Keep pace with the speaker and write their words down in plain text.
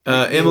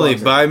Emily,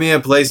 buy me a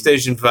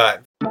PlayStation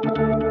 5.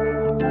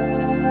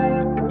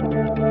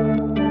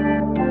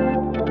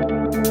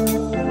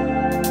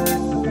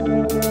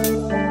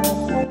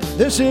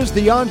 This is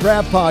the On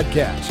Draft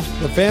Podcast,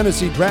 the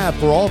fantasy draft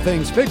for all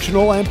things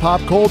fictional and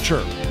pop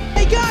culture.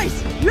 Hey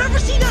guys, you ever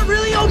seen that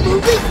really old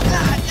movie,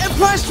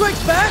 Empire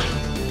Strikes Back?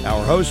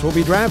 Our host will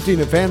be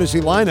drafting a fantasy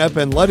lineup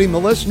and letting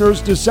the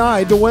listeners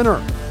decide the winner.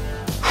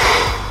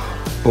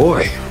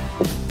 Boy,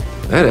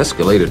 that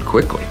escalated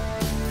quickly.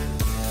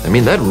 I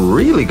mean, that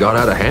really got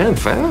out of hand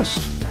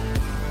fast.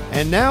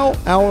 And now,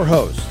 our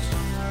hosts.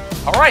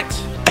 All right,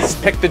 let's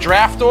pick the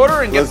draft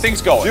order and get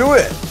things going. Do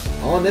it!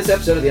 On this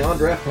episode of the On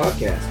Draft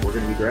Podcast, we're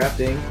going to be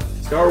drafting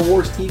Star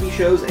Wars TV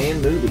shows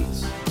and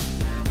movies.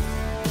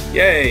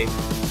 Yay!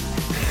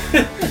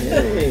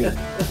 Yay!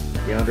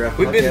 The On Draft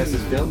Podcast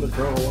is filmed in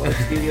front of a live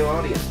studio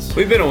audience.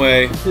 We've been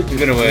away.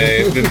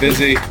 We've been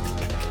busy.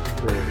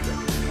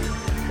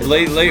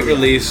 Late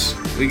release.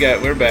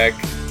 We're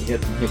back. We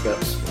had some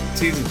hiccups.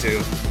 Season 2.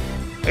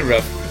 A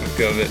rough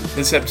go of it.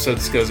 This episode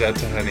goes out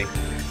to Honey.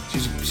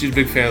 She's a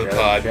big fan of the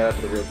pod. Shout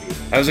out to the real people.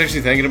 I was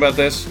actually thinking about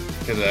this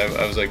because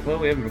I was like, well,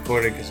 we haven't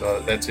recorded because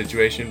of that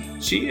situation.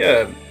 She,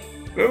 when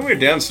we were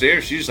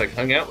downstairs, she just like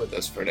hung out with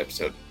us for an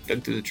episode.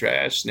 Dug through the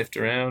trash, sniffed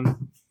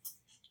around.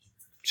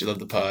 She loved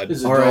the pod. This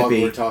is a dog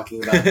we're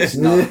talking about. It's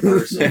not a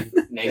person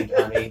named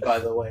Honey, by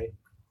the way.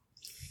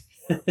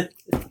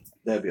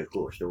 That'd be a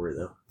cooler story,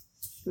 though.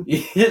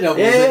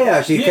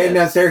 Yeah, she came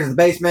downstairs in the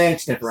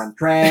basement, sniffed around the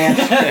trash.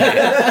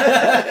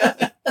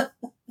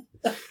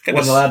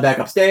 Wasn't allowed back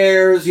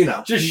upstairs, you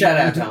know. Just shout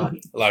out to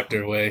Honey. Locked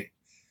her away.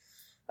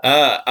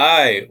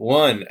 I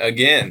won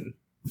again.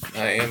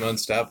 I am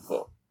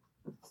unstoppable.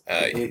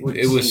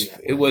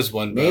 It was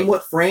one. Name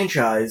what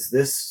franchise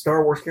this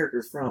Star Wars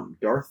character is from.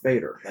 Darth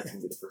Vader. That's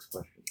gonna be the first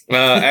question.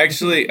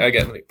 Actually,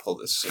 let me pull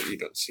this so you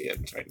don't see it.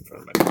 It's right in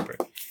front of my paper.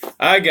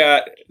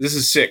 This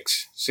is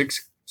six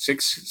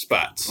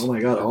spots. Oh my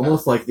god!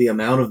 Almost like the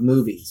amount of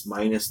movies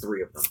minus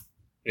 3 of them.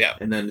 Yeah,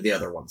 and then the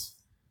other ones.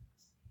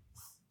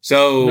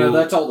 So no,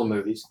 that's all the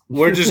movies.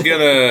 We're just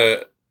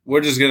gonna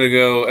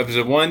go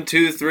episode 1,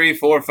 2, 3,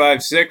 4,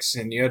 5, 6,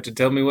 and you have to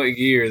tell me what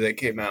year that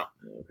came out.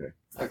 Okay.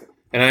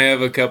 And I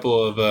have a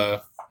couple of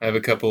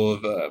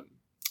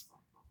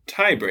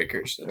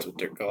tiebreakers. That's what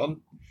they're called.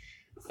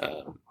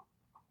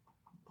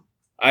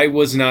 I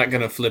was not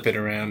gonna flip it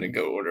around and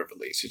go order of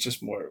release.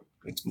 It's more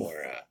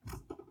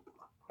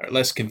or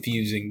less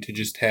confusing to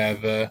just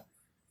have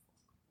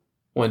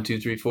 1, 2,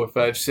 3, 4,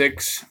 5,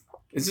 6.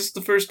 Is this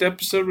the first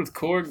episode with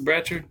Korg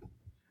Bratcher?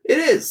 It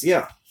is,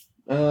 yeah.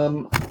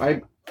 I'm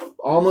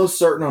almost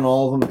certain on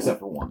all of them except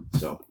for one.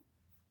 So.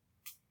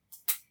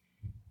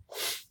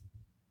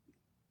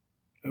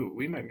 Oh,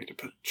 we might need to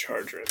put a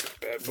charger in this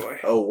bad boy.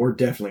 Oh, we're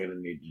definitely going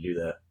to need to do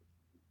that.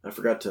 I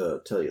forgot to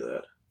tell you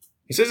that.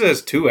 He says it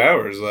has 2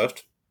 hours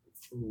left.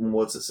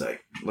 What's it say?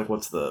 Like,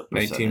 what's the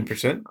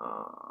 19%?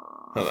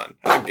 Hold on,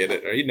 I get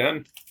it. Are you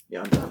done?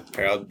 Yeah, I'm done.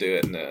 Here, I'll do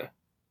it.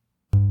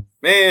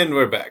 Man,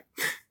 we're back.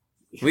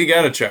 We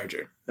got a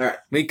charger. All right,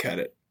 we cut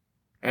it.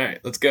 All right,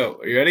 let's go.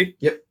 Are you ready?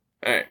 Yep.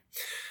 All right.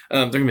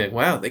 They're gonna be like,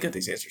 wow, they got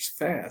these answers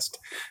fast.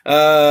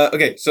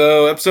 Okay,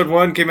 so episode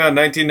 1 came out in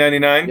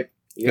 1999.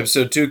 Yep.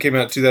 Episode 2 came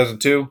out in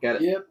 2002. Got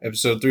it. Yep.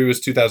 Episode 3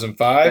 was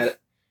 2005. Got it.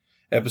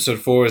 Episode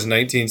 4 was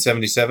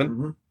 1977.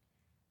 Mm-hmm.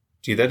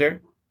 Do you get that,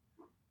 Derek?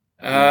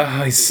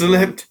 I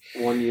slipped.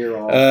 1 year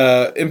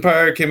off.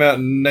 Empire came out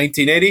in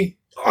 1980.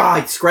 Oh,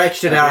 I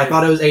scratched it out. I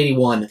thought it was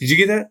 81. Did you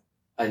get that?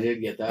 I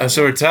did get that.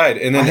 So we're tied.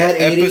 And then I had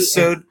 80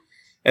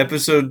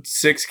 episode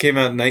 6 came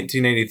out in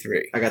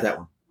 1983. I got that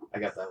one. I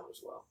got that one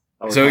as well.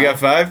 So we got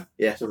 5?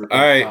 Yeah. So we're all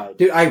right. 5.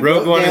 Dude, I Rogue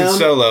wrote One down and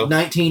Solo.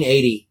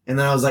 1980, and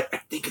then I was like, I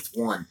think it's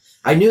 1.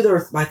 I knew I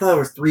thought there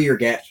was 3-year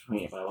gaps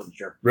between it, but I wasn't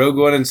sure. Rogue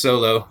One and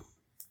Solo.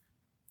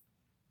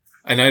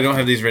 And I don't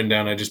have these written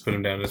down. I just put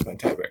them down as my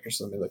tiebreaker.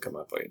 So let me look them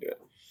up while you do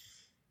it.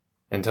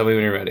 And tell me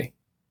when you're ready.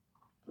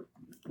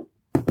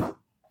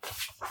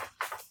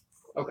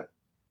 Okay.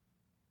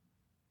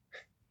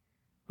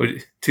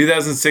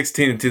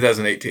 2016 and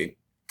 2018.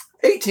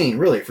 18,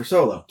 really, for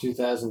Solo.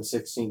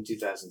 2016,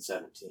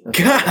 2017.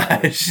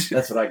 Gosh.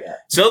 That's what I got.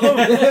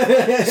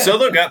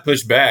 Solo got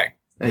pushed back.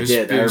 I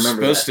did. I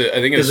remember that.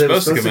 I think it was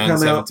supposed to come out in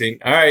 17.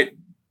 All right.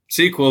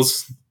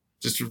 Sequels.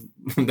 Just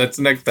that's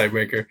the next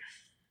tiebreaker.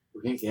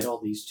 We're going to get all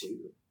these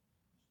too.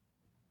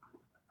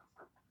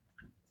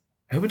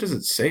 I hope it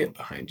doesn't say it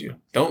behind you.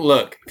 Don't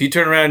look. If you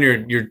turn around,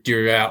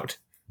 you're out.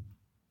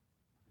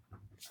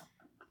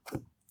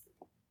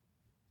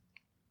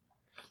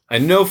 I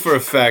know for a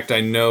fact. I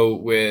know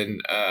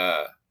when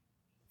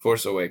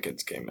Force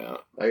Awakens came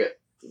out. Okay.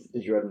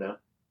 Did you write them down?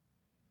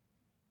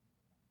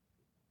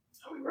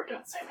 Oh, we wrote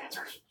down the same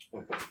answers.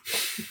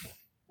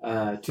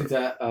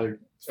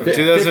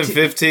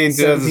 2015,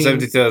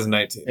 2017,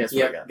 2019. Yes,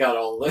 yep, got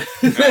all of it.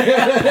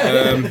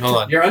 Hold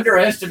on. You're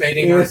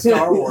underestimating our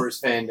Star Wars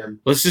fandom.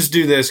 Let's just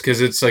do this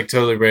because it's like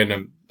totally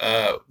random.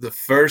 The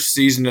first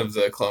season of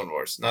the Clone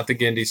Wars, not the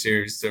Genndy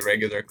series, the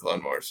regular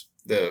Clone Wars,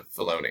 the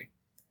Filoni.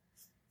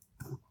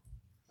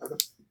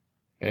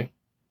 Okay.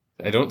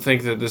 I don't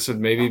think that this would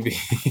maybe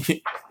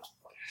be.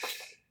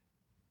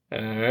 All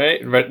right,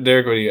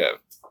 Derek, what do you have?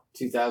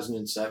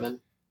 2007.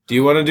 Do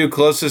you want to do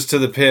closest to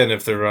the pin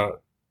if they're wrong?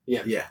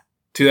 Yeah.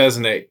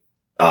 2008.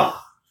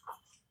 Oh.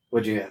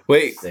 What'd you have?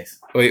 Wait. 6.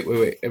 Wait.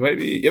 It might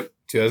be. Yep,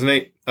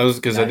 2008. I was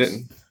because I Nice.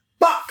 didn't.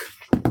 Fuck!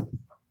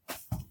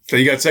 So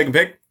you got second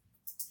pick?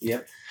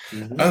 Yep.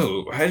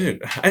 Oh, I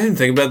didn't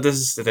think about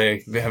this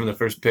today, having the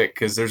first pick,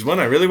 because there's one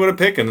I really want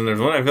to pick, and then there's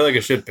one I feel like I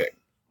should pick.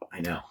 I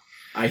know.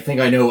 I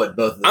think I know what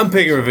both of them I'm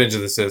picking Revenge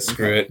of the Sith.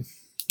 Screw it.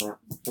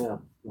 Yeah.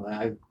 Well,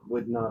 I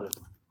would not have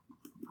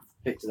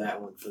picked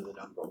that one for the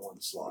number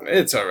 1 slot.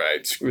 It's all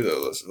right. Screw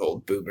those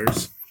old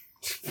boomers.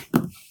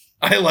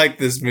 I like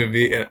this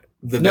movie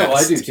the best. No,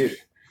 I do too.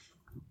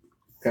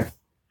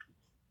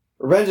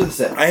 Revenge of the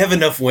Sith. I have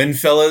enough win,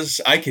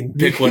 fellas. I can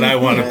pick what I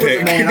want to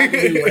pick. Man, I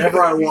can do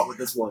whatever I want with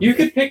this one. You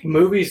could pick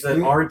movies that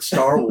aren't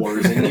Star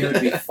Wars and you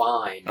would be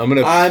fine.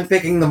 I'm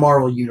picking the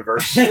Marvel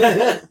Universe.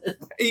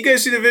 You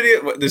guys see the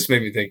video? What, this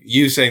made me think.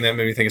 You saying that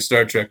made me think of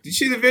Star Trek. Did you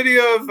see the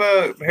video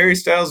of Harry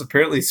Styles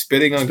apparently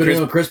spitting on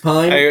Chris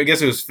Pine? I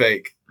guess it was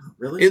fake.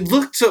 Really? It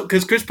looked so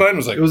because Chris Pine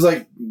was like, It was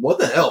like, what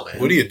the hell, man?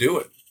 "What are you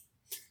doing?"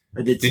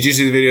 I did. Did you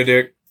see the video,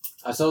 Derek?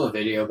 I saw the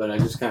video, but I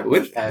just kind of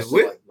What- pushed past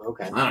what- it. Like,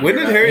 okay. I don't When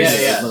care did about Harry?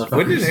 that.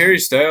 When did Harry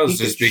Styles He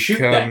just could shoot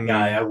that become?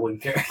 guy. I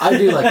wouldn't care. I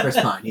do like Chris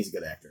Pine. He's a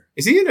good actor.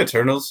 Is he in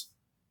Eternals?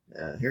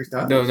 Harry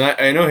Styles? No, not.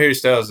 I know Harry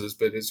Styles is,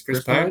 but is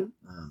Chris Pine?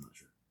 I'm not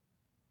sure.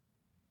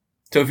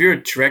 So if you're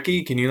a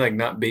Trekkie, can you like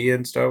not be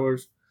in Star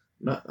Wars?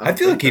 No, I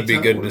feel like he'd be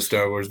good in a Wars.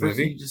 Star Wars First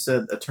movie. You just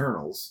said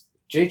Eternals.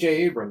 J.J.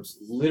 Abrams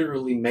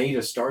literally made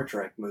a Star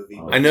Trek movie.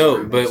 Oh, I know, before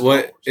he made but Star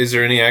what Wars. is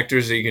there any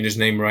actors that you can just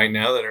name right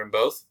now that are in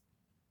both?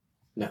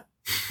 No.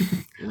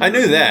 I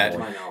knew that. To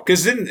my knowledge.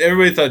 Because didn't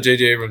everybody thought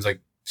J.J. Abrams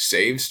like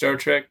saved Star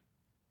Trek?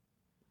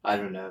 I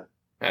don't know.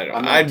 I don't.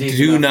 I'm I deep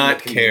do enough in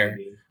not the care.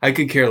 community. I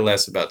could care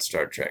less about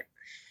Star Trek.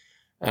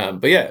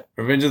 But yeah,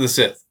 Revenge of the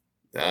Sith.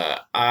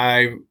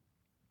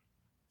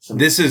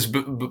 This is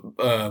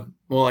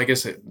well, I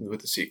guess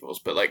with the sequels,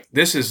 but like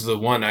this is the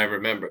one I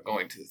remember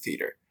going to the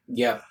theater.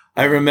 Yeah.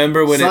 I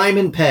remember when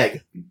Simon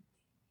Pegg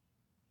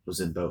was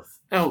in both.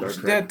 Oh, Star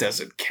Trek. that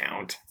doesn't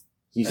count.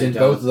 He's I in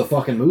don't. both of the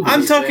fucking movies.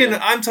 I'm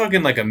Yeah.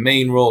 talking like a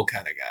main role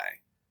kind of guy.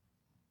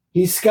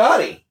 He's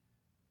Scotty.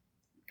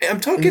 I'm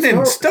talking In in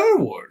Star- Star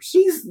Wars.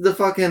 He's the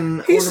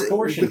fucking He's the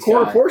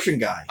quarter guy. portion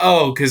guy.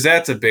 Oh, because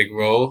that's a big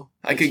role.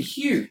 I could. It's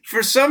huge.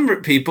 For some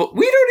people,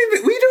 we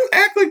don't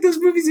act like those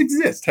movies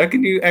exist. How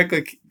can you act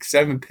like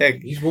Simon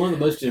Pegg? He's one of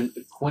the most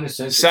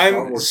quintessential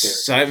Star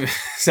Wars characters.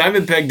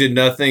 Simon Pegg did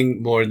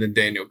nothing more than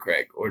Daniel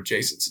Craig or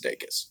Jason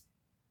Sudeikis.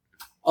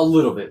 A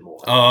little bit more.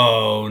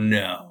 Oh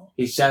no,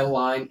 He sat a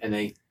line and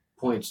they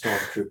pointed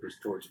stormtroopers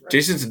towards him.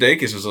 Jason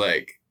Sudeikis was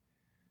like,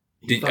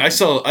 I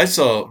saw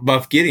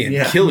Moff Gideon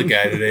Yeah. kill a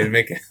guy today to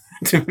make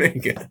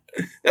it.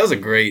 That was a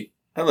great.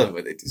 I love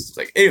what they do. It's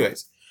like,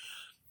 anyways,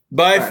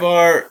 by Right.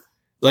 far,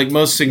 like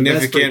most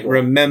significant. prequel.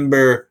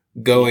 Remember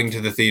going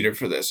to the theater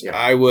for this. Yeah.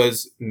 I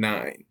was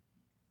 9.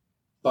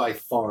 By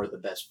far the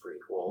best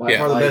prequel. By Yeah.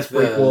 far the Like best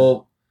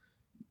prequel.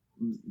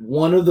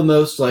 One of the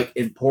most like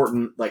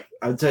important, like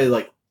I would say,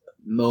 like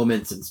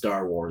moments in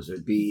Star Wars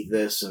would be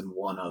this and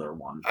one other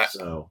one.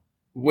 So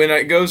When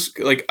it goes,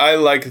 like, I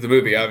like the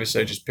movie.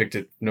 Obviously, I just picked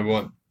it number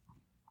 1.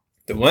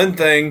 The one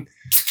thing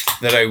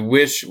that I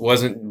wish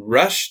wasn't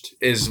rushed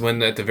is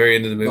when at the very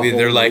end of the movie, whole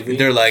they're like, movie?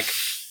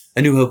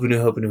 a new hope, a new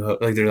hope, a new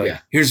hope. Like, they're like, Yeah.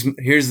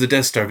 here's the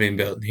Death Star being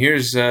built. And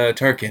here's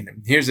Tarkin.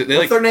 And here's it. They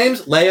what's like, their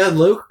names? Leia and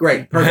Luke.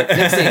 Great, perfect.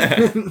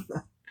 Next scene.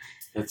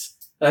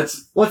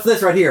 That's What's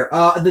this right here?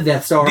 The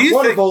Death Star. Do you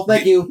Wonderful. think-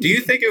 Thank you. Do you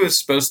think it was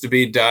supposed to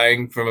be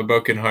dying from a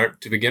broken heart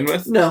to begin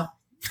with? No,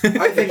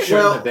 I think Shouldn't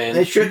well have been.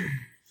 they should.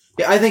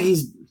 Yeah, I think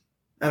he's.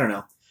 I don't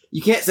know.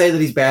 You can't say that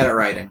he's bad at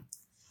writing.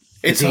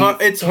 It's He hard.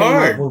 It's came up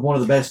hard. With one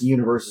of the best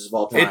universes of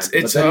all time. It's But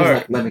then he's hard.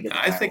 Like, let me get the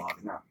I think-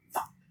 dialogue.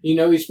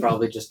 No. he's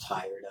probably just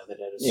tired of it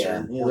at a Yeah,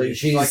 certain yeah, point. like,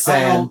 she's like,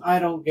 sad. I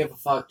don't give a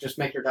fuck. Just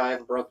make her die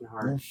of a broken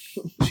heart.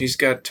 She's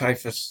got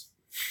typhus.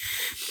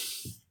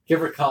 Give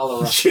her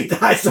cholera. She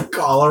dies of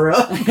cholera.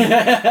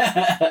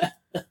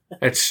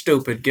 That's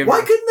stupid. Give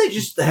Why her. couldn't they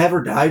just have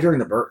her die during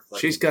the birth?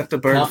 Like, She's got the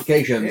bird.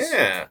 complications.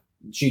 Yeah,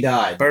 She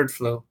died. bird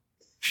flu.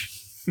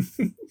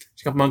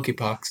 She's got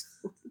monkeypox.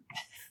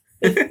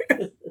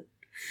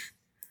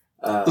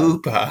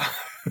 Oopa.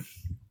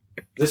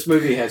 This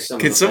movie has some.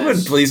 Can of the someone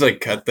best. please like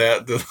cut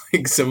that? To,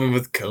 like someone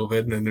with COVID,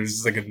 and then there's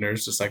just like a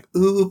nurse just like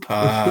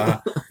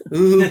oopa,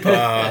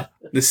 oopa.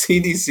 The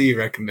CDC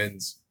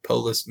recommends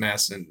Polis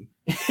Masson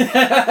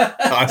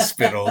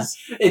hospitals.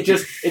 It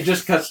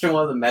just cuts to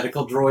one of the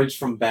medical droids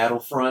from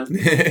Battlefront.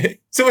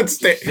 Someone's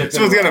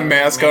got a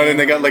mask on and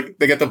they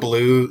got the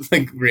blue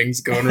like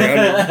rings going around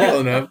and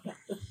healing up.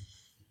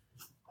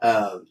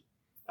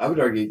 I would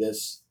argue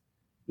this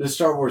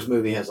Star Wars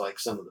movie has like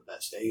some of the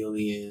best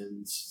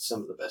aliens,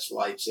 some of the best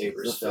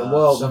lightsaber stuff.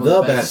 Well, some the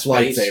of best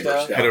space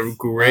lightsaber stuff. Had a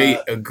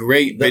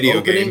great The video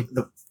opening, game.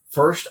 The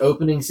first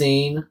opening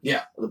scene,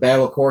 Yeah. the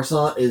Battle of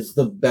Coruscant, is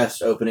the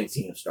best opening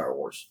scene of Star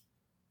Wars.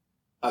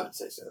 I would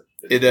say so.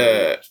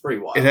 It's pretty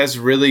wild. It has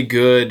really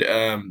good.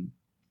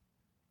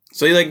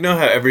 So you know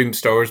how every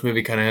Star Wars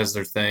movie kind of has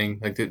their thing,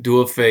 like the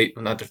Duel of Fate,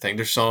 well, not their thing,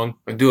 their song,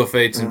 like Duel of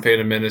Fates and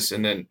Phantom Menace,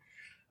 and then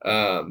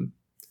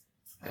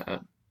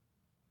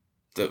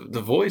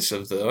the voice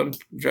of the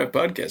Undraft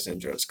Podcast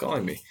intro is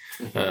calling me.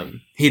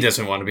 He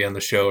doesn't want to be on the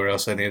show, or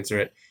else I'd answer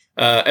it.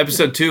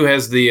 Episode 2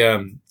 has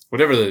the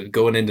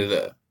going into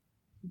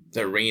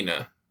the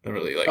arena, the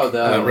really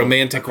the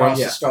romantic one.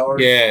 The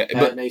stars. Yeah,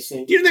 but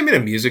do you know they made a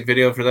music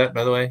video for that?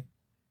 By the way,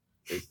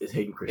 Is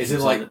Hayden Is Christensen?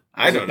 it like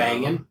I don't know.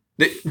 banging?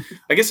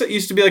 I guess it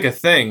used to be like a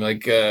thing,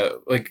 like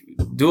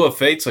Duel of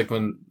Fates, like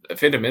when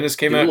Phantom Menace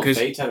came out. Duel of Because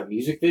Fates had a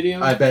music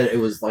video. I bet it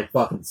was like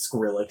fucking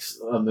Skrillex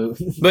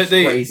movie. But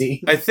they-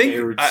 crazy. I think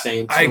Favorite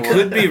Saints I or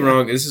could be whatever.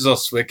 wrong. This is all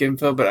Swick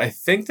info, but I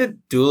think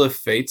that Duel of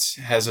Fates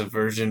has a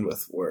version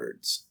with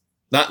words,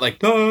 not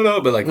like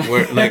no, but like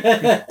word, like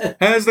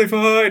as they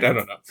fight. I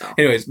don't know. No.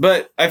 Anyways,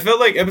 but I felt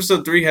like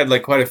episode 3 had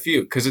like quite a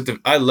few because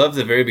I love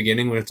the very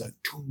beginning when it's like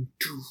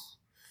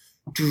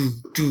like,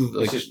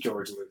 It's just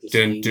George Lucas.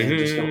 Dun, and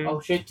just dun. go, oh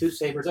shit, 2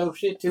 sabers. Oh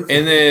shit, 2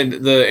 and then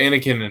the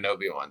Anakin and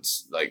Obi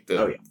ones, like the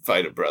Oh, yeah.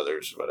 fight of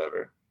brothers,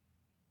 whatever.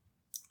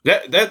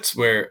 That's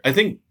where I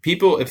think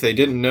people, if they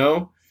didn't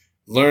know,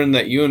 learned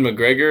that Ewan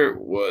McGregor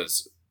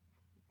was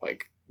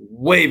like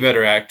way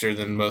better actor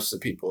than most of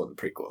the people in the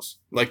prequels.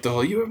 Like the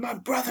whole "you were my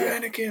brother,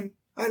 Anakin,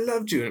 I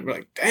loved you," and we're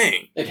like,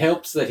 dang. It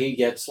helps that he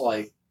gets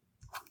like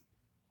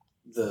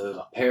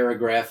the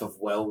paragraph of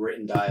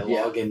well-written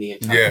dialogue in the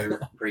entire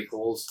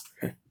prequels.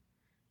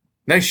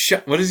 Nice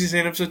shot. What does he say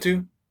in episode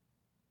 2?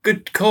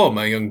 Good call,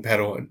 my young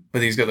Padawan.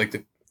 But he's got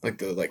the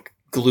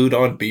glued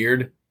on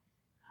beard.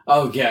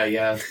 Oh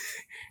yeah.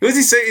 What does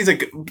he say? He's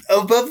like,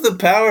 above the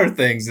power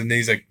things, and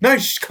he's like,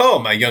 nice call,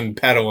 my young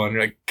Padawan.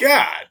 You're like,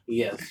 God.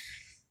 Yes.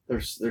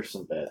 There's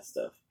some bad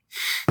stuff.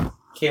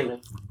 Kill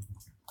him.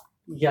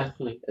 Yeah.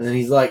 And then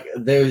he's like,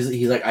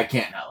 I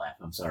can't not laugh.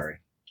 I'm sorry.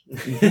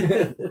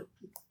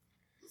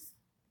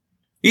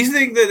 You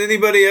think that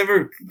anybody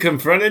ever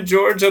confronted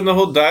George on the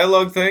whole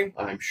dialogue thing?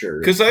 I'm sure.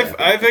 Because I've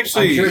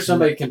actually... I'm sure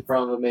somebody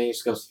confronted me and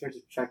just goes, here's a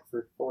check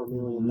for $4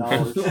 million.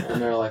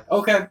 And they're like,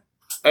 okay.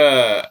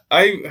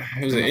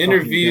 it was an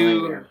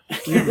interview...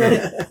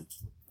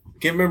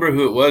 Can't remember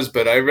who it was,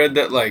 but I read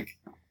that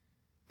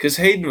because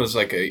Hayden was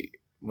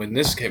when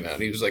this came out,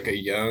 he was like a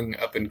young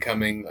up and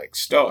coming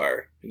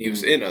star, and he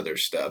was in other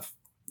stuff,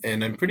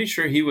 and I'm pretty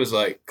sure he was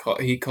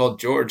he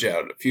called George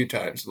out a few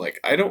times,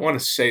 I don't want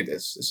to say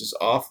this is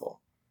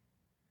awful,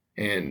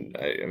 and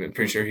I'm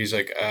pretty sure he's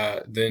like,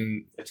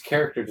 then It's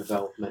character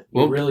development. You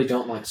Well- really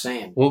don't like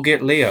Sam. we'll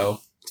get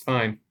Leo. It's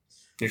fine.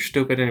 You're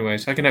stupid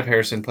anyways. I can have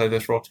Harrison play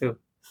this role too.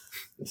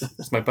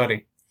 It's my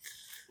buddy.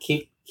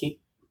 Keep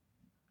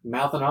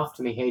mouthing off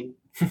to me, Hayden.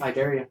 I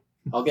dare you.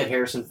 I'll get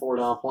Harrison Ford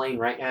on a plane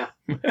right now.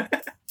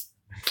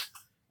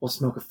 We'll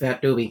smoke a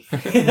fat doobie.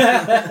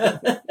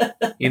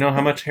 You know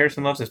how much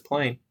Harrison loves his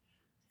plane.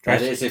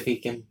 That is if he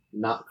can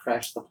not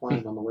crash the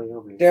plane on the way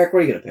over here. Derek, what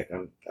are you gonna pick?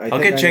 I I'll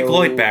think get I Jake know-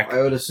 Lloyd back.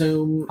 I would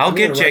assume. I'll I'm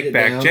get gonna Jake write it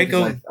back. down Jake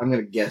because will- I'm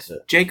gonna guess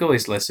it. Jake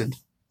always listened,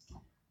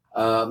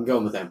 I'm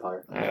going with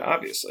Empire.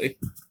 obviously.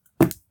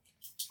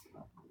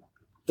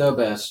 The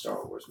best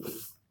Star Wars movie.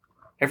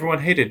 Everyone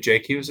hated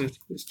Jake. He was a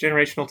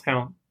generational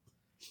talent.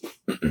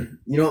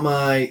 You know what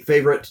my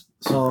favorite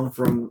song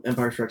from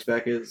Empire Strikes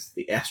Back is?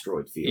 The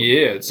Asteroid Field.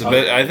 Yeah, it's the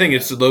best. I think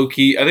it's low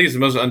key. I think it's the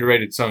most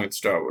underrated song in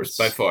Star Wars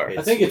by far.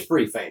 I think it's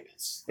pretty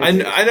famous. I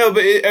know,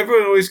 but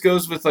everyone always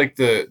goes with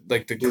the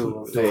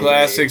Duel of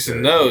classics Fates and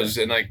or- those,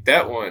 and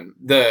that one,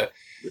 the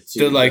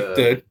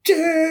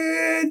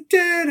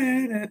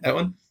that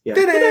one. Yeah.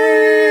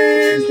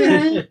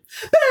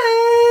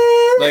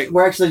 Like,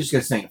 We're actually just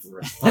gonna sing it for the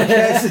rest of the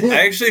podcast.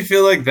 I actually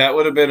feel like that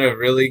would have been a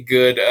really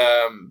good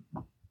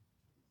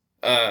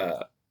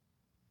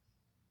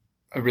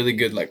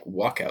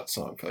walkout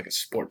song for a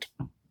sport.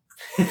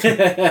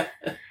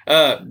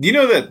 You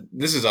know that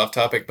this is off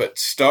topic, but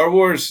Star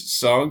Wars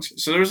songs.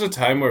 So there was a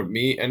time where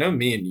me and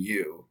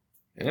you,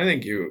 and I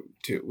think you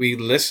too, we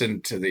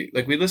listened to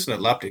we listened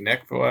to Lopty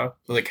Neck for a while.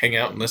 We hang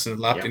out and listen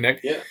to Lopty Neck.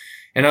 Yeah.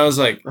 And I was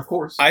like, Of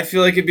course. I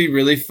feel like it'd be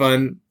really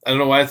fun. I don't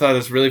know why I thought it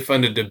was really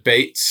fun to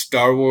debate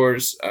Star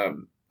Wars.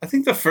 I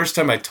think the first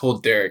time I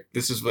told Derek,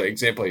 this is what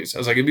example I used. I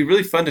was like, it'd be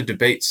really fun to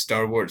debate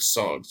Star Wars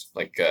songs,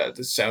 the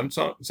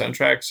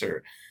soundtracks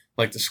or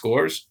the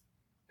scores.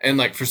 And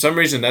for some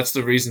reason, that's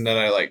the reason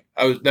that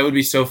that would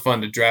be so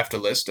fun to draft a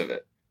list of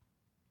it.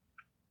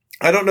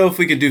 I don't know if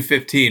we could do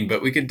 15,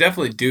 but we could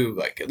definitely do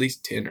at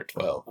least 10 or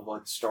 12.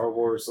 Of Star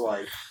Wars,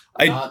 Don't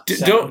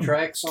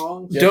soundtrack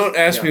songs. don't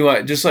ask me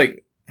why. Just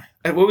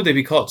what would they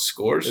be called?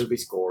 Scores? It would be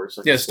scores.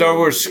 Yeah, Star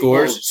Wars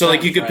scores. So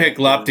you could pick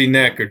Lopty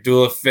Neck or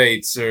Duel of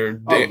Fates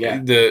or I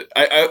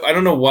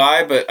don't know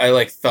why, but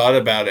I thought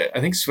about it.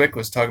 I think Swick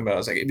was talking about it. I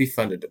was like, it'd be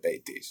fun to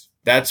debate these.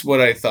 That's what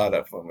I thought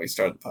of when we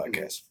started the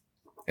podcast.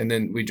 And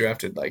then we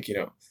drafted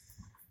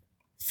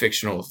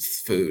fictional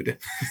food.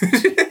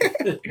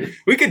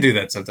 We could do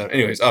that sometime.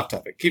 Anyways, off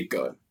topic. Keep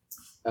going.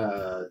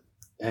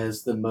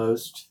 Has the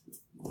most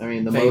I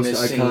mean, the famous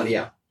most iconic. scene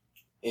Yeah.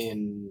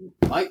 in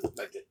my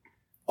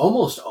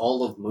almost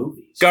all of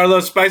movies.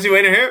 Carlos, spicy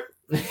way to hair.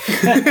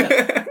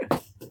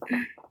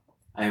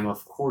 I am,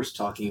 of course,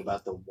 talking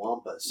about the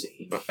Wampa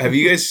scene. Have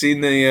you guys seen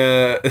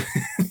the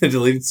the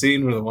deleted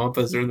scene where the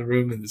Wampas are in the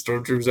room and the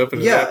stormtroopers open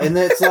it Yeah, up? and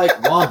it's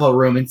like Wampa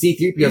room, and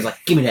C-3PO's like,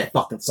 give me that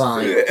fucking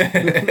sign.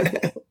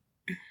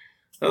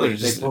 Oh,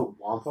 They put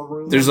Wampa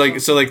room? there's or like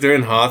so like they're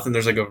in Hoth and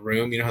there's like a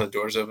room. You know how the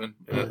doors open?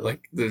 And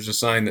like there's a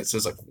sign that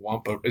says like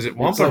Wampa. Is it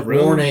Wampa It's like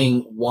room?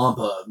 warning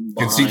Wampa. And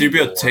behind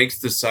C-3PO door. takes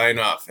the sign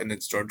off, and then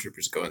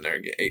stormtroopers go in there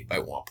and get ate by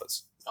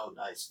Wampas. Oh,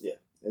 nice. Yeah,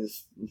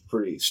 it's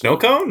pretty. Snow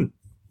cone.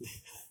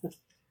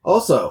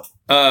 Also,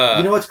 you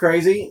Uh, know what's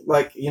crazy?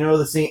 Like, you know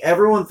the scene.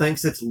 Everyone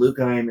thinks it's Luke,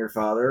 I am your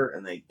father,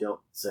 and they don't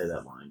say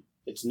that line.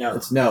 It's no.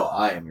 It's no,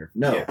 I am your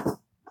Yeah.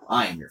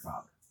 I am your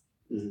father.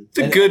 it's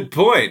a good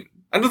point.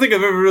 I don't think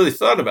I've ever really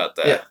thought about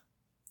that.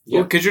 Yeah.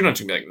 Well, because you're not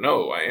going to be like,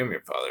 no, I am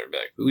your father. Be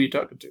like, who are you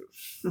talking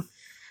to?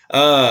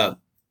 No,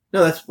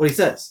 that's what he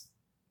says.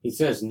 He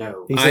says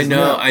no. He I says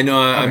know, no. I know.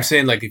 I'm Okay.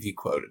 saying like if you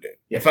quoted it.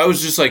 Yeah. If I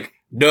was just like,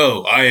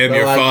 no, I am But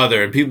your like-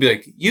 father, and people be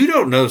like, you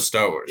don't know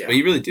Star Wars, Yeah. but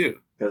you really do.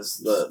 Because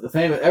the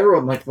famous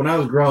everyone, like when I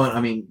was growing,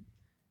 I mean,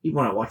 even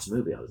when I watched the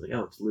movie, I was like,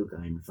 oh, it's Luke,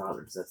 I am your father,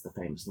 because that's the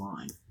famous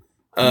line.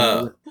 And I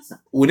was like, that's not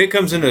When it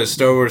comes into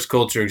Star Wars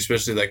culture,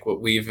 especially like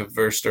what we've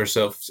versed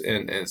ourselves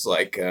in, is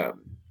like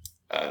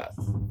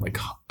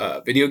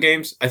video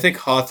games. I think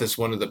Hoth is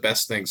one of the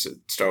best things that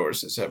Star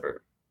Wars has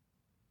ever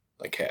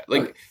like had.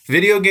 Like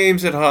video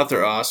games at Hoth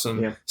are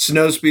awesome. Yeah.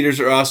 Snow speeders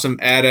are awesome.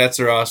 AT-ATs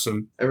are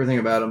awesome. everything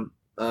about him.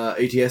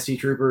 ATST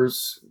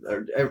troopers.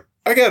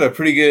 I got a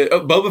pretty good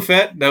Boba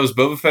Fett. That was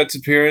Boba Fett's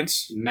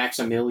appearance.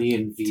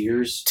 Maximilian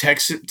Veers.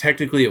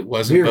 Technically, it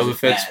wasn't Veers Boba is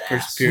Fett's badass.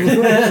 first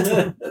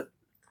appearance.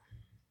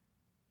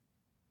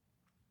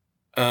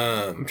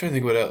 I'm trying to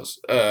think what else.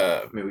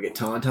 I mean, we get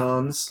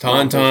Tauntauns.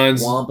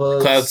 Tauntauns,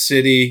 Wampas. Cloud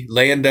City,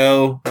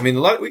 Lando. I mean, a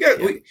lot. We got.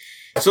 Yeah.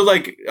 So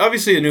like,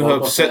 obviously, A New Boba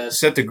Hope Fett.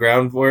 set the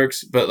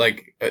groundworks, but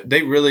like,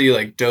 they really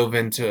like dove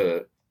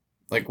into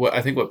like what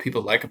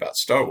people like about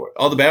Star Wars.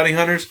 All the bounty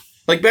hunters.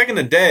 Like back in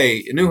the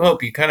day, A New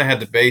Hope, you kind of had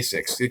the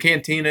basics. The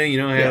cantina, you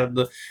know, had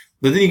the.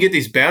 But then you get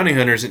these bounty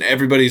hunters, and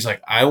everybody's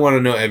like, I want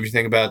to know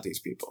everything about these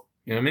people.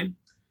 You know what I mean?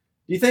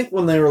 Do you think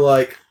when they were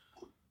like,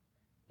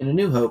 in A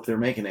New Hope, they're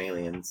making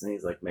aliens, and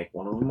he's like, make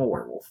one of them a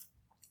werewolf,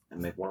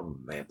 and make one of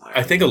them a vampire?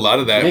 I think a lot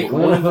of that. Make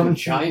one of them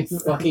giant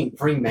fucking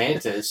praying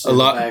mantis. A in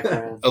lot- The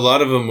background. A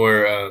lot of them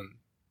were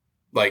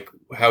like,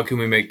 how can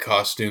we make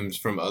costumes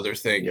from other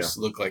things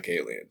look like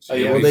aliens? Oh,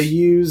 You yeah, know, Well, they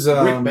use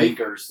Rick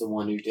Baker's the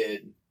one who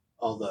did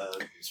all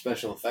the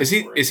special effects. Is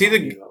he- for is he it the-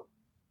 on New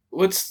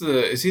Hope.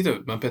 is he the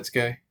Muppets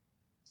guy?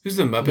 Who's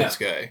the Muppets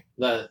guy?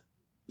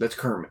 That's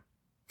Kermit.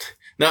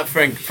 Not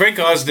Frank. Frank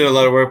Oz did a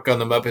lot of work on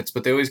the Muppets,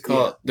 but they always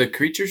call it the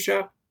Creature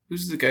Shop.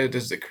 Who's the guy that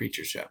does the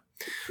Creature Shop?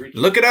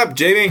 Look it up,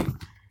 Jamie.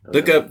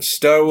 Look up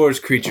Star Wars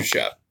Creature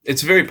Shop.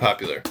 It's very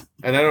popular,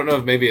 and I don't know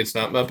if maybe it's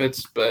not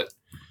Muppets, but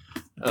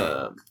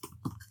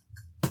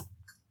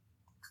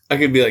I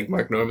could be like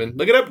Mark Norman.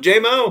 Look it up,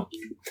 J-Mo.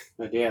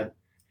 But yeah,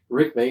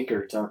 Rick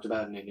Baker talked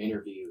about in an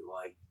interview,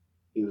 like,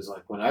 he was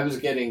like, when I was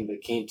getting the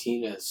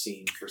cantina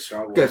scene for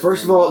Star Wars. Okay,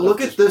 first of all,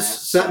 look at this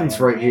sentence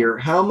right here.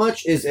 How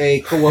much is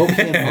a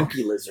Coloquian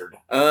monkey lizard?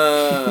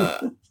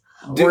 We're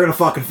gonna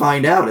fucking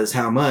find out is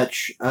how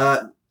much.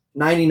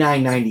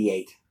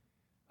 $99.98.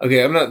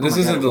 Okay, I'm not. This Oh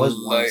my isn't God, the it was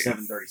like.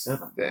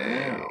 $737.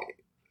 Dang. Wow.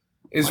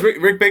 Is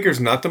Rick Baker's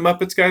not the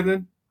Muppets guy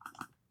then?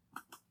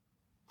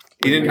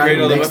 He didn't Guy create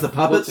who all the makes Muppets? the What's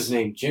puppets. his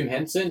name? Jim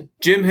Henson?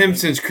 Jim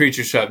Henson's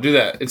Creature Shop. Do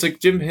that. It's like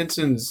Jim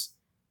Henson's.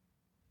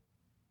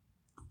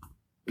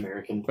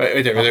 American.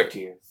 Right there, right there.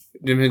 Puppeteer.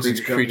 Jim Henson's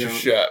Creature Creature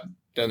Shop, Shop.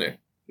 Down there.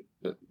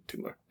 Two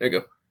more. There you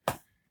go.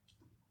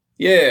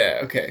 Yeah,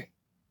 okay.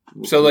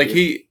 So, like,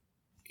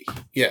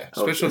 yeah,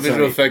 Oh, Special sorry,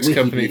 Visual Effects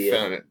Company Wikipedia.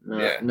 found it.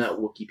 Yeah. Not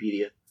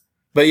Wikipedia.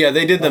 But yeah,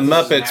 they did the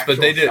That's his Muppets, but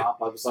they actual did shop.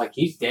 I was like,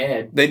 he's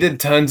dead. they did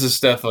tons of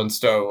stuff on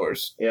Star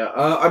Wars. Yeah,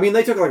 I mean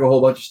they took like a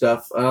whole bunch of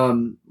stuff.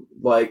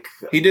 Like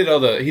He did all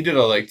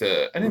like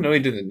the I didn't know he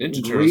did the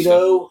Ninja Turtles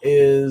stuff. Greedo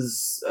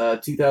is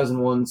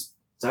 2001's.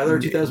 It's either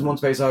 2001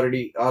 Space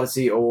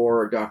Odyssey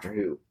or Doctor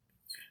Who.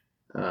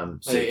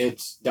 So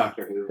It's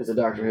Doctor Who. it's a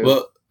Doctor Who.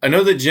 Well, I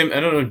know that I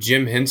don't know if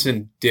Jim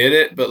Henson did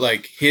it, but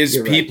like his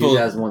You're right, people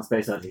 2001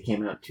 Space Odyssey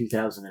came out in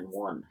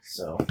 2001.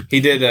 So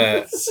they did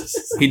Yin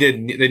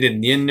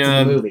It's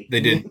a movie. they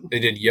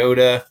did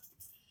Yoda.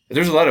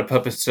 There's a lot of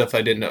puppet stuff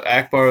I didn't know.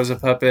 Akbar was a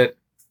puppet.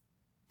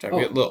 Which I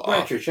get a little off.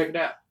 Blanchard, check it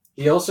out.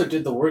 He also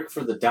did the work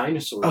for the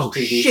Dinosaurs Oh,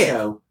 TV shit.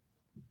 show.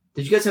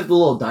 did you guys have the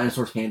little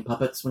dinosaurs hand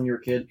puppets when you were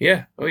a kid?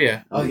 Yeah. Oh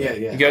yeah. Oh, yeah,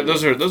 yeah. You got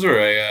those are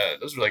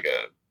like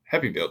a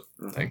Happy Build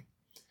thing.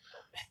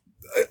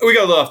 We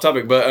got a little off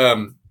topic, but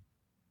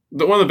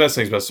one of the best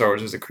things about Star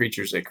Wars is the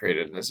creatures they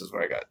created, and this is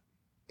where I got.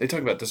 They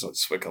talk about this on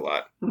Swick a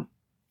lot.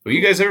 Were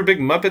you guys ever big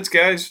Muppets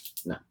guys?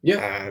 No.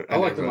 Yeah, I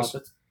like the never was.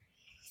 Muppets.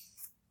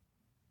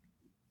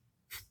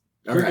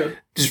 All We're right. good.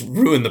 Just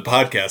ruined the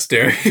podcast,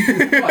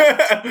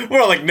 Derek.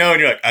 We're all like, no,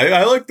 and you're like,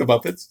 I like the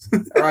Muppets.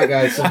 All right,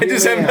 guys. So I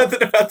just here have we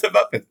nothing about the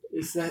Muppets.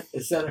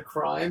 Is that a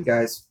crime?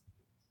 guys.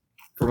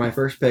 For my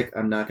first pick,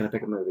 I'm not going to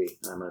pick a movie.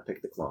 I'm going to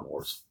pick the Clone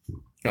Wars.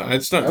 No,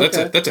 it's not.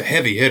 Okay. That's a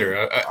heavy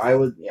hitter. I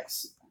would,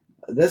 yes.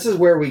 This is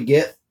where we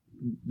get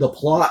the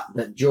plot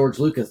that George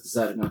Lucas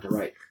decided not to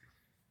write.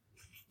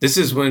 This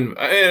is when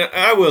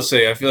I will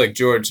say I feel like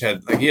George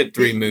had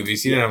 3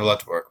 movies. He didn't have a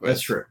lot to work with.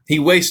 That's true. He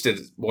wasted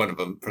one of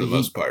them for the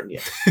most part. Yeah.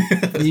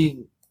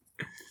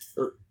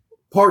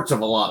 Parts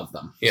of a lot of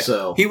them. Yeah.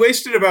 So he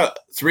wasted about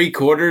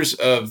 3/4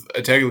 of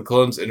Attack of the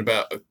Clones and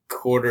about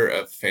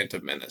 1/4 of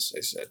Phantom Menace. I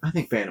said. I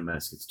think Phantom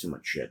Menace gets too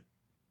much shit.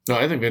 No,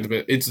 I think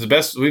it's the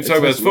best. We've talked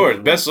about this before.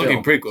 The best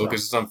looking prequel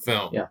because it's on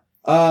film. Yeah.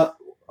 I'm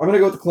gonna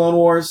go with the Clone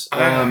Wars.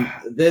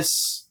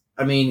 This,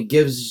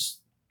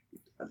 gives,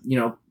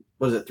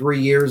 what is it,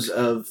 3 years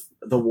of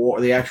the war,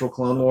 the actual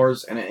Clone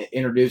Wars, and it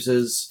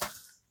introduces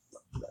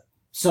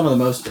some of the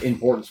most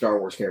important Star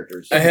Wars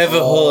characters. I have a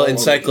whole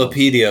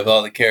encyclopedia of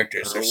all the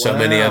characters. There's so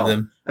many of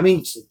them.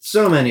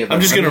 So many of them.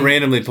 I'm just gonna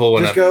randomly pull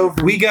one up. Go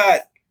we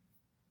got.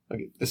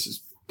 Okay, this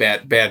is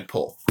bad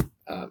pull.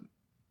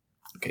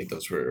 Okay,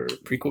 those were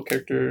prequel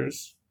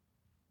characters.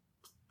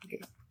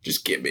 Okay,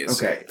 just give me a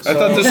second. I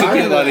thought this would be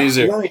a lot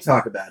easier. Let me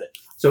talk about it.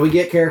 So we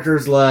get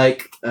characters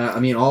like,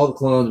 all the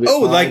clones.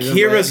 Like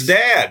Hera's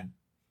dad.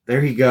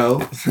 There you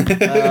go.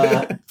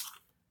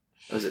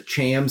 Was it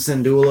Cham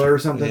Syndulla or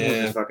something? Yeah.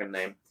 What's his fucking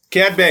name?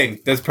 Cad Bane.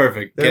 That's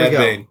perfect. There Cad we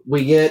go. Bane.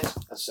 We get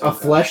a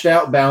fleshed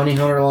out bounty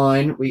hunter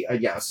line.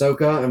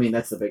 Ahsoka.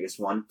 That's the biggest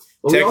one.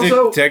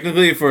 But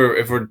Technically, if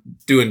we're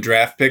doing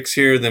draft picks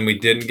here, then we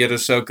didn't get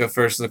Ahsoka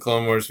first in the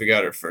Clone Wars. We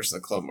got her first in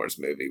the Clone Wars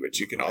movie, which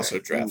you can also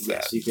draft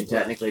that. So you can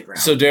technically draft.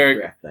 So Derek,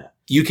 draft that.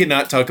 You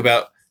cannot talk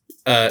about.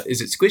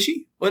 Is it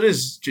Squishy? What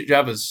is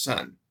Jabba's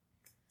son?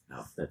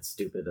 No, that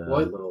stupid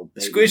little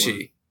baby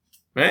Squishy,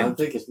 I right? don't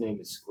think his name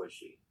is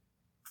Squishy.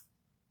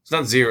 It's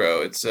not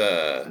Zero. It's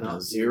No,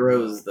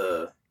 Zero's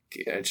the.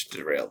 Okay, I just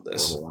derailed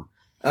this. One.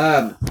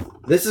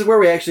 This is where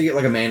we actually get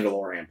like a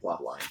Mandalorian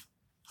plotline.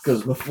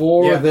 Because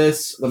before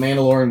this, the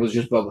Mandalorian was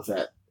just Boba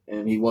Fett,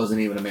 and he wasn't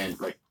even a man.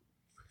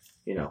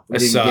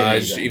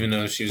 Asajj, even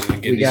though she was in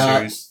the Gimli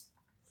series.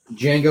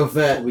 Jango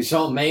Fett. We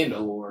saw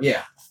Mandalore.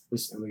 Yeah.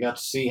 And we got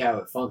to see how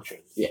it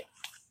functioned. Yeah.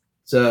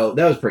 So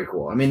that was pretty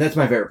cool. That's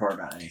my favorite part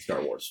about any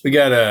Star Wars. We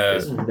got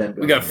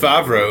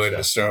Favreau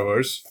into Star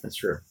Wars. That's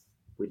true.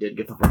 We did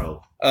get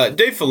Favreau.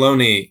 Dave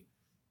Filoni.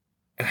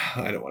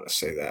 I don't want to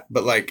say that,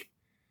 but okay,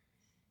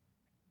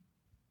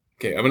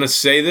 I'm going to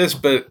say this,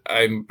 but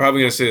I'm probably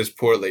going to say this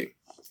poorly.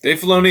 Dave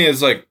Filoni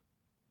is I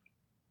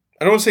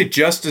don't want to say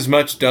just as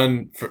much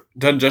done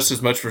just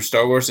as much for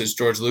Star Wars as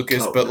George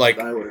Lucas, but I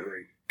would agree.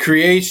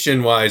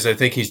 Creation-wise, I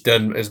think he's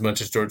done as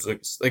much as George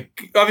Lucas.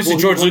 Obviously,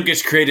 George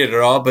Lucas created it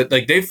all, but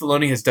Dave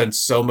Filoni has done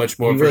so much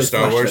more for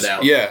Star Wars.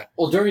 Yeah.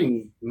 Well,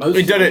 during most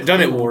of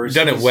the Wars,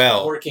 done it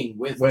well. Working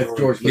with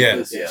George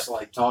Lucas, it's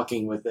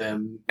talking with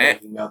them,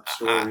 making up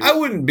stories. I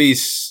wouldn't be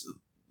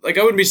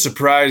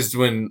surprised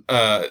when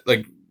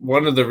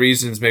one of the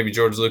reasons maybe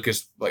George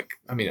Lucas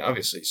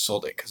obviously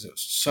sold it because it was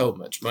so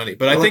much money,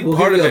 but I think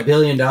part of it $1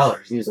 billion.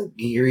 He was like,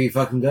 "Here you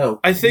fucking go."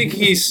 I think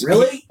he's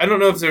really. I don't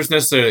know if there's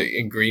necessarily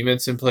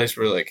agreements in place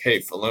where hey,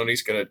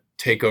 Filoni's gonna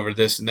take over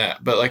this and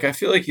that, but I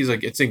feel like he's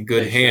it's in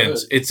good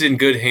hands. It's in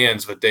good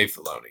hands with Dave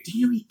Filoni. Do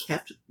you know he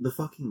kept the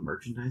fucking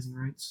merchandising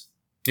rights?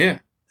 Yeah,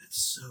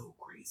 that's so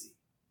crazy.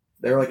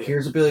 They're like,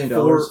 here's $1 billion.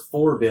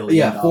 $4 billion.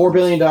 Yeah, $4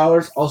 billion.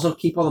 Also,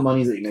 keep all the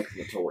money that you make from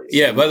the toys.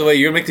 Yeah, by the way,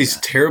 you're going to make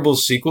these terrible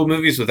sequel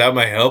movies without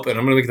my help, and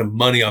I'm going to make the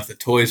money off the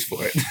toys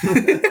for it.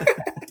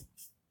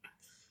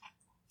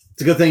 It's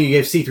a good thing you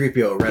gave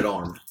C-3PO a red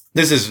arm.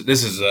 This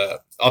is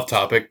off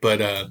topic,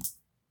 but I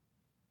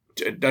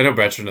know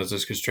Bradshaw knows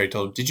this because Trey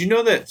told him. Did you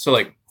know that? So,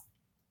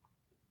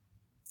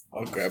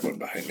 I'll grab one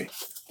behind me.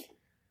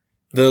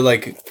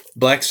 The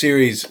Black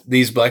Series,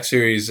 these Black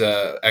Series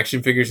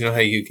action figures, you know how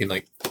you can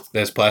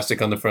there's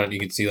plastic on the front,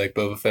 you can see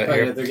Boba Fett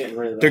here. Yeah, they're getting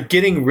rid of that. They're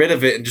getting rid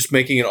of it and just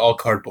making it all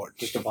cardboard.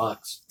 Just a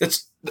box.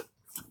 That's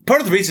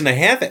part of the reason I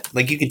have it.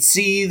 You can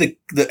see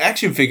the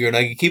action figure and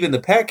I can keep it in the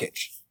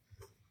package.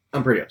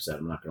 I'm pretty upset,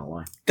 I'm not gonna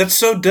lie. That's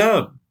so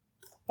dumb.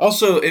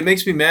 Also, it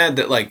makes me mad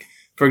that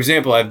for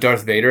example, I have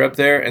Darth Vader up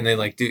there and they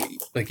do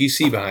you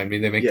see behind me,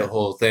 they make the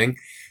whole thing.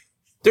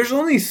 There's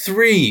only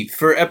 3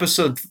 for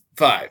episode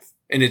 5.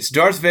 And it's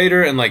Darth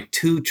Vader and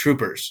 2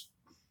 troopers.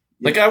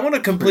 I want to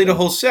complete a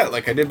whole set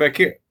like I did back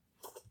here.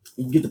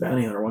 You can get the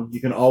bounty hunter one. You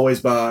can always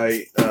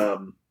buy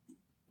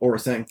Aurra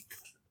Sing.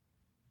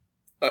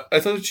 I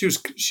thought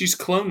she's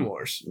Clone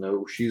Wars.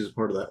 No, she's a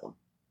part of that one.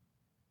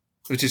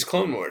 Which is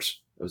Clone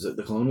Wars. Was it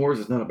the Clone Wars?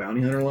 It's not a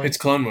bounty hunter line? It's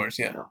Clone Wars,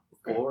 yeah. No.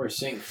 Aurra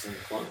Sing's in the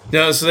Clone Wars.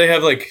 No, so they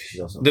have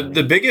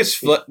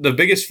the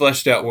biggest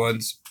fleshed out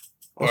ones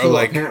also,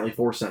 are apparently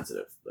Force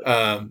sensitive.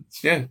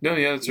 That's right.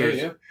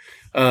 Yeah.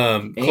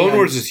 Clone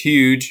Wars is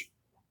huge.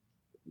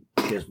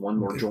 She has one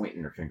more joint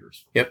in her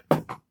fingers. Yep.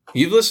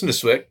 You've listened to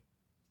Swick.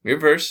 You're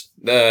versed.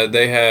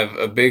 They have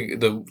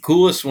the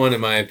coolest one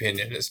in my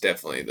opinion is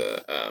definitely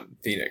the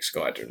Phoenix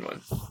Squadron one.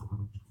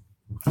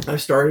 I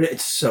started it.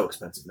 It's so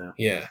expensive now.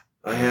 Yeah.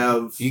 I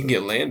have. You can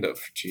get Lando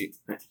for cheap.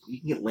 You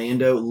can get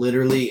Lando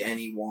literally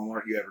any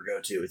Walmart you ever go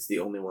to. It's the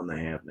only one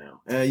they have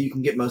now. You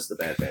can get most of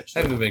the Bad Batch.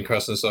 I haven't been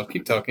crossing this off.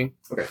 Keep talking.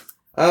 Okay.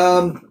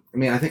 I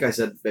mean, I think I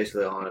said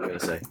basically all I'm going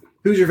to say.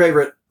 Who's your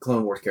favorite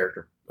Clone Wars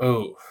character?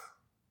 Oh.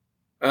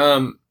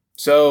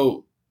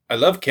 So I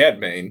love Cad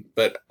Bane,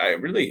 but I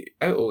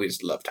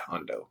always loved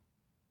Hondo.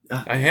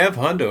 I have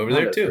Hondo over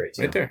there too. Great,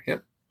 right there.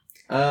 Yep.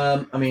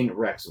 I mean,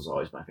 Rex was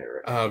always my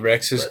favorite.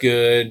 Rex is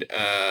good.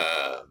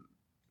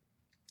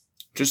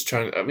 Just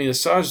trying. I mean,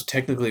 Asajj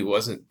technically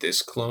wasn't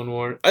this Clone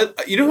War.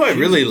 You know who I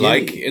really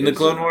like in the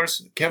Clone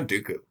Wars? Count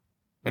Dooku.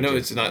 I know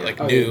it's not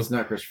new. It's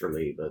not Christopher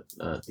Lee, but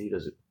he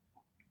doesn't.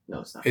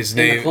 No, it's not. His In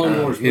name. the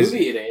Clone Wars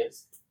movie, it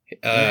is.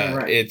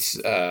 Right. It's.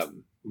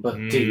 But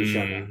TV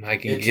show. I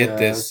can get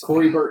this.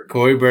 Corey Burton.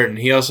 Corey Burton.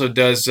 He also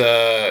does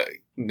Nuke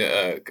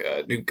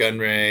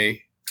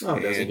Gunray. Oh,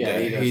 does he? And,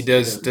 Yeah, he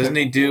does. Doesn't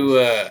he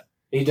do?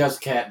 He does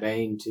Cat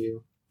Bane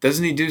too.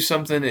 Doesn't he do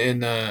something in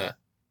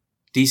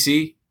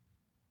DC?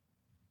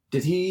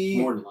 Did he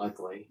More than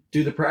likely.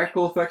 do the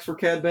practical effects for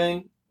Cad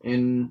Bane?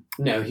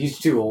 No, he's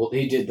too old.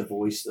 He did the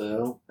voice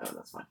though. Oh,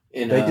 that's fine.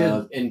 In They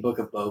did. in Book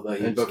of Boba.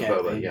 He In was Book of Cat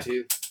Boba, Bane yeah.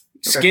 too.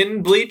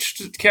 Skin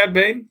bleached Cad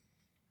Bane.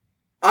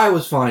 I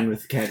was fine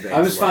with Cad Bane. I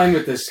was fine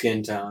with the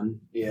skin tone.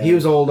 Yeah, He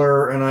was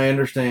older, and I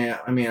understand.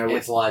 I mean,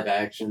 It's live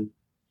action.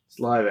 it's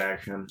live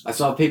action. I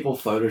saw people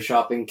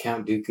photoshopping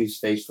Count Dooku's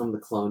face from the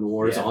Clone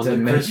Wars Yeah, on to the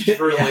make-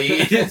 Christopher yeah. Lee.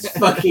 It's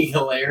fucking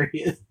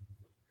hilarious.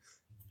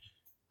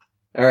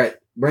 All right,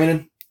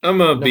 Brandon. I'm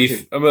gonna Number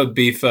beef. two. I'm gonna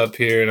beef up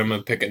here, and I'm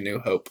gonna pick a New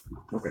Hope.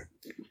 Okay.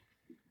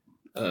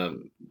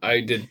 I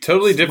did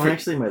totally different.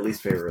 Actually, my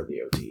least favorite of the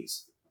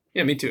OTs.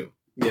 Yeah, me too.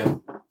 Yeah,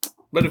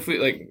 But if we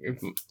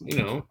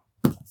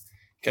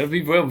gotta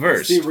be well it's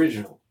versed. the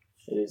original.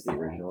 It is the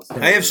original.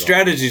 I have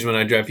strategies when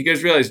I draft. You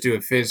guys realize I do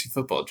a fantasy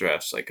football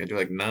drafts. Like I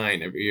do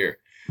 9 every year.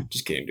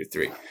 Just kidding, do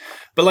 3.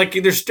 But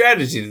there's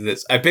strategy to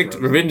this. I picked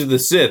Revenge of the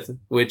Sith,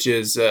 which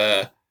is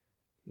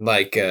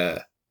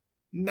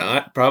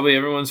not probably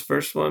everyone's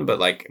first one, but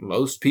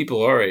most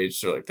people our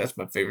age are that's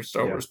my favorite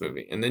Star Wars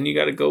movie. And then you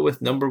got to go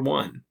with number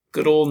 1,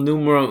 good old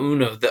numero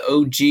uno, the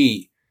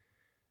OG.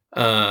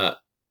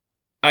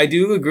 I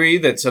do agree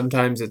that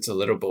sometimes it's a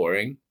little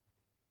boring.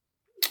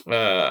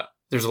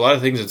 There's a lot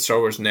of things in Star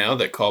Wars now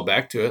that call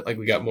back to it. Like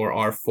we got more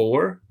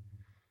R4.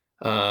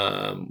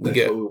 That's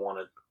what we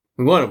wanted.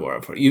 We wanted more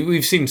R4.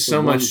 We've seen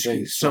so The one much.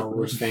 thing Star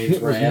Wars fans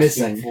were was asking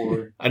missing.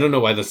 for. I don't know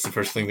why that's the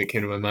first thing that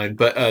came to my mind,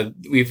 but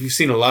we've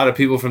seen a lot of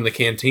people from the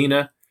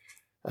Cantina.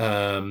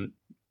 I'm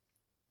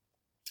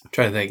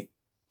trying to think.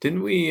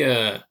 Didn't we?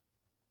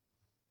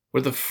 Were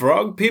the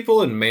frog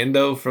people in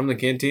Mando from the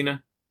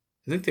Cantina?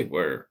 I think they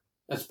were.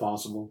 That's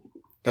possible.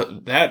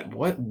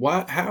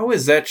 What? How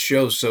is that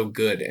show so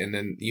good? And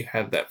then you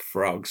have that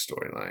frog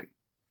storyline.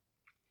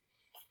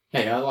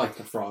 Hey, I like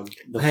the frog.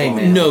 Hey, frog.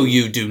 man. No,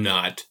 you do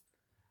not.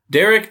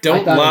 Derek,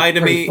 don't lie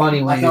to me.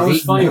 Funny when I thought it was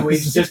he's funny eating when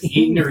he's just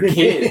eating her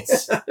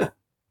kids.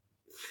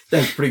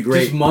 That's pretty Just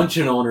great.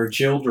 munching on her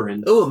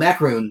children. Ooh,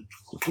 macaroon.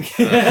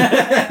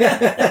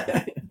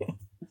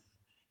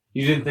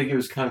 You didn't think it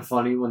was kind of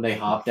funny when they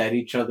hopped at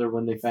each other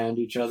when they found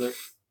each other?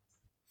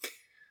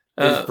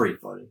 It was pretty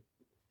funny.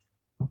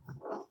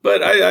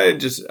 But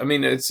I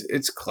mean,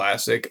 it's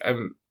classic.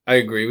 I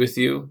agree with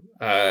you.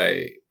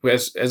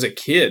 As a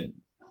kid,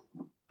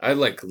 I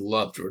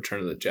loved Return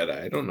of the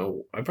Jedi. I don't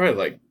know.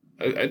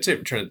 I'd say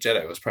Return of the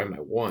Jedi was probably my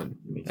one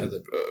of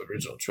the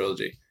original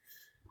trilogy.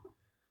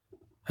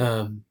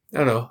 I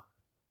don't know.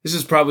 This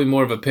is probably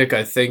more of a pick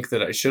I think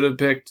that I should have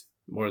picked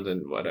more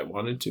than what I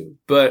wanted to.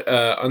 But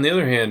on the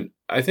other hand,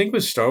 I think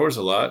with Star Wars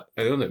a lot,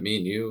 I know that me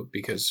and you,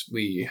 because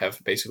we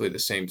have basically the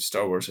same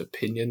Star Wars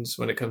opinions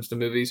when it comes to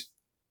movies.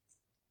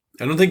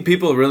 I don't think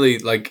people really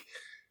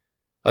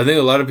I think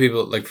a lot of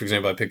people, for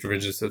example, I picked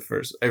Revenge of the Sith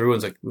first.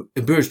 Everyone's like,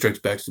 Empire Strikes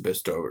Back's the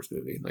best Star Wars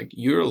movie.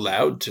 You're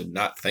allowed to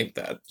not think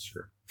that.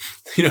 Sure.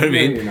 You know what I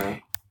mean? No, you're not.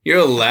 You're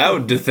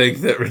allowed to think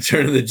that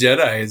Return of the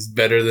Jedi is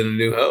better than A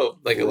New Hope.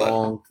 A lot.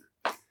 Wrong.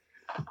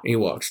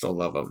 Ewoks don't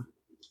love them.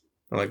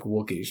 I like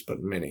Wookiees,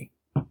 but many.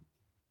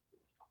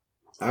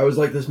 I always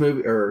like this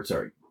movie. Or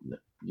sorry, no,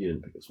 you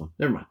didn't pick this one.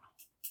 Never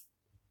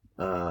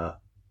mind.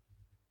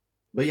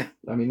 But yeah,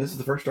 I mean, this is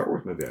the first Star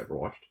Wars movie I ever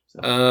watched.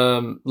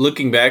 So.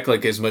 Looking back,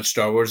 as much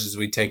Star Wars as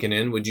we've taken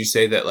in, would you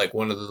say that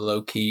one of the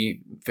low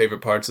key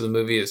favorite parts of the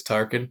movie is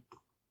Tarkin?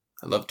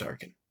 I love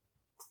Tarkin.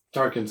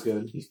 Tarkin's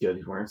good. He's good.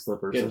 He's wearing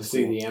slippers. Getting to That's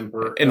see cool. the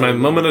Emperor. In my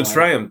moment of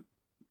triumph.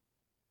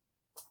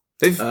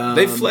 They've Um,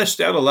 fleshed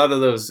out a lot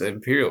of those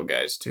Imperial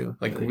guys too.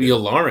 They do.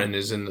 Yularen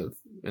is in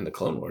the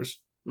Clone Wars.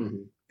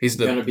 Mm-hmm. He's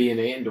Gonna the be in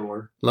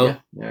Andor. Yeah,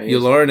 he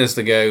is. Yularen is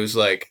the guy who's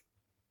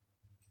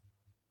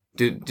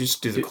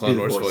just do the Do Clone the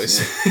Wars voice,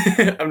 voice.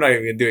 I'm not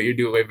even gonna do it. You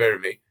do it way better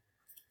than me.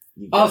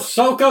 You got it.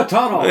 Ahsoka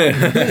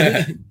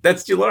Tano.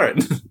 That's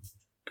Yularen.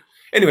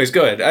 Anyways,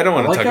 go ahead. I don't I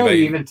want to like talk how about he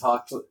you. even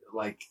talked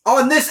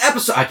On this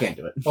episode, I can't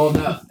do it. Oh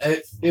no,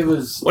 it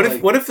was.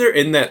 What if they're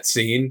in that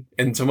scene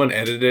and someone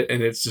edited it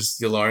and it's just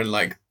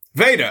Yularen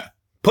Vader,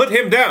 put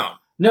him down.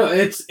 No,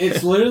 it's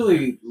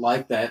literally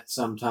like that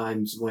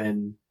sometimes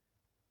when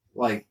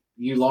like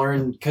you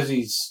learn because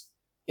he's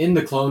in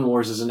the Clone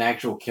Wars as an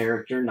actual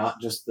character,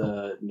 not just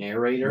the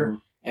narrator. Mm-hmm.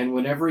 And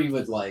whenever he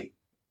would like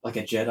a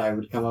Jedi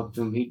would come up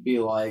to him, he'd be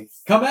like,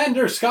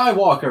 "Commander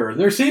Skywalker,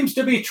 there seems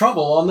to be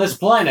trouble on this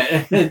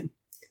planet."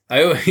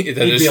 That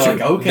is true.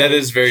 Like, okay, that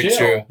is very chill.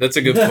 true. That's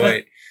a good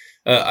point.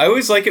 I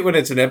always like it when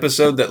it's an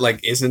episode that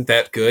like isn't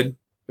that good,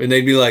 and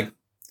they'd be like,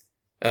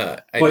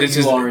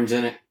 Lauren's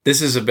in it. This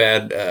is a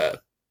bad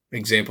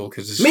example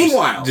because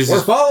Meanwhile,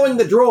 we're following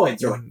the droids.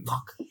 They're like,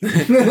 fuck.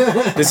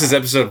 This is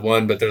episode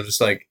 1, but they're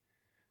just like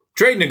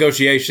trade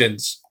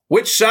negotiations.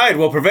 Which side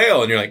will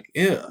prevail? And you're like,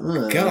 yeah,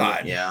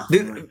 God. Yeah.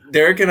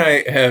 Derek and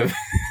I have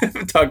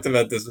talked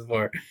about this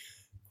before.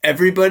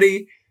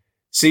 Everybody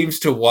seems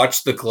to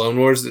watch the Clone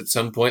Wars at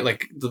some point,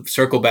 like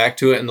circle back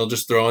to it, and they'll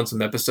just throw on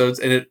some episodes.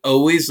 And it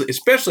always,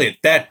 especially at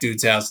that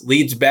dude's house,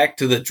 leads back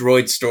to the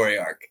droid story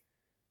arc.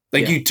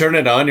 Like you turn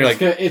it on, you're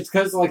it's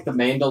because like the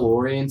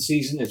Mandalorian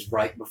season is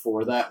right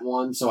before that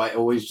one, so I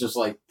always just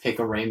like pick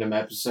a random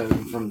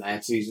episode from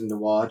that season to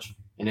watch,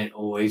 and it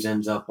always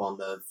ends up on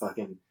the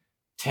fucking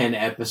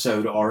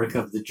 10-episode arc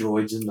of the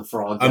droids and the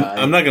frog guy.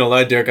 I'm not gonna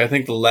lie, Derek. I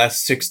think the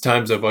last 6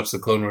 times I've watched the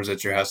Clone Wars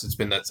at your house, it's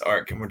been that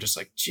arc, and we're just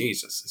like,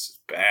 Jesus, this is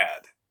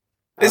bad.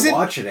 I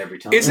watch it every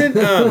time. Isn't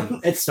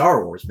it's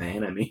Star Wars,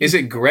 man. I mean, is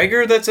it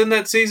Gregor that's in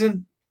that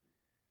season?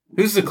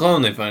 Who's the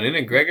clone they find? Isn't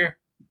it Gregor?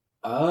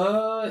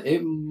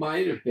 It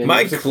might have been.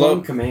 My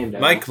Clone Commando.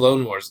 My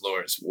Clone Wars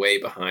lore is way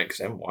behind because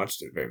I haven't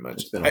watched it very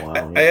much. It's been a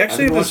while. I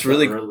actually have this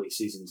really early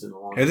seasons in a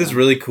long time. This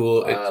really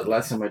cool.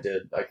 Last time I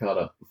did, I caught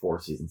up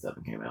before season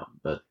 7 came out,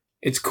 but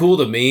it's cool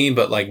to me,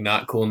 but like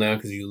not cool now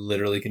because you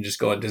literally can just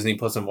go on Disney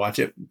Plus and watch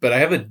it. But I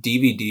have a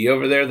DVD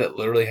over there that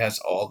literally has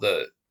all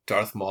the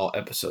Darth Maul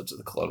episodes of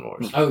the Clone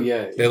Wars. Oh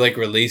yeah, they like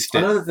released it.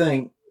 Another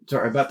thing.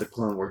 Sorry, about the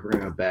Clone Wars, we're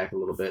going to go back a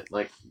little bit.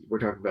 Like, we're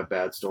talking about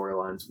bad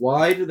storylines.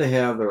 Why do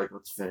they're like,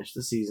 let's finish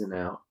the season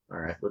out. All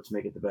right, let's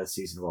make it the best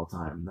season of all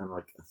time. And then,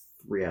 like, a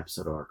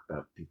 3-episode arc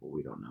about people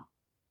we don't know.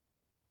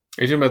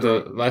 Are you talking about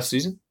the last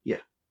season? Yeah.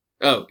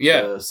 Oh,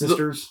 yeah. The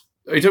sisters.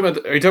 Are you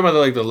talking about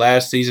like the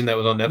last season that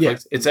was on Netflix? Yeah.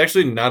 It's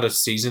actually not a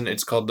season.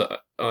 It's called the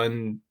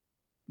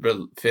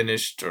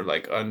Unfinished or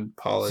like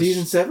Unpolished.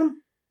 Season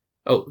 7?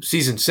 Oh,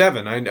 season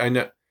 7. I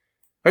know.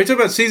 Are you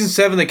talking about season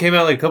 7 that came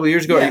out like a couple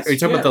years ago? Yes, are you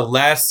talking about the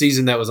last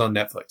season that was on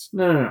Netflix?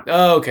 No.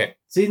 Oh, okay.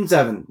 Season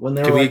 7. When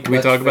they were like, can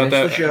we talk about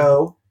that? The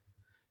show.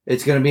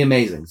 It's going to be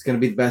amazing. It's going to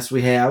be the best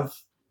we have.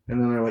 And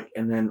then they're like,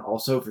 and then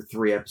also for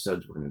 3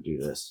 episodes, we're going to do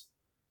this.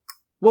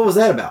 What was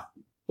that about?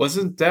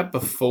 Wasn't that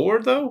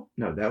before, though?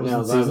 No, that was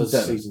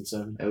season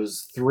 7. It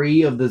was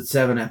 3 of the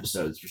 7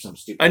 episodes for some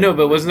stupid. I know,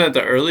 but wasn't that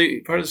the early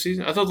part of the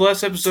season? I thought the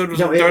last episode was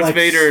when Darth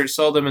Vader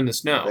saw them in the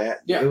snow.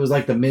 It was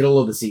like the middle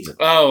of the season.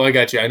 Oh, I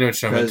got you. I know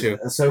what you're talking about, too.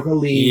 Ahsoka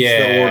leaves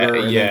the order.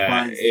 And then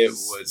finds it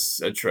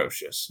was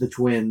atrocious. The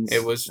twins.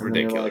 It was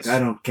ridiculous. Like, I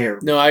don't care.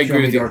 No, I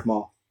agree with you. Darth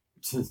Maul.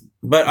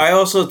 But I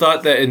also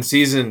thought that in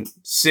season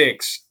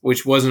 6,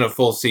 which wasn't a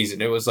full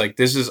season, it was like,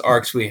 this is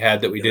arcs we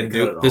had that we didn't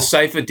do. The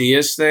Sypha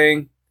Dyas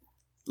thing,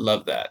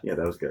 love that. Yeah,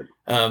 that was good.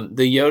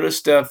 The Yoda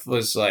stuff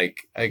was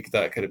like, I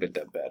thought could have been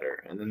done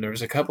better. And then there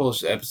was a couple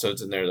of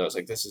episodes in there that I was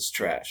like, this is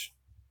trash.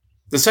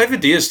 The Sypha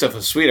Dyas stuff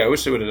was sweet. I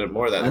wish they would have done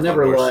more of that. I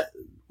never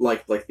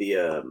liked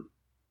the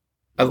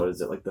what is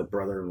it, like the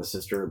brother and the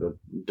sister, the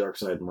dark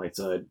side and light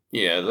side.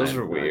 Yeah, those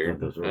were weird.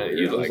 Those were weird.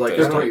 You like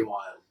those pretty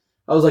wild.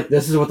 I was like,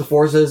 this is what the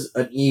Force is: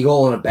 an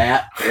eagle and a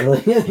bat.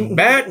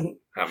 Bat?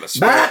 I'm a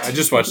sparrow. Bat? I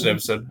just watched an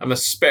episode. I'm a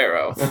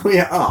sparrow. Oh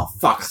yeah. Oh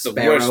fuck. It's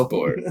sparrow.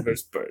 the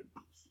worst bird.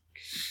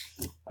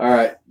 All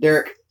right,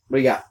 Derek, what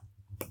do you got?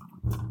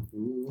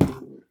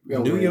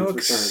 New York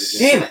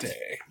Damn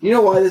it! You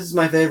know why this is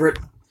my favorite?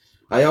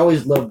 I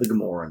always loved the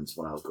Gamorreans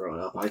when I was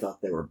growing up. I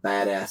thought they were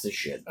badass as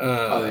shit.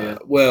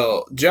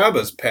 Well,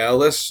 Jabba's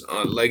palace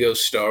on Lego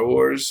Star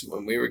Wars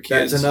when we were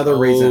kids. That's another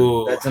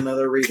reason. That's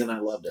another reason I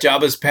loved it.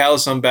 Jabba's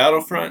palace on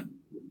Battlefront.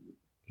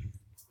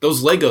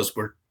 Those Legos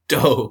were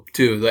dope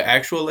too. The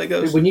actual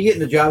Legos. Dude, when you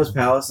get into Jabba's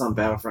palace on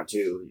Battlefront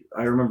 2,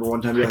 I remember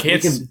one time you're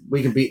like,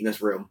 we can beat in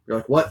this room. You're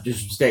like, what?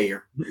 Just stay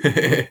here.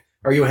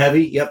 Are you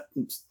heavy? Yep.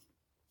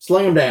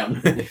 Sling them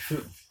down.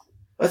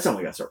 That's something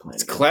we got to start playing.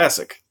 It's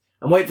classic.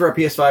 I'm waiting for a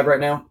PS5 right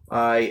now.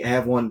 I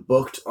have one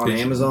booked on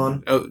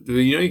Amazon.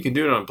 You can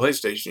do it on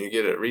PlayStation. You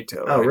get it at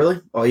retail. Oh, right? really?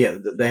 Oh, yeah.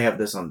 They have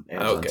this on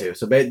Amazon too.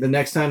 So the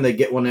next time they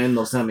get one in,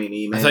 they'll send me an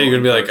email. I thought you were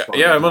gonna be like,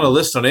 "Yeah, I'm on a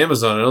list on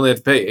Amazon. I only have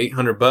to pay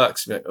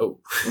 $800." Like, oh,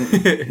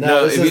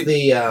 no, this is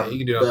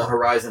the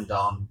Horizon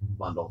Dawn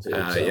bundle too.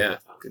 Yeah,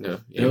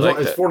 it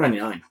was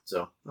 $4.99,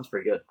 so that's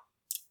pretty good.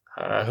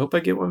 I hope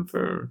I get one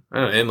for. I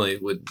don't know. Emily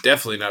would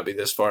definitely not be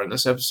this far in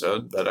this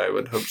episode, but I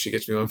would hope she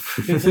gets me one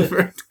for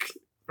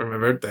my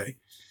birthday.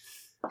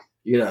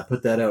 You gotta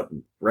put that out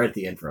right at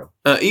the intro.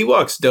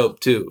 Ewok's dope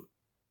too.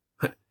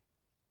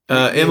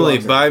 Emily,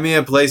 buy me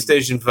a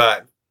PlayStation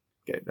 5.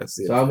 Okay, that's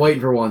the. So I'm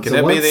waiting for one. Can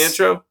that be the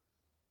intro?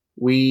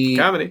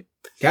 Comedy.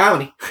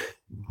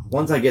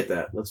 Once I get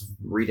that, let's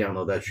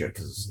re-download that shit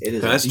because it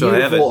is a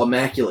beautiful,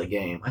 immaculate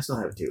game. I still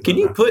have it too. Can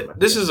you put?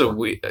 This is a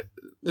weird.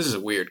 This is a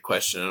weird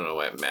question. I don't know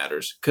why it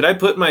matters. Could I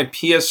put my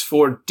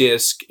PS4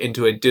 disc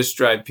into a disc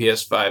drive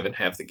PS5 and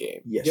have the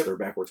game? Yes, Yep. they're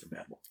backwards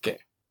compatible.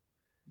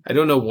 I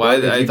don't know why.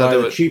 But if I you thought buy that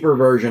the would. cheaper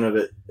version of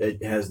it,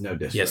 it has no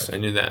disc Yes, drive.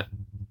 I knew that.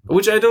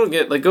 Which I don't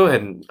get. Like, go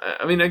ahead and.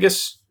 I mean, I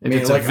guess if I mean,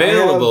 it's like,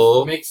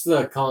 available. It makes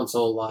the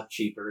console a lot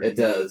cheaper. It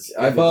does.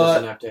 If I it bought-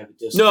 doesn't have to have a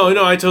disc. No,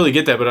 I totally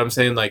get that, but I'm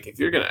saying like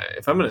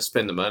if I'm gonna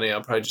spend the money,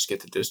 I'll probably just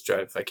get the disc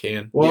drive if I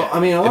can. Well, Yeah. I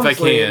mean, If I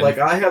honestly, can. like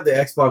I have the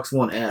Xbox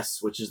One S,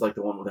 which is like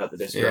the one without the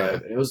disc Yeah.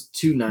 drive, and it was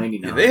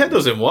 $299. They had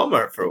those in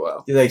Walmart for a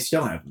while. They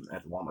still have them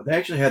at the Walmart. They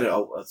actually had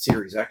a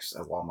Series X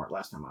at Walmart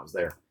last time I was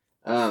there,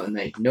 and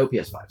they no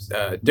PS5s.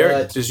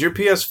 Derek, But- does your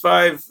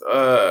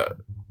PS5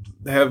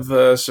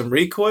 have some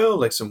recoil,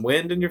 like some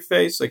wind in your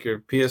face, like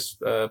your PS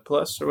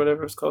Plus or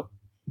whatever it's called?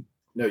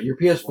 No, your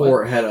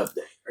PS4 had a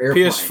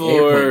airplane.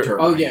 PS4 airplane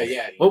turbine. Oh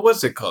yeah. What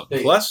was it called?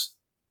 They- Plus?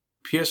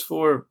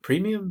 PS4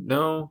 Premium?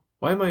 No.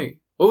 Why am I?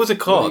 What was it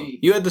called? They-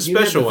 You had the You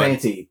had special the one.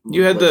 fancy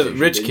You had the PlayStation,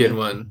 rich didn't kid you?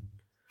 one.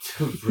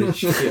 Rich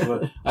kid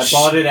one. I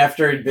bought it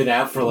after it'd been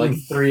out for like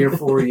 3 or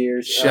 4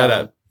 years. Shut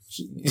up.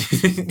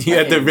 You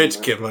had the can't rich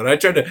remember. kid one. I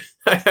tried to.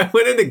 I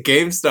went into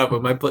GameStop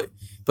with my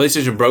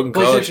PlayStation Broke in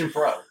college. PlayStation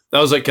Pro. I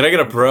was like, "Can I get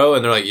a Pro?"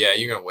 And they're like, "Yeah,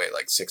 you're gonna wait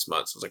like 6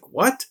 months." I was like,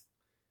 "What?"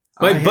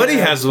 My I buddy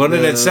had has one,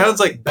 and the it sounds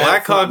like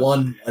Battlefront Blackhawk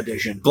 1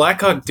 edition.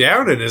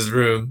 Down in his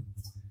room.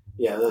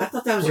 Yeah, I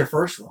thought that was your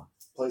first one.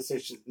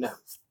 PlayStation. No,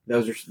 That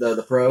was your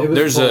the Pro. It was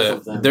There's both a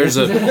of them. there's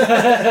a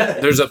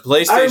there's a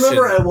PlayStation. I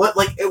remember at what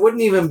like it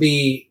wouldn't even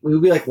be. We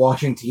would be like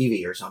watching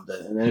TV or something,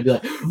 and then it'd be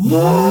like,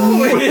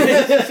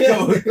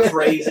 Going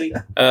crazy.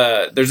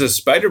 There's a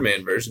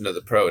Spider-Man version of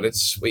the Pro, and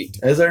it's sweet.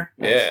 Is there?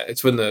 Yeah,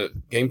 it's when the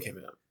game came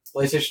out.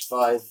 PlayStation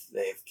 5,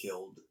 they've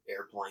killed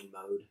airplane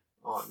mode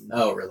on.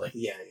 Oh, really?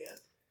 Yeah.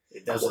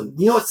 It doesn't.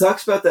 You know what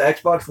sucks about the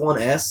Xbox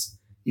One S?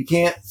 You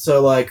can't.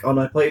 So like on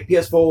my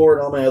PS4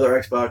 and all my other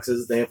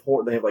Xboxes, they have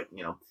like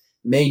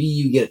maybe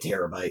you get a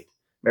terabyte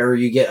or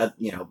you get a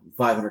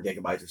 500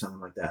 gigabytes or something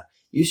like that.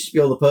 You should be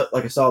able to put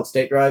like a solid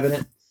state drive in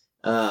it.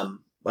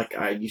 Like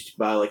I used to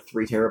buy like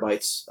 3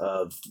 terabytes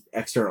of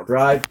external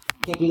drive.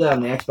 You can't do that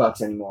on the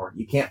Xbox anymore.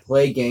 You can't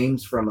play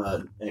games from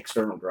an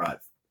external drive.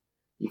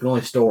 You can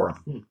only store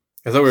them.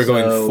 I thought we were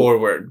going So-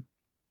 forward.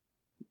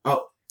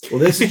 Oh, well,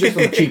 this is just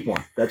on the cheap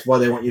one. That's why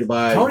they want you to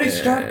buy. Tony Yeah,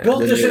 Stark built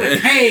the this in new- a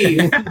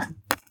cave.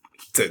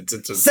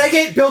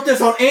 Seagate built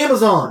this on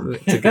Amazon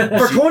It's like a-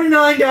 for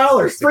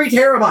 $29, 3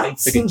 terabytes.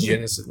 it's like a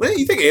Genesis. Well,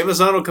 you think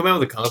Amazon will come out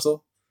with a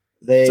console?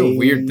 They It's a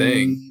weird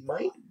thing.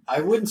 might.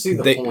 I wouldn't see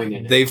the point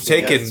in it. They've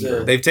taken That's,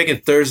 uh, they've taken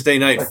Thursday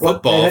night Like, what-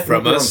 football they'd have to from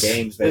make their own us.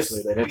 Games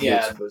basically. They'd have to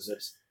Yeah. do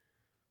exclusives.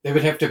 They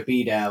would have to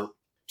beat out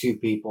 2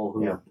 people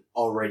who Yeah. have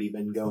already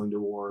been going to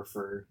war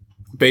for.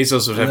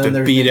 Bezos would And have then to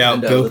there's beat out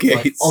Nintendo Bill that's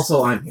like, Gates.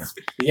 also, I'm here.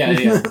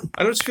 Yeah.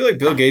 I don't feel like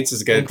Bill Gates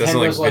is a guy that doesn't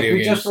like Nintendo's video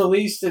we games. just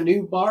released a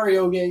new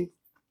Mario game.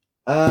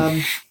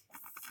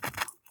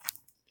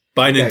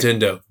 Buy Okay.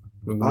 Nintendo.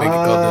 We can make it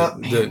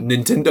called the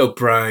Nintendo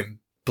Prime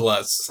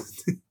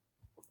Plus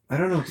I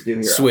don't know what to do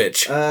here.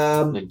 Switch.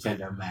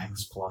 Nintendo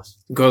Max Plus.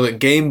 Call it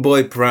Game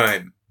Boy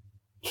Prime.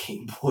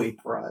 Game Boy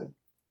Prime.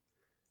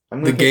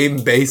 I'm The gonna game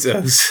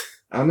Bezos.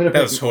 I'm gonna That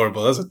pick was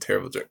horrible. That was a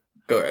terrible joke.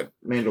 Go ahead.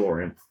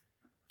 Mandalorian.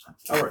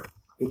 Alright.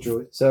 Good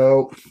choice.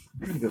 So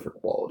I'm gonna go for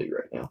quality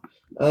right now.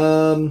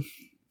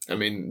 I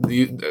mean,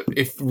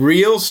 if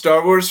real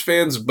Star Wars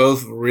fans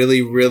both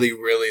really, really,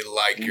 really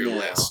like your no.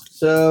 list.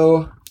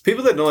 So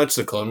People that don't watch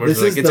the Clone Wars This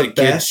are like, is it's the a kids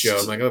best show.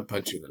 I'm like, I'll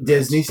punch you in the nuts.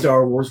 Disney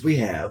Star Wars we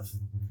have,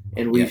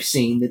 and we've Yes.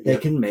 seen that they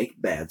can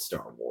make bad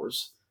Star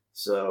Wars.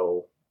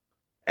 So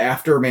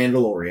after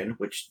Mandalorian,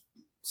 which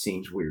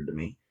seems weird to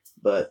me,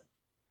 but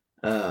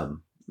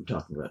I'm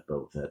talking about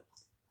Boba Fett.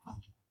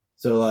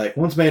 So like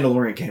once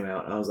Mandalorian came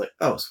out, I was like,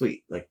 oh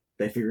sweet, like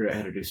they figured out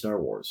how to do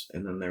Star Wars,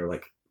 and then they were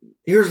like,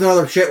 here's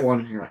another shit one.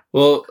 And you're like,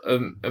 Well,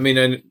 I mean,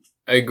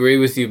 I agree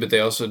with you, but they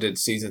also did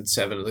season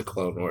 7 of the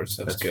Clone Wars.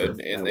 That's good,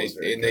 true. and That was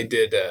very they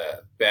did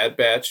Bad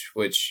Batch,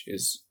 which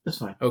is that's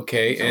fine.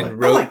 okay, So, and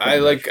like, I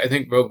Rogue. like Bad Batch. I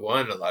think Rogue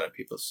One. A lot of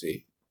people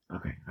see.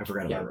 Okay, I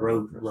forgot Yeah, about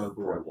Rogue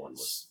One One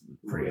was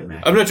pretty really-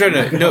 immaculate. I'm not trying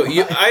to. I'm No, gonna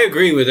you, lie. I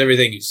agree with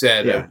everything you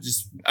said. Yeah.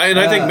 I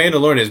think Uh,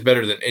 Mandalorian is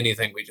better than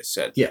anything we just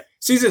said. Yeah.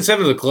 Season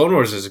 7 of the Clone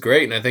Wars is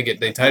great, and I think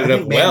they tied it I up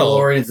think well.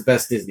 Mandalorian's the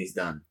best Disney's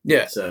done.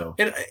 Yeah, So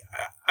and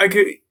I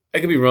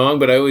could be wrong,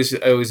 but I always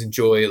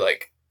enjoy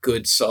like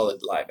good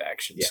solid live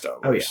action Yeah. Star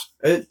Oh, Wars.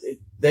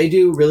 they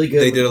do really good.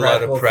 They with did a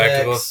lot of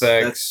practical That's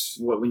effects.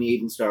 what we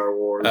need in Star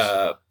Wars.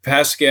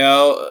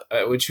 Pascal,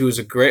 which he was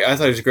I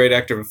thought he was a great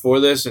actor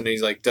before this, and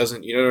he's like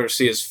you don't ever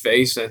see his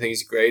face, and I think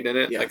he's great in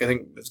it. Yeah. Like I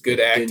think it's good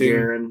Din acting.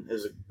 Djarin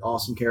is an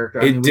awesome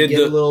character. It we did get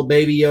the- a little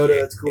baby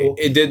Yoda. That's cool.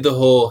 It did the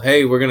whole,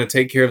 hey, we're gonna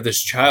take care of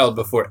this child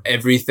before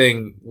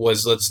everything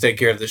was let's take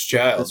care of this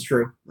child. That's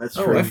true. That's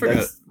Oh, true. I forgot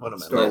That's one of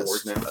my Star lists,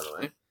 Wars now. by the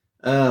way.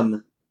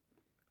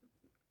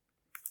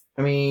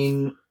 I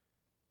mean,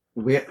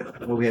 we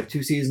have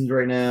 2 seasons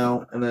right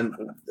now, and then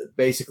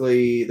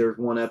basically there's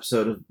one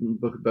episode of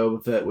Book of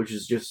Boba Fett, which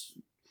is just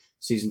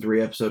season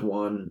 3, episode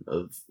 1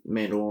 of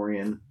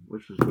Mandalorian,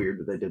 which was weird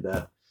that they did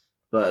that.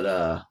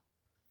 But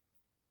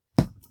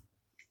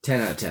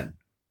 10 out of 10.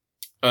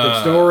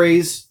 Good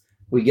stories.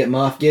 We get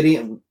Moff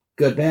Gideon.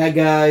 Good bad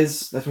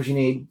guys. That's what you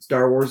need.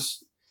 Star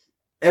Wars.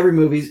 Every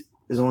movie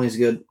is only as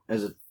good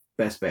as the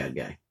best bad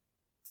guy.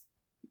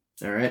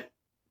 All right.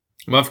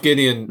 Moff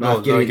Gideon.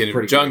 Moff Gideon's Gideon.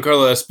 pretty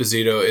Giancarlo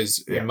Esposito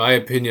is, Yeah. in my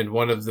opinion,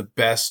 one of the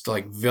best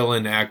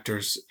villain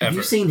actors ever. Have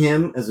you seen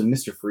him as a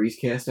Mr. Freeze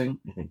casting?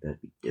 I think that'd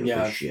be dope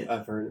as shit.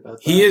 I've heard about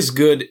that. He is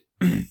good.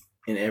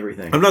 In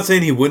everything. I'm not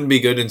saying he wouldn't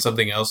be good in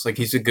something else.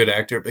 He's a good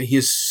actor, but he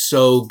is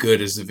so good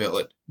as the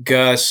villain.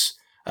 Gus,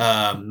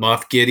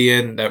 Moff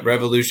Gideon, that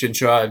Revolution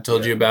show I've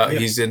told you about. Yeah.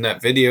 He's in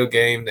that video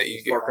game that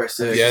you get. Far Cry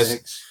 6. Yes.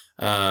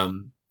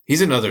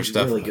 He's in other He's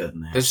stuff. really good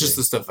in that, That's just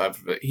too. the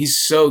stuff he's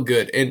so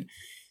good. And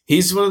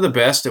he's one of the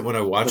best at when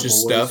I watch The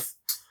his Boys. stuff.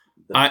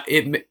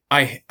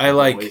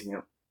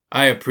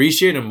 I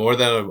appreciate him more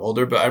that I'm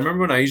older, but I remember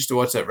when I used to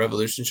watch that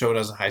Revolution show when I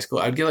was in high school,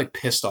 I'd get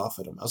pissed off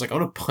at him. I was like, I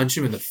want to punch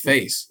him in the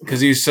face because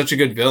he was such a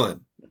good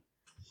villain.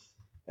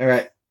 All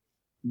right.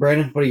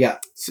 Brandon, what do you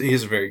got? So he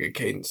has a very good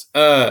cadence.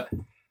 I'm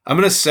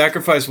gonna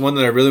sacrifice one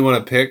that I really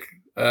want to pick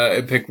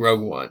and pick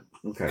Rogue One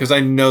Okay. because I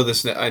know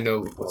this. I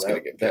know what's gonna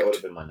get that would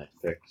have picked. been my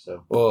next pick.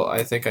 So. Well,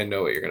 I think I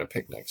know what you're gonna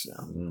pick next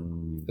now.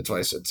 Mm. That's why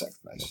I said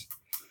sacrifice.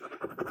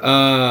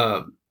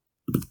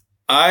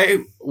 I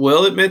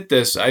will admit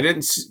this.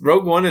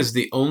 Rogue One is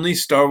the only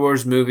Star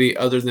Wars movie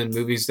other than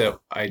movies that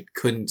I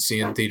couldn't see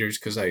in theaters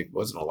because I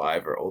wasn't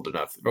alive or old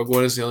enough. Rogue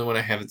One is the only one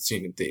I haven't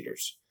seen in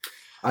theaters.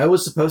 I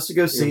was supposed to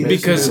go see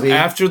this Because movie.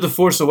 after The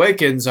Force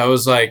Awakens, I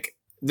was like,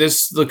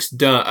 this looks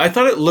dumb. I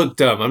thought it looked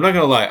dumb. I'm not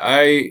going to lie.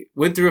 I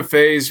went through a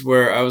phase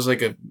where I was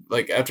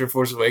after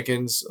Force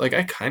Awakens, I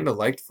kind of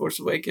liked Force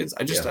Awakens.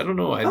 I don't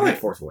know. I like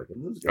Force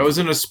Awakens. It was good. I was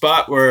in a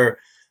spot where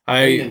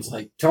It's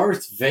like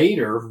Darth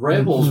Vader,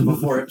 Rebels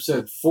before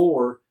Episode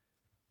 4,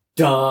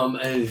 dumb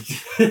and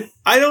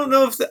I don't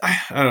know if I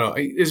don't know.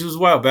 This was a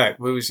while back.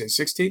 What did we say?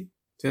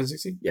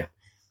 2016? Yeah.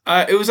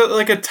 It was at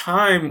a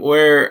time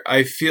where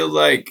I feel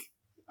like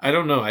I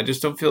don't know. I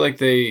just don't feel like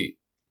they.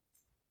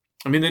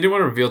 I mean, they didn't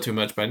want to reveal too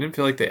much, but I didn't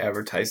feel like they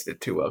advertised it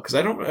too well because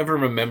I don't ever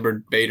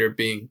remember Vader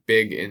being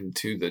big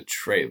into the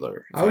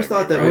trailer. I always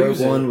thought that remember.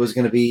 Rogue One was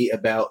going to be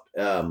about,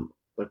 when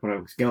I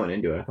was going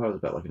into it, I thought it was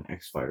about an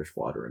X-Fighter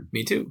squadron,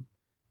 Me too.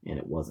 and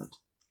it wasn't.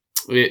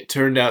 It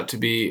turned out to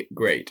be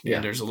great, Yeah.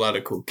 and there's a lot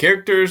of cool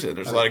characters, and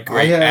there's a lot of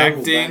great have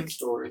acting.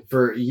 backstory.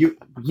 For you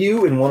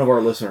and one of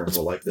our listeners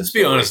will like this. Let's be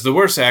story. honest. The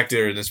worst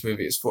actor in this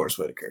movie is Forrest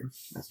Whitaker.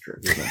 That's true.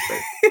 He's not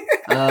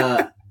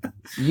great.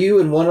 You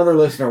and one other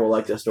listener will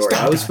like this story.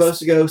 Stop, I was guys. supposed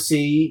to go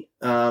see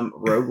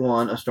Rogue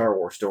One, A Star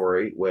Wars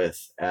Story, with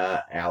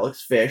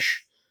Alex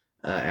Fish,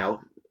 one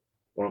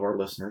of our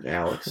listeners,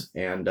 Alex,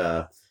 and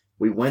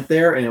we went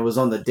there, and it was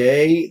on the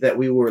day that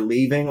we were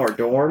leaving our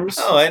dorms.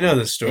 Oh, I know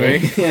this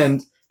story.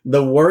 And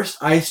the worst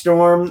ice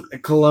storm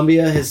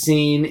Columbia has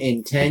seen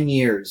in 10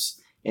 years.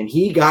 And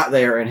he got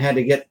there and had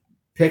to get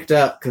picked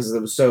up because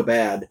it was so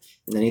bad.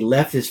 And then he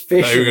left his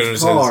fish in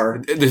his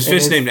car. There's and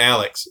fish his- named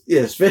Alex.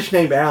 Yeah, his fish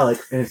named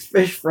Alex, and his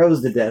fish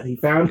froze to death. He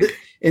found it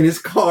in his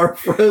car,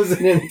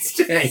 frozen in its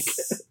tank.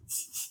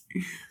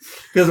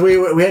 Because we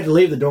had to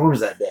leave the dorms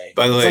that day.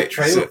 By the It's way, like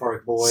Trailer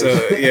Park Boys.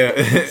 so yeah,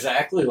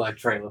 Exactly like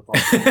Trailer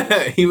Park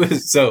Boys. he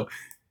was so.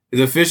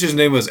 The fish's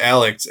name was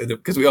Alex, and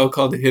because we all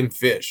called him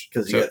Fish,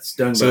 Because he so, got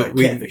stung by so a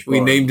catfish we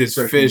bar named his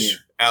freshman fish year.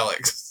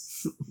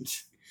 Alex.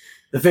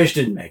 The fish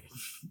didn't make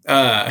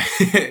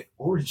it.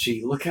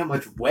 Orangey, look how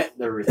much wet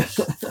there is.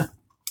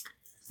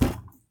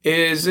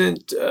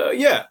 Isn't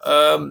oh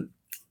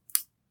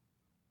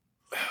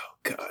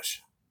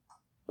gosh,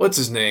 what's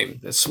his name?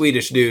 The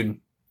Swedish dude.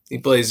 He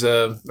plays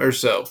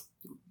Urso.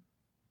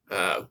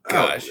 Oh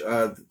gosh,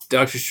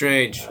 Doctor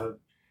Strange.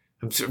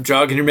 I'm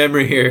jogging your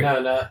memory here.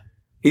 No.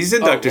 He's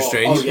in Doctor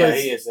Strange. Oh, yeah,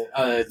 he is.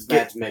 It's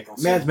Mads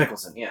Mikkelsen. Mads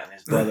Mikkelsen, yeah, and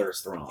his brother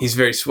is Thrawn. He's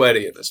very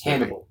sweaty in this movie.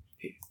 Hannibal.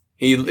 He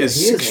he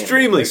is is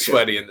extremely Hannibal.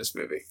 sweaty in this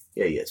movie.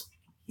 Yeah, he is.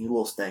 He's a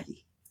little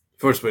stanky.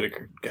 Forrest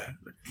Whitaker. God.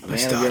 A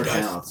Nice man of dog, your guys.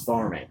 talents,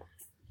 farming.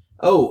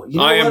 Oh, you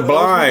know I am what else we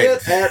blind.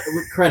 get? Pat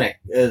Krennic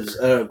is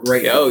a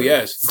great. Oh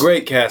yes,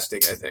 great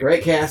casting. I think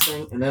great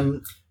casting, and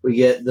then we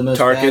get the most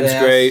Tarkin's badass-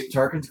 great.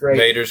 Tarkin's great.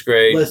 Vader's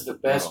great. List The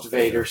best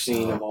Vader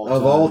scene of all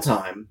of time. all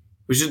time.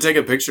 We should take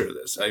a picture of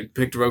this. I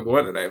picked Rogue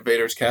One, and I have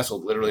Vader's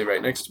castle literally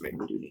right next to me.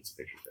 We do need some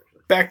pictures.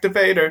 Actually. Back to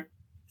Vader.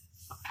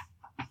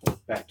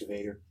 Back to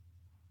Vader.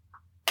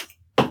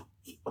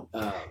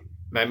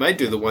 I might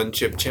do the one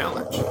chip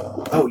challenge.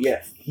 Oh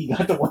yeah, he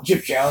got the one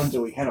chip challenge,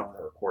 and we kind of want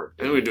to record.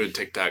 And we do a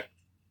TikTok.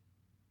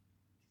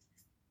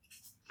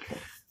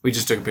 We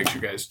just took a picture,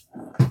 guys.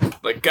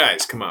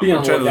 Guys, come on. Be on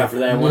We're the trying to lookout for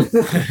that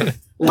one.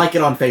 Like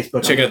it on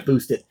Facebook. Check I'm gonna it.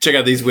 Boost it. Check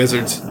out these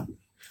wizards.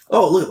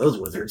 Oh, look at those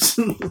wizards.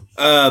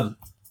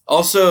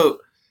 Also,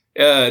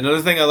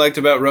 another thing I liked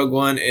about Rogue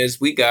One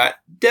is we got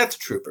Death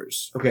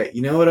Troopers. Okay,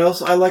 you know what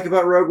else I like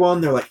about Rogue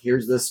One? They're like,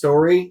 here's the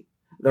story.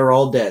 They're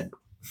all dead.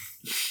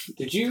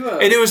 Did you?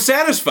 And it was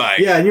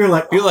satisfying. Yeah, and you're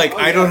like, You're like, oh,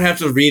 I yeah. don't have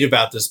to read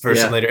about this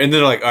person Yeah. later. And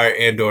then they're like, all right,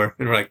 Andor.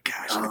 And we're like,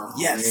 gosh, Oh,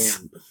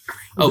 yes. man.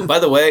 Oh, by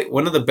the way,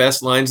 one of the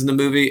best lines in the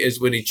movie is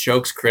when he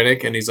chokes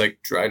Krennic and he's like,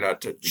 "Try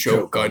not to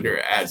choke on your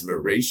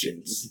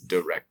admirations,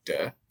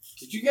 director."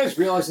 Did you guys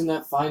realize in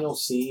that final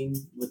scene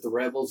with the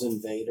Rebels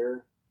and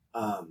Vader,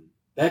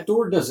 that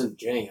door doesn't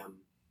jam.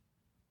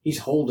 He's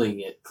holding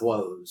it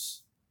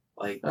closed.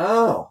 Like,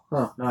 Oh,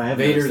 huh. No, I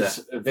haven't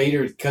noticed that.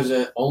 Vader, because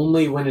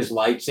only when his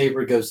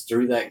lightsaber goes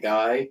through that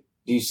guy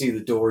do you see the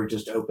door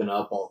just open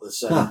up all of a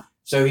sudden. Huh.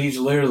 So he's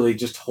literally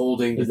just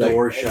holding the He's like,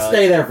 door shut.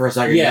 Stay there for a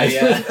second, Yeah, guys.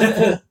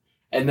 yeah.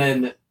 and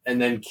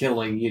then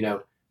killing,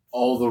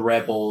 all the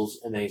rebels,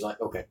 and then he's like,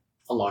 okay,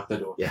 unlock the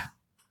door. Yeah.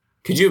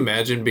 Could you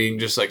imagine being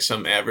just like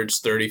some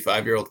average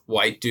 35-year-old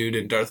white dude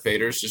and Darth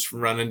Vader's just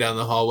running down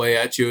the hallway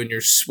at you and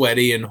you're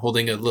sweaty and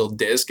holding a little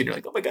disc and you're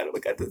like, oh my god,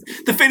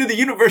 the fate of the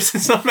universe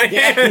is on my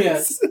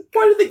hands.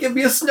 Why did they give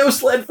me a snow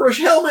sled for a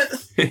helmet?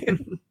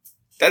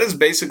 That is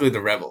basically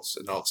the rebels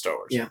in all Star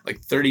Wars. Yeah.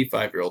 Like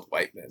 35-year-old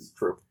white men.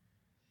 True.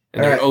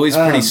 And they're always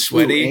pretty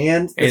sweaty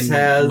and this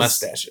has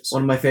mustaches.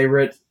 one of my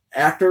favorite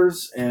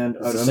actors and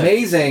an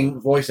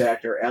amazing voice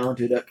actor, Alan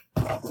Tudyk,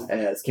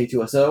 as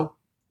K2SO.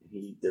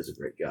 He does a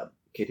great job.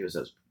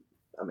 K2SO is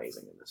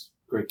amazing in this.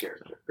 Great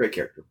character. Great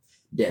character.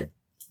 Dead.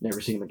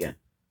 Never seen him again.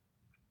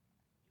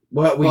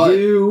 But we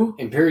do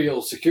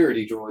Imperial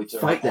security droids are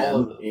fight all them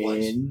over the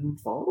place. in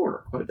Fallen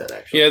Order. Quite a bit,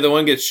 actually. Yeah, the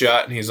one gets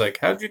shot and he's like,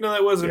 how did you know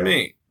that wasn't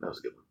me? That was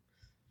a good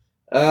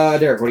one.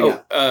 Derek, what do you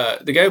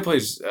got? The guy who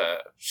plays,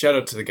 shout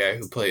out to the guy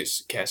who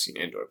plays Cassian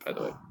Andor, by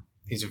the way.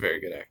 He's a very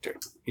good actor.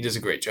 He does a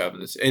great job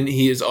in this. And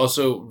he is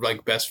also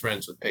like best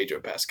friends with Pedro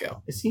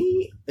Pascal. Is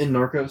he in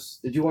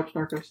Narcos? Did you watch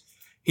Narcos?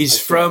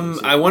 He's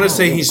I want to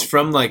say he's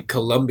from like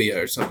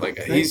Colombia or something like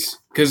that. He's,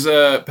 because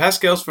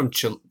Pascal's from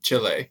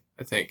Chile,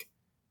 I think.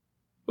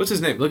 What's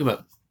his name? Look him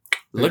up.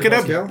 Look it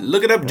up.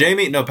 Look it up,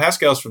 Jamie. No,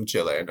 Pascal's from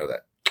Chile. I know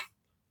that.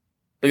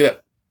 Look it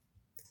up.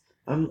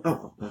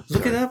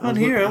 Look it up on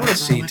here. I want to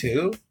see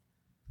too.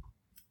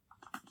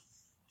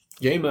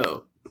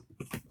 J-Mo.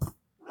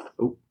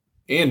 Oh,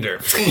 Ander.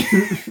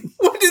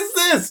 What is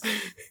this?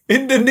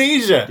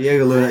 Indonesia.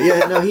 Diego Luna. Yeah,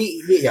 no,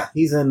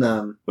 he's in.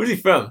 Where's he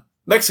from?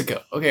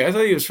 Mexico. Okay, I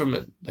thought he was from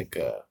a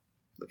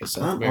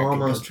South I'm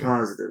American almost country.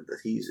 positive that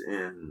he's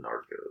in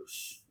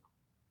Narcos.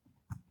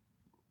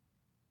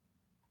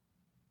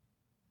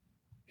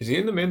 Is he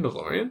in The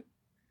Mandalorian?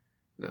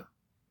 No.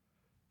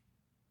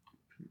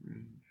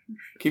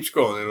 Keep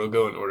scrolling, it'll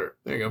go in order.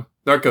 There you go.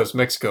 Narcos,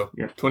 Mexico.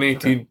 Yeah.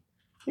 2018.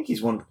 I think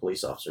he's one of the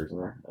police officers in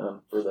there.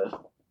 For the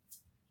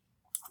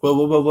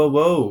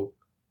Whoa.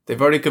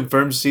 They've already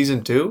confirmed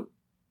season 2?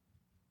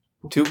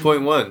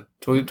 2.1.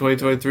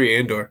 2023,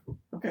 Andor.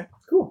 Okay,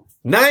 cool.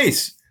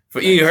 Nice!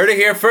 You heard it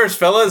here first,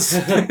 fellas.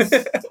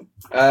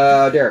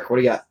 Derek, what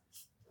do you got?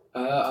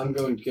 I'm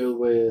going to go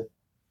with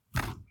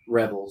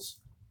Rebels.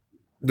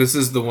 This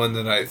is the one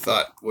that I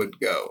thought would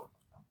go.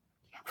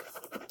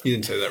 You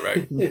didn't say that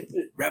right.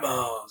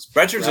 Rebels.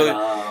 Bratcher's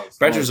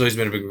always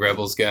been a big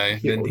Rebels guy.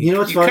 Then You know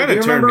what's funny? Do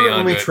you remember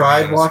when we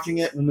tried watching? watching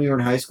it when we were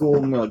in high school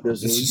and we were like,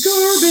 this This is just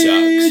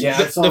garbage? sucks. Yeah,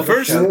 I saw The the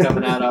first- show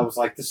coming out. I was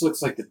like, this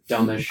looks like the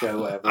dumbest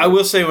show ever. I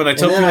will say when I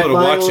tell And then people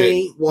to I watch it,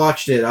 finally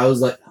watched it. I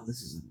was like, oh,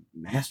 this is a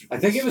masterpiece. I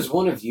think it was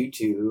one of you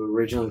two who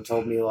originally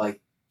told me,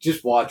 like,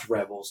 just watch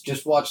Rebels.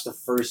 Just watch the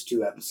first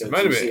 2 episodes. it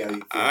might have and see been. how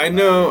you feel I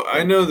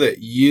about know it. that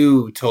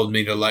you told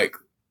me to like,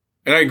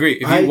 and I agree.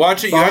 If you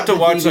watch it, you have to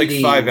watch like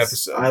 5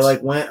 episodes.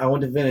 I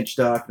went to Vintage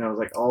Stock and I was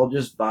like, I'll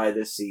just buy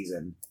this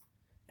season.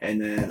 And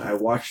then I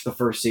watched the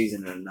first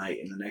season in a night,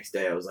 and the next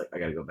day I was like, I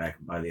gotta go back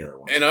and buy the other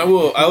one. And I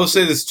will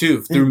say this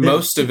too. Through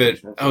most of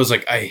it, I was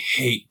like, I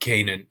hate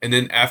Kanan. And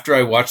then after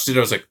I watched it, I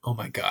was like, oh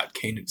my god,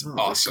 Kanan's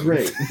awesome.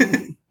 Great.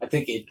 I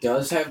think it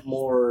does have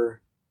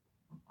more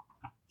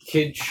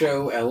kid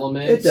show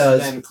elements It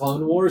does. than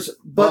Clone Wars.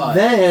 But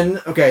then,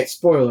 okay,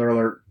 spoiler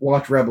alert,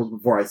 watch Rebels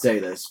before I say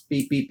this.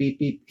 Beep, beep, beep,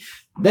 beep.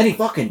 Then he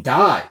fucking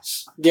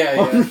dies.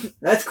 yeah.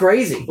 That's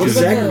crazy. What He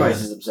about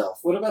sacrifices himself.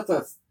 What about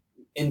the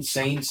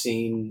insane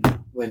scene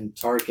when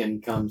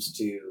Tarkin comes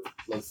to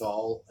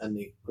Lothal and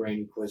the Grand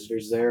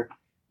Inquisitor's there,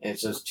 and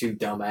it's those 2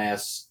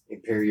 dumbass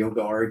Imperial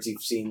guards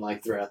you've seen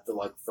like throughout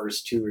the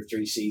first 2 or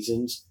 3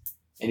 seasons,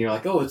 and you're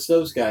like, oh, it's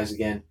those guys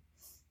again,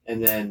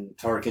 and then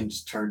Tarkin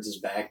just turns his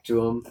back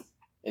to him,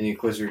 and the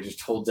Inquisitor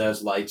just holds out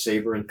his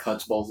lightsaber and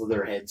cuts both of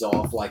their heads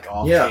off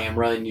off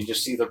camera, and you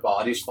just see their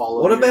bodies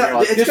fall What over. about- You're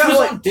like, it's this kinda was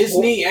like- on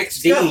Disney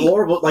It's got XD?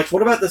 horrible. Like,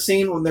 what about the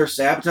scene when they're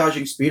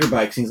sabotaging speeder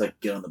bikes? And he's like,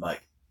 get on the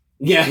bike.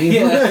 Yeah.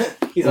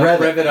 He's like,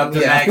 rev it up to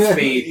max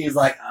speed. He's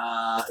like,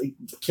 he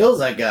kills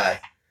that guy.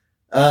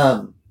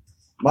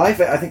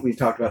 I think we've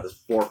talked about this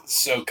before.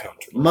 So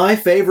comfortable. My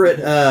favorite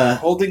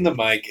Holding the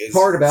mic is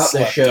part about this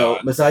slept show,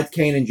 on. besides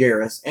Kane and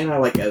Jarrus, and I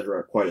like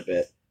Ezra quite a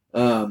bit,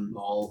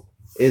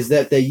 is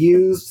that they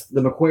used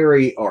the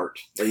McQuarrie art,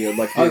 the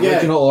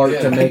original art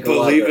to I make a lot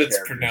of believe their it's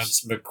characters.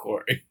 pronounced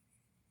McQuarrie.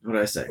 What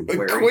did I say?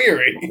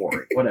 McQuarrie.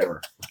 McQuarrie.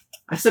 Whatever.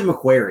 I said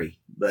McQuarrie,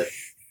 but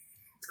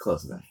it's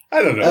close enough.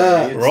 I don't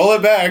know. Roll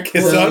it back.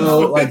 It's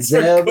So, like it's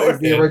Zeb is recorded.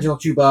 the original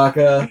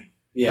Chewbacca.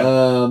 Yeah.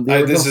 The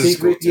original This is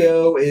cool,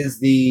 C-3PO is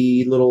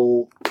the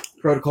little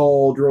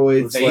protocol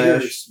droid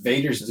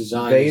Vader's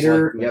design.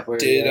 Vader, Is yep. McQuarrie,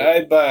 Did yeah.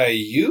 I buy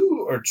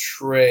you or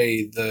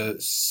Trey the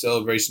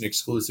Celebration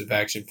exclusive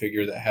action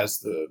figure that has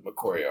the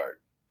McCoy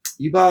art?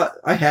 You bought.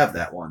 I have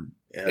that one.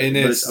 Yeah, And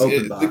but it's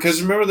open box.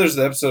 because remember there's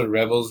the episode of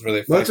Rebels where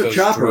they Well, fight that's what those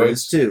Chopper droids.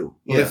 is too.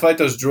 Well, Yeah, they fight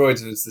those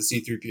droids and it's the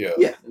C-3PO.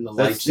 Yeah. And the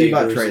that's you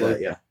bought lightsabers. Trey like-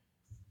 that. Yeah.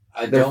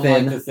 I They're don't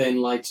thin. like the thin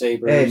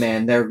lightsabers. Hey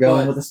man, they're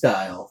going But- with a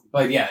style.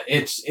 But yeah,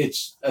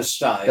 it's a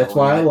style. That's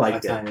why I and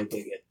liked it. I kind of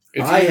dig it.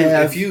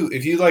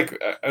 If you like,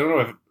 I don't know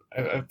if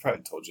I've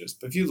probably told you this,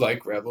 but if you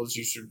like Rebels,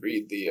 you should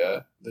read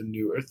the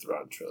newer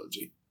Thrawn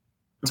trilogy.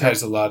 It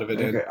ties a lot of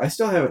it in. Okay, I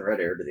still haven't read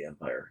Heir to the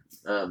Empire.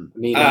 I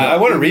mean, I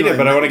want to read it,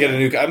 but I want to get get a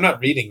new. I'm not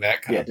reading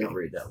that copy. Yeah, don't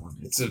read that one.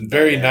 It's a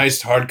very Yeah.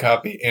 nice hard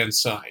copy and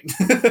signed.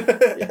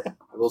 I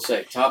will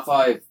say top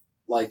 5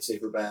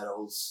 lightsaber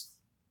battles,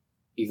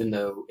 even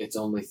though it's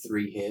only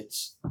 3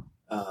 hits,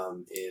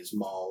 is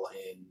Maul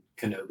and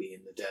Kenobi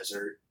in the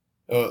desert.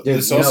 Oh, Dude,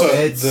 this you know, also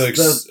it's the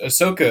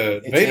Ahsoka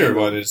it's Vader handled.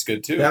 one is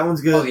good too. That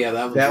one's good. Oh yeah,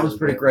 that was really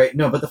pretty good. great.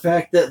 No, but the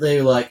fact that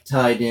they like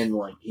tied in,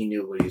 like he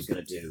knew what he was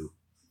gonna do.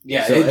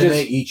 Yeah, So, it and just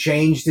they, he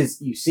changed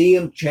his. You see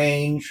him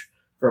change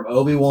from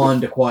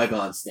Obi-Wan to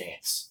Qui-Gon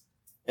stance.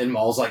 and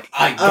Maul's like,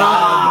 I got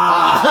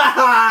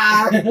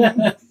Ah,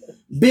 him.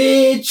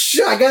 bitch!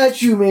 I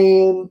got you,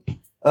 man.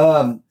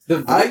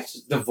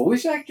 The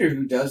voice actor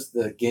who does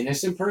the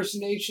Guinness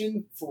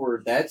impersonation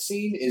for that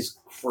scene is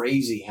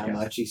crazy how Yeah.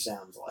 much he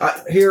sounds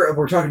like. Here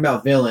we're talking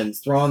about villains.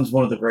 Thrawn's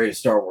one of the greatest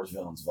Star Wars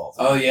villains of all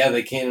time. Oh yeah,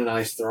 they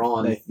canonized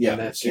Thrawn They, in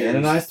that series.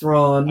 canonized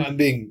Thrawn. I'm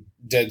being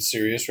dead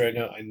serious right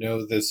now. I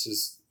know this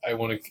is. I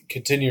want to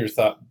continue your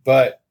thought,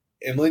 but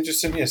Emily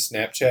just sent me a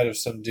Snapchat of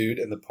some dude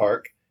in the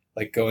park,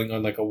 like going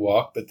on like a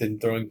walk, but then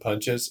throwing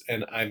punches,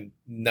 and I'm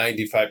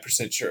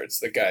 95% sure it's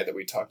the guy that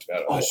we talked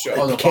about on the show.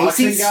 Oh, the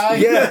boxing Casey's? guy?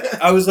 Yeah,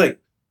 I was like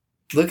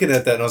looking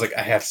at that, and I was like,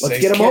 I have to Let's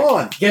say, get him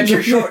on. Get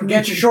your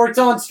shorts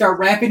on, start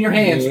wrapping your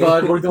hands, Yeah.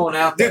 bud. We're going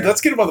out dude. there. Let's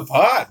get him on the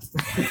pod,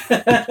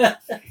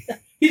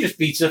 He just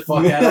beats the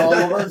fuck out of all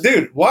of us.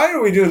 dude. Why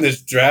are we doing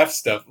this draft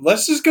stuff?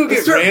 Let's just go get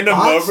Let's start random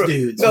box Moberly.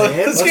 dudes, No, man.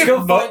 let's Let's get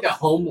go find a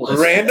homeless.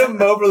 random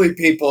Moberly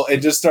people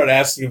and just start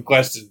asking them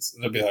questions,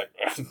 and they'll be like,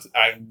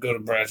 I go to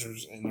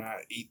Brazzers and I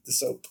eat the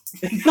soap.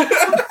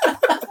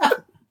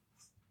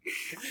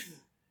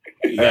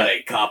 You got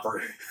a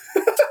copper.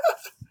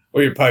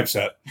 Or your pipe's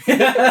at.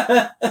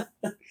 Oh,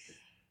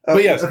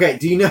 But yes. Okay.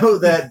 Do you know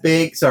that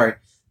big? Sorry,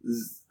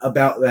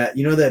 about that.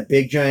 You know that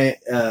big giant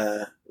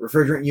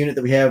refrigerant unit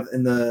that we have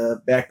in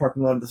the back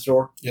parking lot of the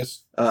store?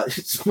 Yes.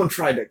 Someone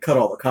tried to cut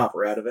all the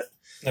copper out of it,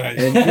 Nice.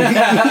 and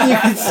you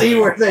can see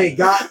where they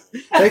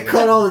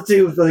cut all the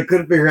tubes, but they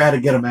couldn't figure out how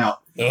to get them out.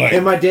 They're like,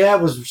 And my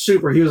dad was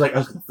super. He was like, I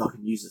was gonna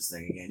fucking use this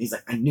thing again. He's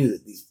like, I knew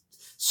that these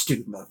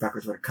stupid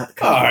motherfuckers would have cut the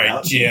copper all right,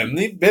 out. Jim,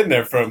 they've been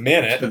there for a It's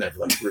minute. been there for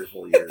like 3 or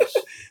 4 years.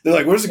 They're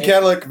like, where's the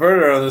catalytic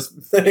converter on this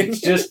thing?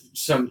 It's just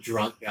some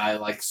drunk guy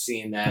like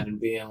seeing that and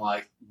being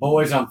like,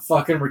 "Boys, I'm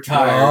fucking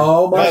retired."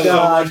 Oh my By the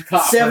god! way,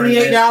 copper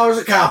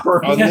 $78 a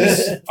copper.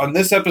 on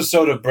this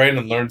episode of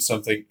Brandon Learned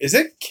Something, is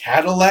it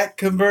Cadillac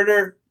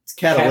converter? It's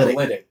catalytic.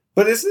 Catalytic.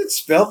 But isn't it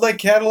spelled like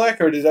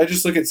Cadillac, or did I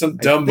just look at some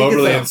dumb I think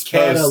Moberly it's post?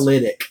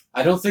 catalytic.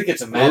 I don't think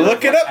it's a matter. Look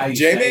of it up, how you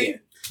Jamie. say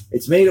it.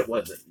 It's made of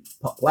what is it?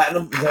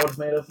 Platinum? Is that what it's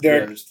made of?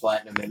 Derek. Yeah, there's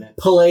platinum in it.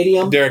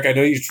 Palladium. Derek, I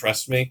know you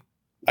trust me.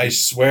 I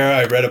swear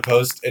I read a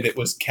post and it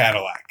was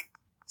Cadillac.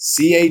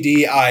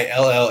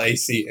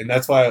 Cadillac. And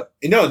that's why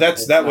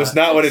that was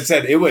not what it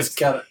said. It was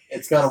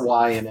It's got a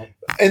Y in it.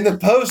 in the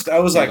post. I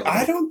was like,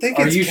 I don't think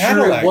Are it's you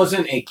Cadillac. sure it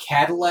wasn't a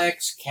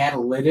Cadillac's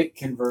catalytic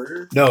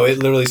converter? No, it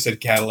literally said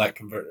Cadillac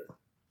converter.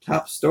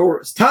 Top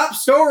stories. Top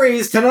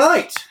stories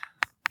tonight.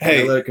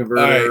 Hey, Catalytic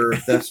converter,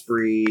 theft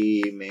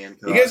spree, man.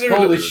 You guys ever-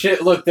 Holy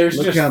shit! Look, there's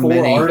Look just how 4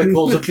 many.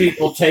 articles of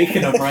people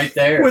taking them right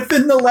there.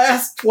 within the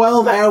last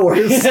 12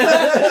 hours.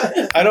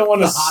 I don't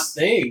want It's a hot to.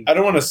 thing. I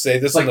don't want to say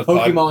It's this like on the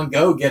podcast. Pokemon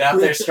Go. Get out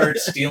there, start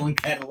stealing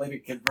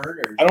catalytic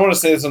converters. I don't want to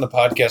say this on the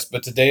podcast,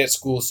 but today at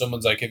school,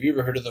 someone's like, "Have you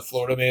ever heard of the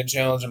Florida Man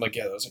Challenge?" I'm like,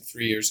 "Yeah, that was like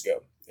 3 years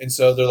ago." And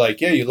so they're like,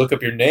 "Yeah, you look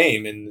up your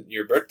name and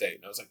your birthday."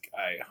 And I was like,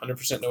 "I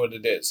 100% know what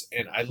it is."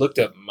 And I looked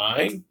up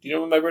mine. Do you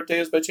know when my birthday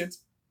is by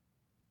chance?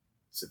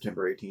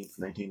 September 18th,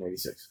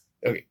 1996.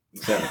 Okay.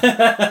 So,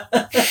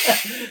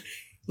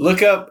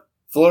 Look up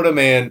Florida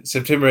Man,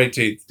 September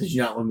 18th. did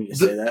you not want me to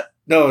say that?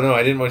 No,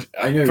 I didn't want.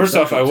 I know you're First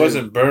off, I special, too.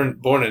 wasn't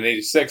born in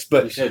 '86, You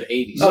but said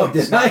 80s. Oh,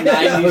 did I? Oh,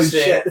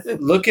 96.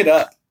 shit. look it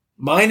up.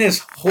 Mine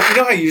is. You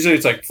know how usually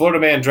it's like Florida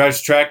Man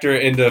drives tractor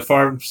into a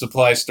farm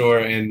supply store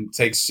and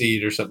takes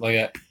seed or something like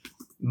that.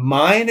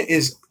 Mine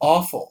is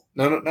awful.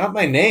 No, not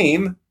my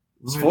name.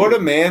 It's Florida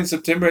Man,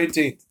 September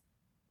 18th.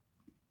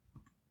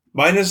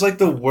 Mine is like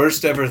the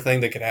worst ever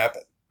thing that could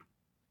happen.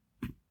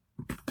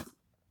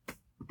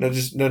 No,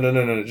 just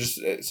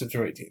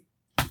September 18th.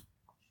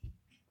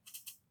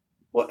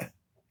 What?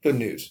 Good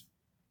news.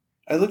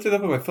 I looked it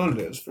up on my phone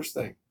today. It was the first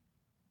thing.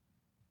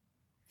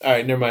 All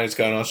right, never mind. It's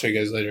gone. I'll show you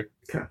guys later.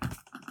 Yeah,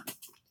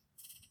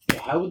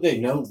 how would they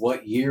know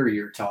what year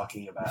you're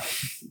talking about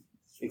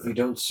if you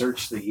don't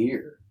search the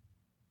year?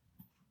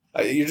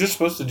 You're just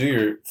supposed to do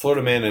your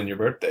Florida Man and your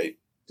birthday.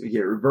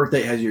 Your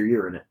birthday has your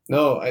year in it.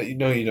 No,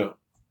 no, you don't.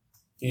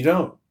 You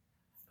don't.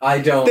 I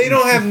don't. They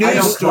don't have I news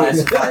don't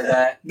stories. classify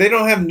that. They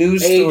don't have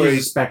news Age is a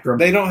stories. spectrum.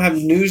 They don't have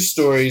news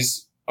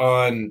stories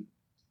in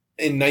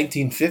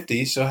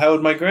 1950. So how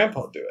would my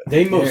grandpa do it?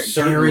 They most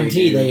certainly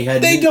guarantee do. they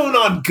had. They don't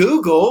on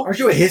Google. Aren't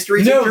you a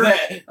history No,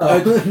 teacher?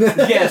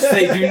 yes,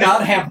 they do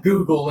not have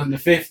Google in the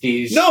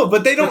 50s. No,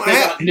 but they don't But they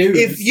have. got news.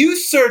 If you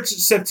search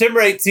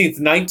September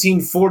 18th,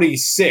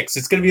 1946,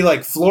 it's going to be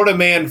like Florida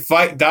man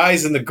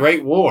dies in the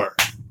Great War.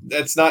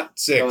 That's not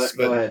six,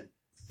 Go but ahead.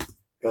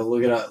 Go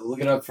look it up. Look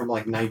it up from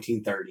like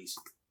 1930s.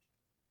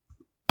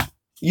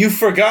 you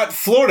forgot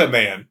Florida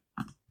man.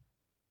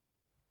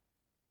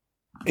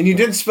 And you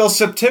didn't spell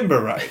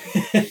September right.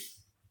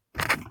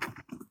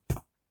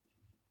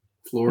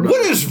 Florida.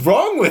 What is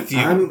wrong with you?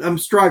 I'm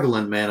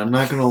struggling, man. I'm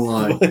not gonna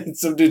lie.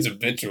 Some dude's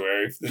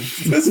obituary.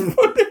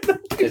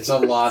 It's a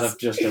lot of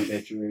just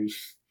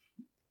obituaries.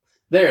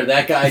 There,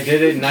 that guy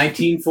did it in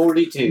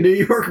 1942. New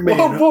York man.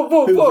 Whoa.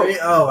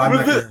 Oh, I'm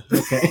not gonna.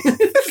 Okay.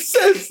 It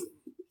says,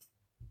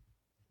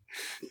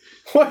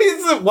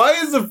 why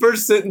is the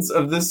first sentence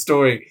of this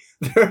story?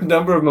 There are a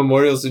number of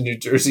memorials in New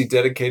Jersey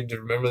dedicated to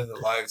remembering the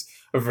lives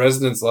of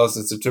residents lost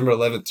in September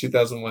 11th,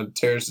 2001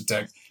 terrorist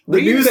attacks.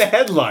 Read the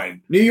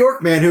headline. New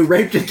York man who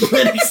raped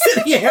Atlantic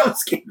City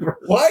housekeeper.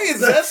 Why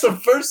is that the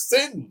first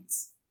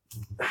sentence?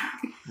 I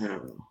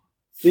don't know.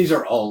 These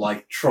are all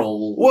like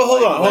troll. Well,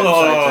 hold on.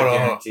 websites, I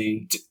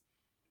guarantee.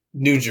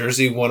 New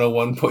Jersey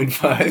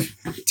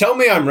 101.5. Tell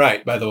me I'm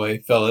right, by the way,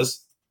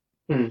 fellas.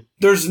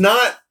 There's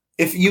not,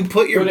 if you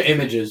put your... Go to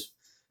images.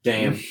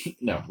 Damn.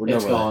 No, we're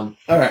It's done with gone.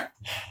 that. All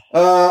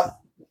right.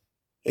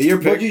 Your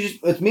What pick. you just?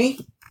 It's me.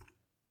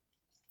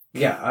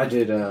 Yeah, I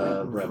did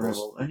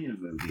Rebels. I need a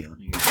movie on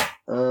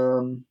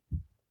here.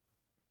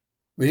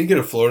 We need to get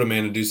a Florida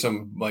man to do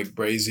something like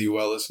brazy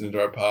while listening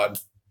to our pod.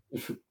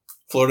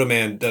 Florida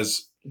man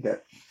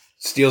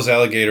steals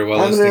alligator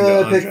while I'm listening to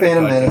gonna Andre pick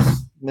Phantom podcast.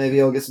 Menace.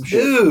 Maybe I'll get some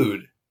shit.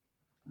 Dude,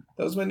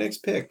 that was my next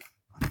pick.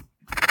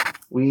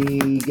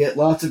 We get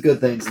lots of good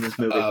things in this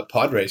movie.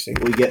 Pod racing.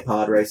 We get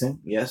pod racing,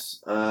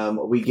 yes.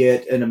 We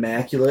get an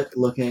immaculate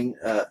looking,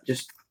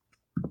 just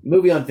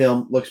movie on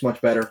film looks much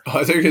better. Oh,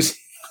 I think it's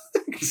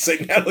say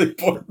Natalie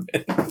Portman.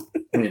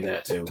 I mean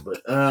that too,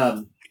 but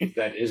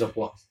That is a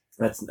plus.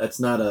 that's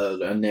not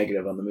a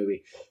negative on the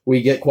movie.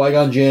 We get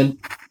Qui-Gon Jinn,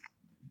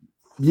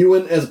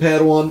 Ewan as a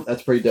Padawan.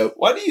 That's pretty dope.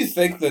 Why do you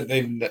think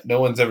that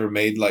no one's ever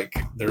made like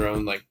their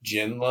own like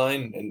gin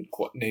line and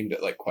named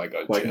it like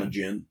Qui-Gon Qui-Gon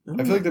Jinn? Jinn.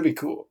 I feel like that'd be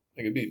cool.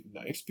 Like it'd be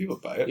nice. People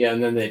would buy it. Yeah,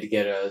 and then they'd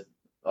get a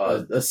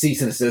A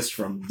cease and assist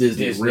from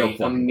Disney, Disney real fucking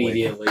quick.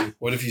 immediately.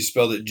 What if you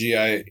spelled it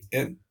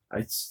G-I-N?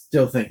 I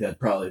still think that'd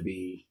probably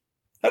be.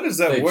 How does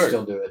that They'd work?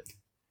 still do it.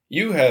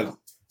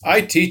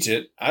 I teach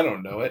it. I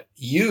don't know it.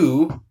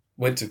 You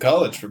went to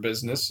college for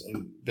business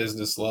and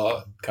business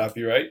law,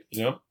 copyright,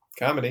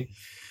 comedy.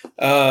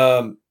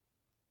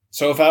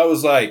 So if I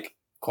was like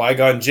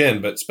Qui-Gon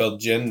Jinn, but spelled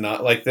Jinn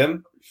not like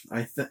them,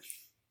 I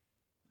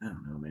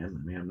don't know, man.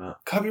 I mean, I'm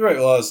not. copyright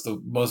law is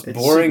the most It's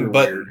boring super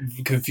but weird.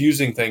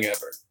 confusing thing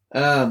ever.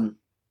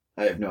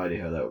 I have no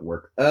idea how that would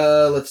work.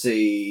 Let's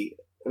see.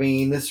 I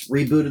mean, this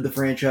rebooted the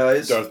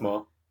franchise. Darth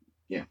Maul.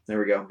 Yeah, there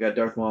we go. We got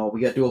Darth Maul.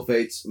 We got Dual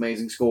Fates.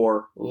 Amazing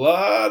score. A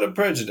lot of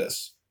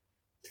prejudice.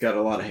 It's got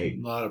a lot of hate.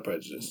 A lot of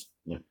prejudice.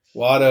 Yeah.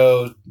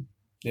 Watto,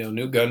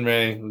 Newt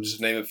Gunray. We'll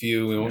just name a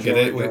few. We won't get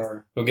it.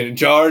 Jar. We'll get it.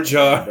 Jar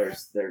Jar.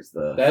 There's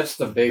the That's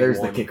the big there's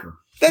one. the kicker.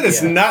 That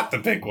is Yeah. not the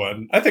big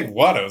one. I think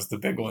Watto's the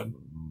big one.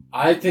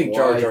 I think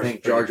Jar Jar's I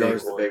think Jar pretty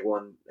Jar's big the big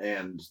one,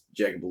 and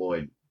Jacob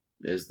Lloyd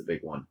is the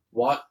big one.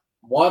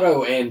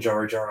 Watto and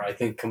Jar Jar, I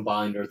think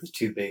combined are the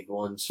two big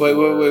ones. Wait.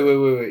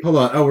 Hold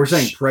on. Oh, we're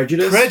saying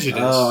prejudice.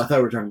 Prejudice. Oh, I thought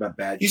we were talking about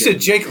bad. You shit.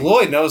 said Jake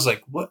Lloyd, and I was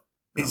like, what?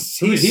 Is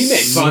Who did he make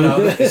fun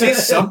of? Is he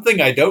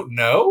something I don't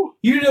know?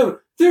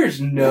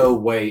 There's no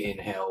way in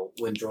hell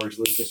when George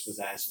Lucas was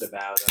asked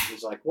about him,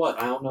 he's like, what?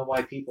 I don't know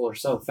why people are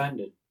so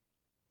offended.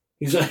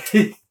 He's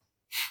like,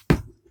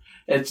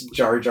 it's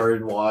Jar Jar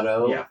and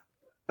Watto. Yeah.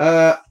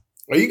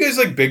 Are you guys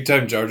like big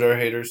time Jar Jar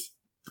haters?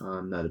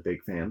 I'm not a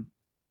big fan.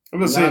 I'm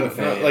not Not saying a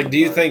fan, like. Do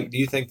you but-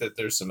 think that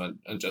there's some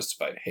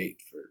unjustified hate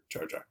for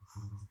Jar Jar?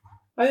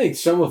 I think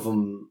some of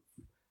them.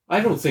 I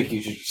don't think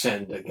you should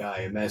send a guy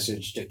a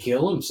message to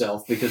kill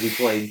himself because he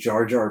played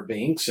Jar Jar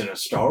Binks in a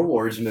Star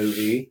Wars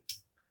movie.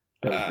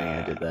 I don't think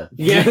I did that.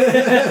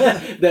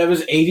 Yeah, that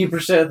was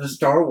 80% of the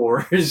Star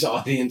Wars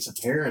audience,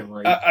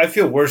 apparently. I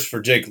feel worse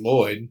for Jake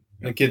Lloyd.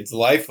 The kid's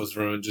life was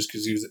ruined just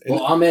because he was.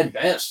 Well, Ahmed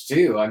Best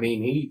too. I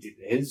mean,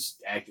 his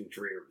acting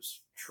career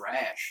was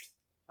trashed.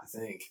 I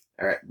think.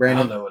 All right, I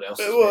Brandon. don't know what else.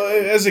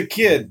 Well, as a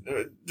kid,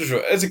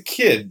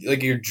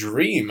 like your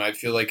dream, I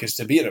feel like, is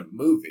to be in a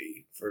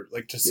movie for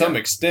like to some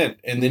extent,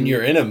 and then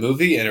you're in a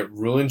movie and it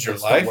ruins your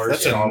It's the life. worst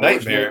That's a Star Wars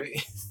nightmare.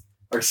 movie.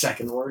 Or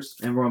second worst,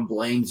 Everyone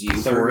blames you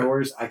for third it.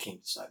 worst. I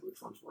can't decide which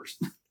one's worse.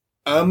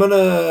 I'm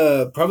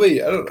gonna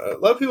probably. I don't know. A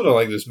lot of people don't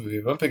like this movie,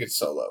 but I'm picking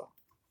Solo.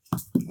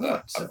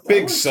 I'm a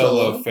big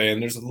Solo fan.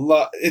 There's a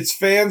lot. It's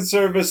fan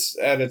service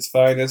at its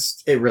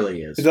finest. It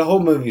really is. The whole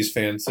movie's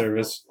fan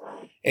service.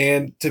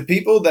 And to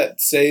people that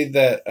say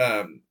that,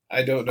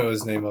 I don't know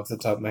his name off the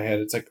top of my head.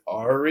 It's like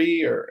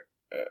Ari or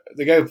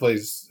the guy who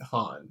plays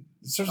Han.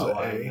 It starts with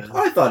A.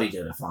 I thought he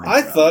did a fine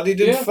I job. thought he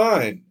did Yeah.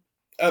 fine.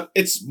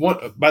 It's one.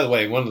 By the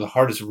way, one of the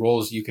hardest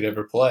roles you could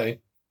ever play.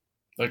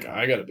 Like,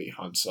 I gotta be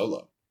Han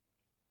Solo.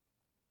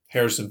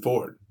 Harrison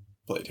Ford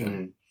played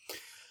him.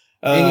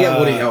 And you got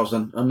Woody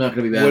Harrelson. I'm not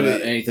going to be mad Woody-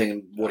 about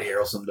anything Woody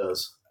Harrelson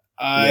does.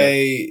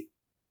 I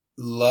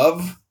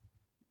love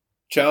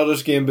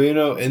Childish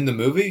Gambino in the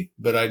movie,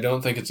 but I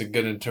don't think it's a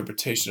good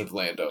interpretation of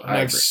Lando. And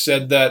I I've agree.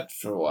 said that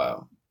for a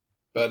while.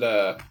 But,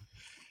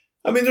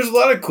 I mean, there's a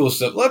lot of cool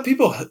stuff. A lot of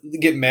people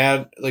get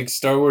mad, like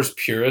Star Wars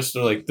purists.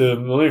 They're like, the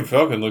Millennium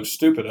Falcon looks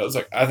stupid. I was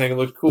like, I think it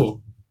looked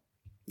cool.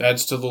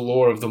 Adds to the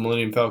lore of the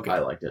Millennium Falcon. I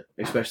liked it,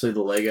 especially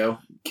the Lego,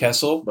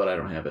 Kessel, but I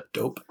don't have it.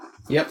 dope.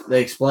 Yep,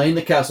 they explained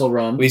the Kessel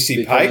Run. We see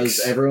because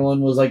Pikes.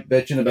 everyone was like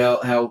bitching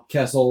about how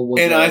Kessel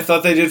was. And I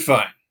thought they did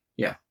fine.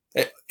 Yeah.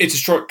 It's a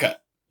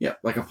shortcut. yeah,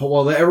 like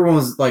everyone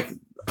was like,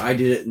 I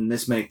did it in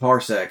this many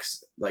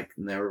parsecs. Like,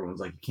 and everyone's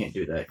like, you can't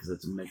do that because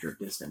it's a measure of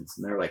distance.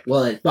 And they're like,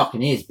 well, it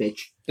fucking is,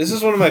 bitch. This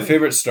is one of my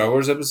favorite Star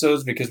Wars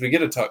episodes because we get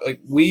to talk.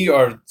 Like, we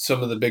are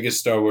some of the biggest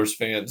Star Wars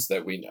fans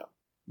that we know.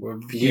 We're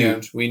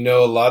huge. We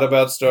know a lot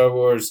about Star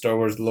Wars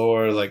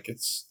lore. Like,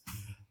 it's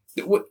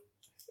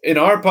in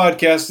our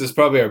podcast is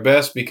probably our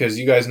best because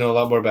you guys know a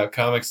lot more about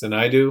comics than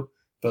I do.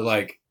 But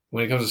like,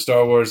 when it comes to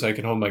Star Wars, I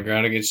can hold my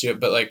ground against you.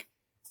 But like,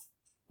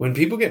 when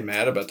people get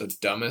mad about the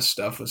dumbest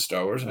stuff with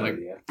Star Wars, I'm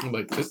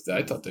like, this.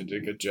 I thought they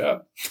did a good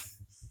job.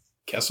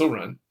 Kessel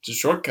Run, it's a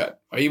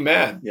shortcut. Are you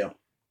mad? Yeah.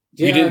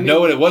 You didn't know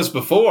what it was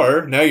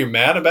before. Now you're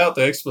mad about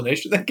the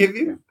explanation they give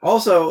you?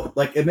 Also,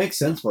 like, it makes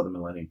sense for the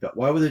Millennium Falcon.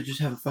 Why would they just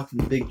have a fucking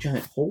big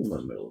giant hole in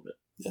the middle of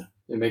it?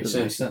 It makes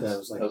Doesn't sense. make That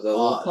was like a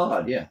little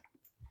pod, yeah.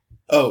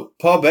 Oh,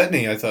 Paul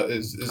Bettany, I thought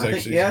is I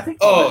actually. think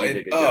Paul Oh, Bettany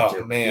did a good job,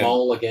 too. man.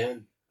 Maul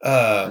again.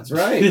 That's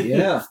right,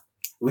 yeah.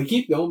 We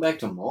keep going back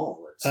to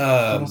Maul. It's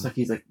Almost like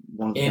he's like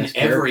one of the in best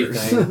characters.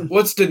 everything.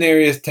 what's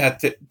Daenerys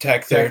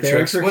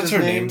Tactherix? What's her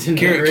name?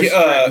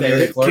 Daenerys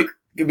Emilia Clarke.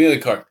 Emilia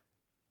Clarke.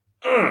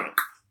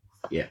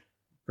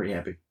 Pretty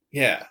happy.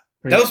 Yeah.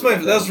 Pretty That was happy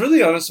about that was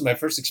really honestly my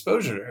first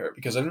exposure to her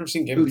because I've never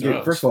seen Game Ooh, of dude,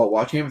 Thrones. first of all,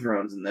 watch Game of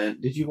Thrones, and then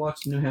did you watch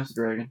the new House of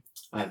Dragon?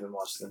 I haven't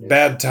watched the new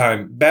Bad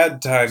time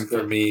It's for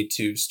good. me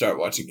to start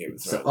watching Game of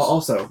So, Thrones.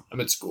 also,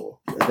 I'm at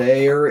school.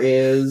 there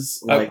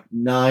is like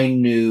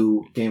 9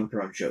 new Game of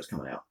Thrones shows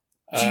coming out.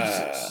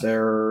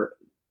 They're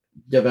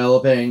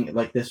developing,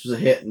 like, this was a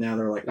hit, and now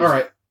they're like, all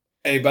right,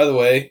 Hey, by the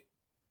way,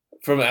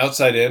 from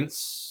outside in, 8.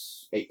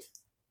 It's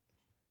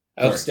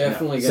Sorry,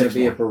 definitely no, going to 6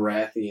 be more. a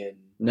Baratheon.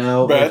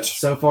 No, Brett.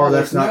 so far Oh,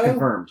 that's there's not no?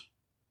 confirmed.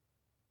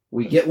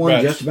 We get one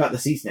Brett. just about the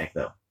sea snake,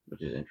 though,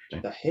 which is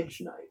interesting. The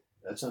Hedge Knight.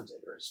 That sounds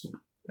interesting.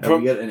 And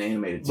we get an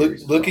animated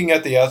series. as well. looking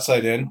at the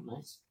outside in,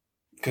 Nice.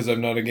 because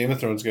I'm not a Game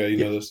of Thrones guy, you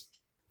know this.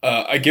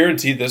 I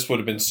guarantee this would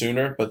have been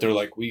sooner, but they're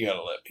like, we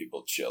gotta let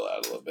people chill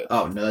out a little bit.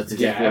 Oh no, that's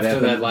Yeah, exactly what after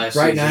happened. that last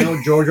right season.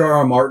 now, George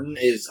R.R. Martin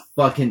is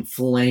fucking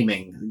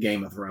flaming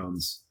Game of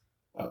Thrones.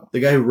 Oh.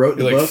 The guy who wrote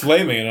the You're like book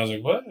flaming, and I was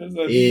like, what?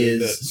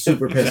 is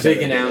super It's a pissed. big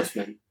at it.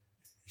 announcement.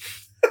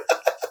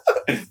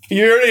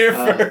 You heard it here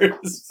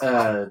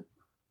Uh,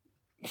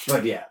 first.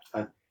 But yeah,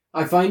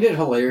 I find it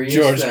hilarious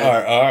George that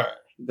R.R.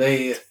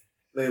 they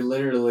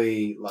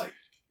literally like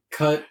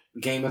cut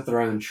Game of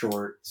Thrones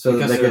short So that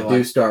because they they're could do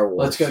like, Star Wars.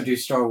 let's go do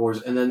Star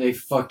Wars, and then they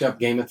fucked up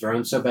Game of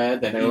Thrones so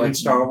bad that They're even like,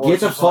 Star Wars get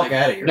the was fuck like,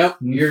 out of here. Nope,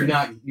 you're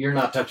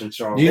not touching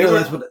Star Wars. Do you They know were-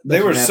 that's what They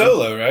were what happened?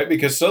 Solo, right?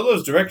 Because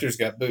Solo's directors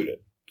got booted.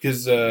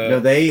 Because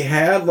No, they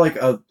had like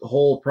a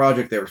whole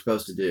project they were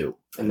supposed to do,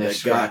 And they that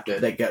scrapped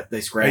it.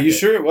 They scrapped are you it.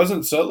 sure it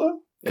wasn't Solo?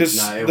 Because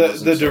No, it the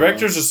wasn't Solo.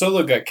 directors of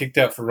Solo got kicked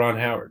out for Ron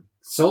Howard.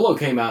 Solo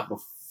came out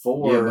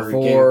before. Yeah, Game of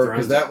before Thrones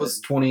because that ended. was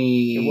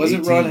 20. It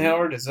wasn't Ron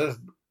Howard. Is that?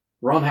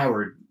 Ron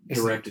Howard Is-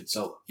 directed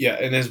Solo. Yeah,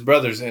 and his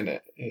brother's in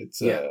it.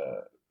 It's Yeah.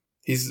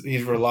 he's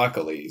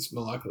Malakali. He's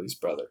Malakali's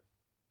brother.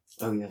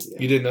 Oh yeah,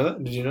 You didn't know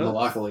that? Did you know that?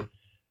 Luckily,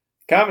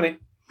 Comedy.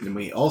 And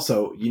we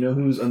also, you know,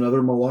 who's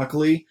another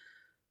Malakali?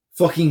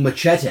 Fucking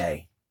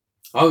Machete.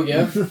 oh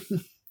yeah,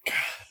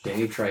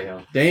 Danny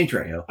Trejo. Danny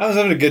Trejo. I was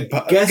having a good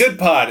Guess-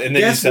 pod, and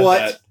then you Guess said what?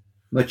 that.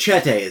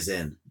 Machete is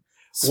in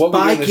What We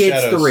Do Spy in the Kids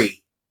Shadows.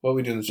 3. What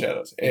We Do in the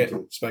Shadows.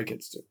 And Spy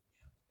Kids 2.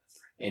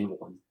 In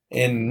one.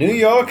 In New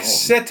York And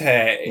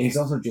City. he's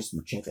also just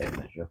Machete in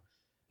that show.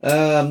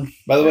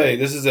 By the way,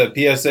 this is a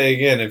PSA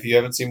again. If you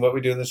haven't seen What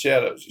We Do in the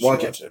Shadows, you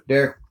Watch should it. watch it.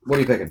 Derek, what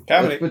are you picking?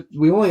 Comedy. But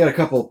we only got a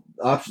couple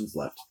options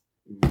left.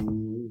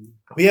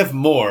 We have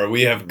more.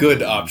 We have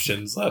good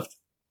options left.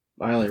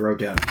 I only wrote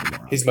down a few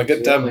more. He's my good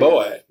We time only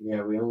boy. have-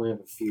 yeah, we only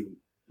have a few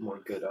more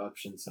good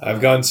options.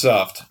 I've gone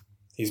soft.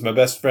 He's my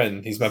best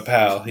friend. He's my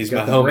pal. He's He's my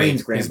got the homie. brain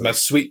He's scramblers. my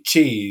sweet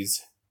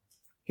cheese.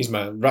 He's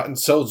my rotten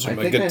soldier. I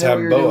My think I good know what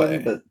time you're boy.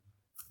 doing, but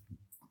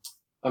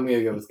I'm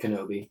gonna go with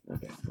Kenobi.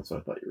 okay, that's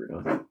what I thought you were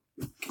doing.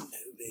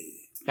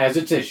 Has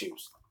its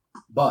issues,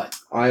 but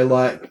I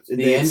like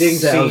The ending I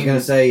was scene- gonna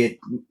say it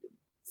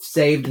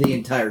saved the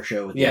entire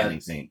show with the Yeah.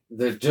 ending scene.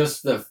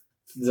 the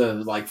the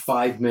like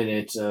 5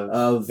 minutes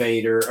of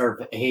Vader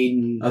or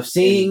Hayden Of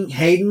seeing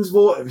Hayden's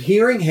voice,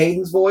 hearing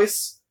Hayden's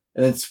voice,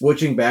 and then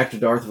switching back to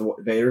Darth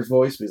Vader's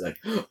voice. He's like,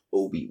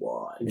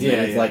 Obi-Wan. And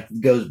then it like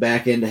goes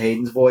back into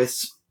Hayden's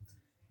voice.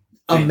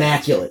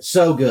 Immaculate.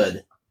 So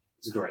good.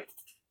 It's great.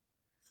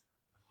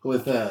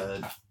 With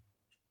and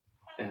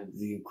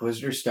the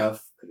Inquisitor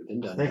stuff could have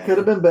been done. It could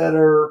have been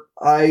better.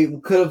 I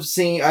could have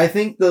seen. I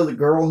think the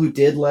girl who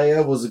did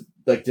Leia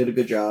did a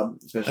good job,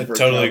 especially for a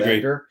child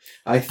actor.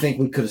 I think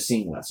we could have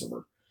seen less of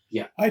her.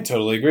 Yeah, I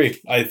totally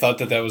agree. I thought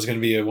that was going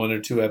to be a 1 or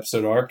 2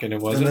 episode arc, and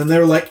it wasn't. And then they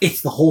were like,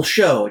 "It's the whole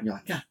show," and you're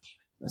like, "God,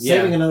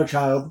 saving another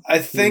child." I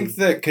think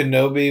that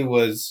Kenobi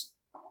was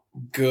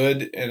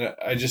good, and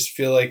I just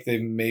feel like they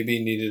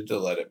maybe needed to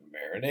let it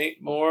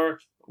marinate more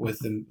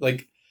within.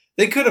 Like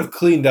they could have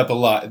cleaned up a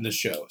lot in the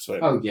show.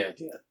 So yeah.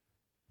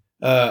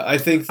 I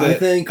think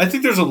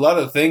there's a lot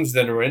of things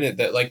that are in it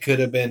that like could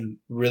have been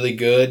really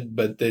good,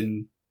 but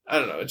then I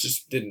don't know, it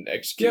just didn't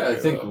execute. Yeah, I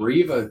think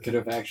Reva could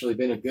have actually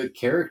been a good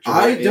character.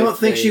 I don't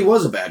think she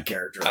was a bad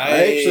character.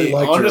 I actually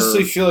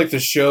honestly feel like the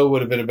show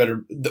would have been a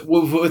better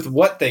with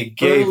what they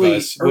gave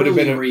us. Would have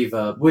been a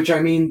Reva, which I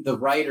mean, the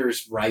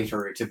writers write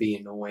her to be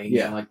annoying,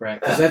 and like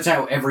because that's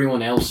how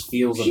everyone else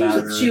feels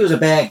about her. She was a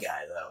bad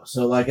guy though,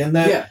 so like, and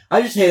that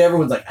I just hate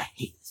everyone's like, I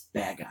hate this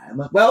bad guy. I'm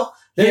like, well,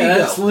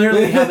 that's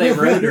literally how they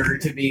wrote her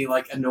to be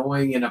like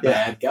annoying and a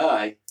bad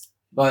guy.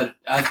 But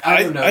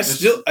I don't know.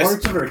 Parts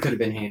of her could have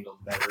been handled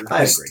better.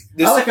 I agree.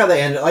 I like how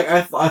they ended. Like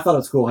I thought it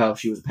was cool how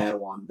she was a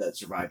Padawan that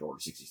survived Order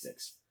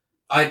 66.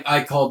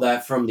 I called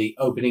that from the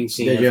opening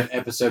scene of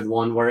episode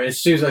 1, where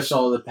as soon as I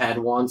saw the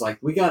Padawans, like,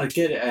 we gotta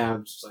get it, and I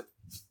was just like,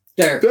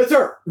 there, that's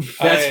her.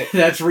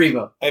 That's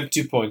Reva. I have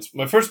 2 points.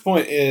 My first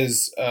point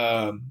is,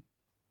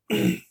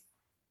 sorry,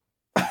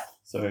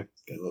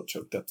 got a little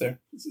choked up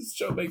there. This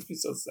show makes me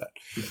so sad.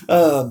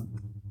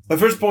 My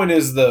first point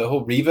is the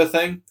whole Reva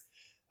thing.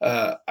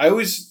 I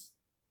always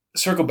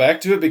circle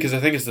back to it because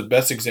I think it's the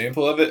best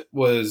example of it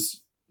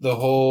was the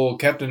whole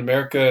Captain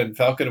America and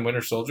Falcon and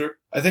Winter Soldier.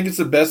 I think it's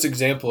the best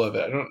example of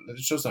it.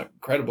 The show's not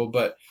incredible,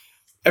 but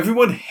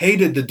everyone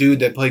hated the dude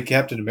that played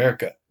Captain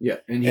America. Yeah,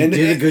 and he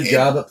did a good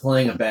job at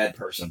playing a bad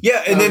person.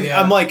 Yeah, and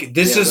I'm like,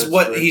 this is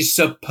what he's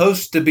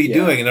supposed to be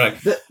doing. And they're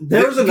like,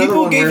 there was another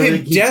people one gave where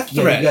him death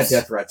threats. Yeah, he got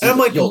death threats. And I'm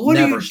like, you'll what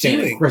never are you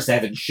stand doing? in Chris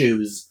Evans'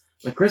 shoes.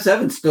 Like, Chris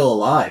Evans still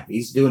alive.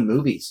 He's doing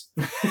movies.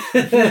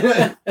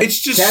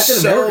 It's just Captain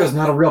America's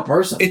not a real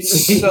person.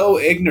 It's so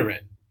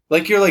ignorant.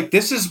 Like, you're like,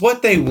 this is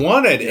what they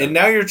wanted, and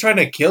now you're trying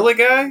to kill a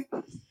guy?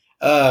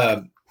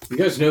 You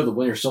guys know the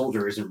Winter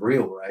Soldier isn't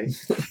real, right?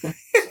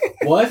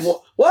 What?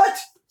 What?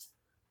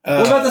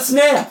 What about the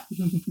snap?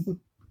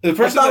 The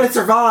person I thought it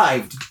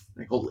survived.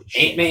 Like, holy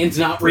shit. Ant-Man's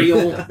not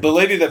real. The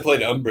lady that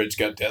played Umbridge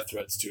got death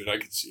threats, too, and I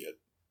could see it.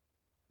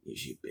 You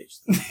shoot,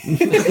 bitch.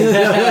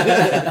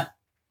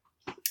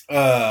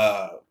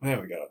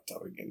 Man, we got off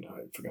topic again.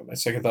 I forgot my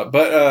second thought.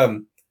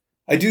 But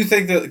I do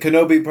think that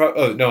Kenobi...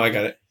 I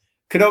got it.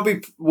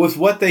 Kenobi, with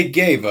what they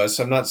gave us,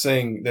 I'm not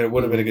saying that it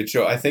would have been a good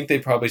show. I think they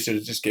probably should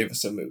have just gave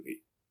us a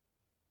movie.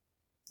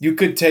 You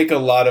could take a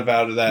lot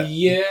out of that.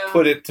 Yeah.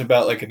 Put it to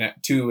about like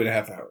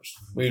 2.5 hours.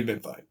 We'd have been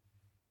fine.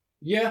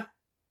 Yeah.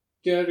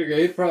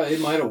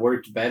 It might have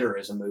worked better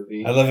as a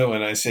movie. I love it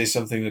when I say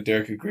something that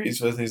Derek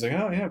agrees with. He's like,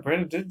 "Oh yeah,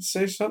 Brandon did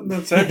say something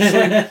that's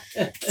actually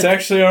it's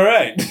actually all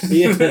right."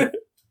 Yeah.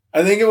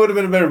 I think it would have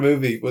been a better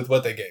movie with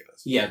what they gave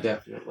us. Yeah,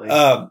 definitely.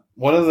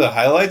 One of the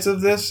highlights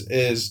of this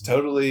is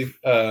totally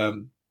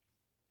Uncle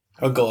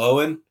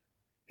Owen.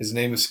 His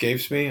name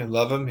escapes me. I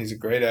love him. He's a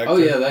great actor. Oh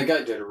yeah, that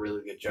guy did a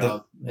really good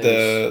job.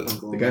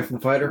 The guy from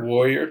The Fighter?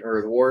 Warrior.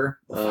 Or The Warrior.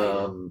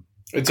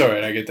 It's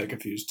alright, I get that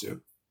confused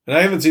too. And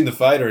I haven't seen The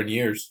Fighter in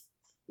years.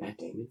 Matt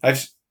Damon.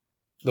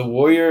 The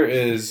Warrior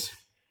is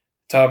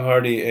Tom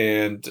Hardy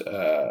and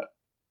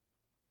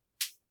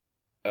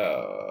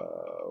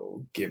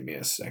give me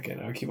a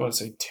second. I keep wanting to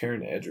say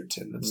Taron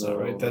Egerton. That's not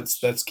right.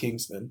 That's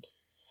Kingsman.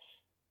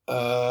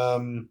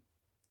 Joel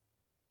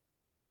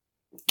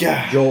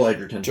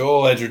Edgerton.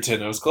 Joel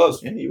Edgerton. I was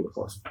close. Yeah, you were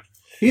close.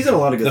 He's in a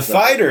lot of good stuff. The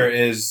stuff. Fighter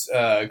is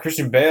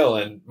Christian Bale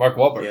and Mark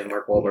Wahlberg. Yeah,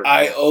 Mark Wahlberg.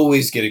 I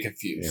always get it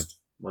confused.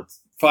 Yeah.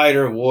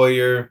 Fighter,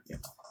 Warrior,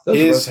 Those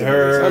is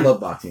her. I love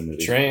boxing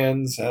movies.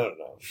 Trans. I don't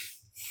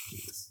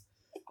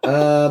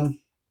know.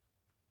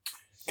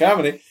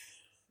 Comedy.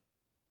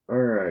 All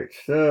right,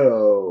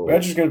 so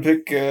Roger's gonna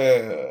pick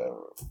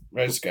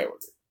Rise of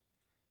Skywalker.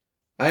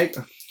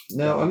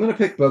 I'm gonna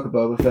pick Book of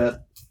Boba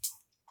Fett.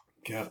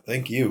 God,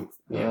 thank you.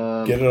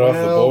 Yeah. Get it off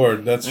the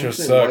board. That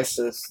just sucks.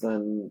 That's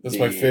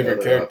my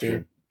favorite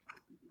character.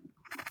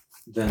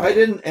 I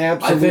didn't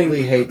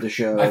absolutely hate the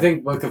show. I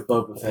think Book of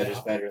Boba Fett is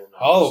better than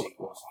all the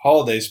sequels.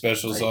 Holiday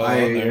specials. I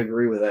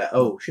agree with that.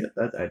 Oh shit,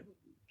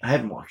 I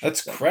haven't watched.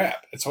 That's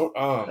crap. It's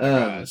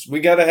gosh.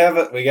 We gotta have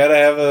it. We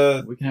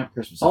can have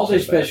Christmas. Holiday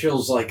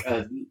specials like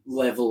a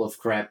level of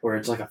crap where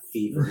it's like a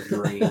fever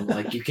dream.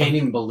 Like you can't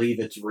even believe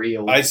it's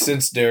real. I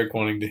sense Derek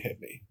wanting to hit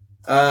me.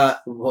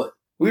 What?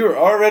 We were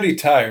already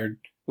tired.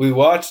 we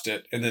watched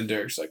it, and then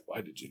Derek's like,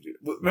 "Why did you do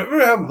it?"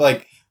 Remember how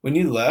like when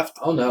you left,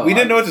 Oh no, we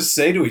didn't know what to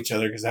say to each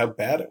other because how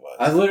bad it was.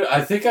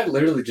 I think I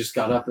literally just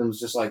got up and was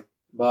just like,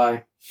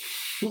 bye.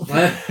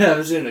 I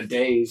was in a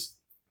daze.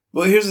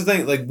 Well, here's the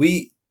thing: like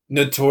we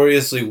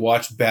notoriously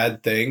watch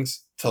bad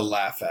things to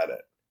laugh at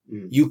it.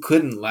 Mm. You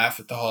couldn't laugh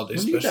at the holiday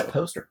When do you get special. that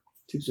poster?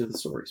 Tuesday the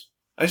Stories.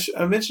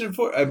 I mentioned it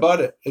before. I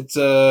bought it. It's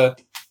so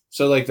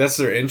like that's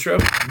their intro.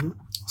 Mm-hmm.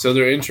 So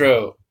their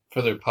intro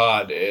for their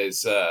pod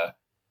is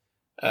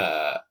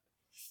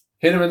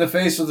hit him in the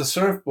face with a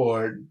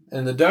surfboard,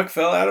 and the duck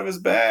fell out of his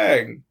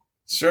bag.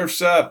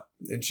 Surf's up,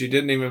 and she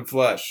didn't even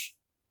flush.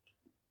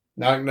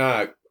 Knock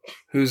knock.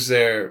 Who's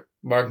there?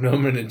 Mark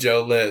Norman and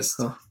Joe List.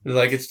 Huh. They're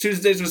like, it's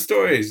Tuesdays with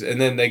Stories, and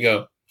then they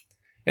go,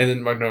 and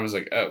then Mark Norman's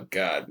like, oh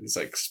god, it's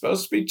like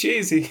supposed to be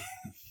cheesy.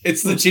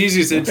 It's the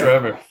cheesiest intro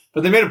ever.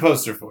 But they made a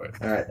poster for it.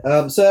 All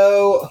right.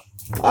 So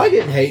I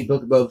didn't hate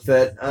Book of Boba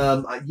Fett.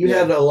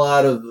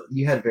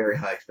 You had very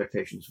high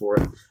expectations for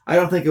it. I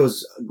don't think it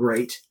was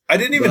great. I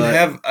didn't even But-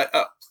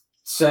 have.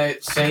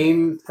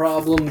 Same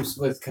problems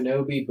with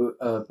Kenobi, Book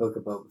of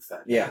Boba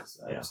Fett. Yeah,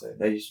 I would say.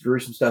 They just drew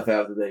some stuff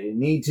out that they didn't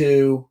need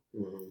to.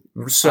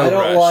 Mhm. So I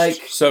don't rushed.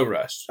 like- So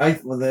rushed.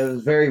 It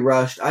was very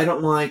rushed. I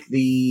don't like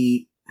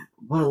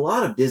what a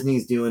lot of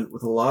Disney's doing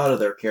with a lot of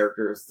their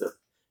characters.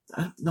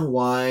 I don't know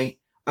why.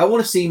 I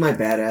want to see my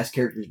badass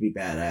characters be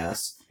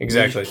badass.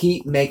 Exactly. They just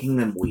keep making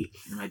them weak,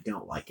 and I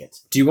don't like it.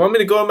 Do you want me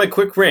to go on my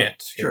quick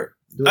rant? Sure.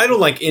 I don't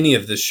like any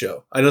of this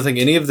show. I don't think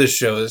any of this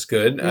show is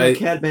good.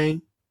 Cad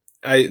Bane.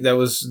 That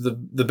was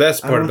the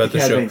best part about the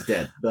Cad show. Bane's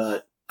dead,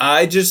 but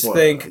I just Spoiler.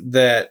 think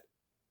that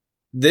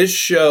this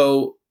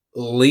show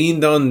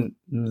leaned on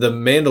the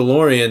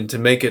Mandalorian to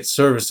make it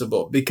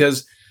serviceable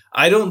because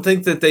I don't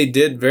think that they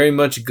did very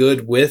much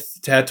good with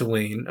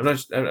Tatooine.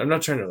 I'm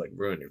not trying to like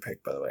ruin your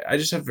pick, by the way. I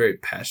just have very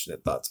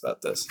passionate thoughts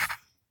about this.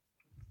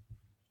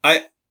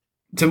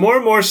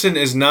 Tamora Morrison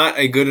is not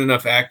a good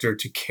enough actor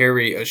to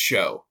carry a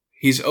show.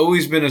 He's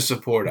always been a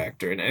support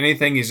actor in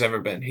anything he's ever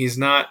been. He's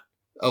not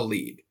a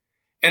lead.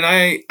 And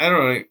I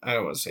don't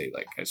want to say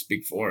like I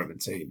speak for him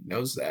and say he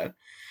knows that.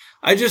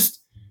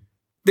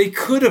 They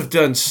could have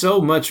done so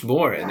much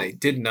more and they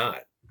did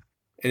not.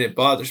 And it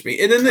bothers me.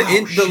 And then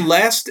the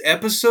last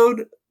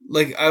episode,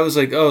 like I was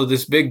like, oh,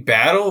 this big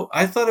battle,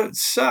 I thought it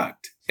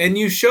sucked. And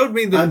you showed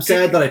me I'm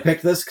sad that I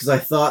picked this because I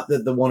thought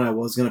that the one I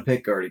was going to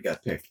pick already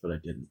got picked, but I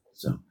didn't.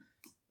 So,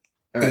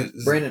 all right,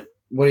 Brandon,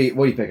 what are you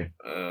picking?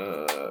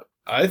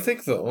 I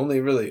think the only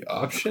really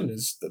option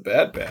is the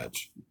Bad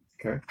Batch.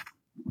 Okay.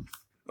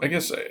 I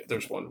guess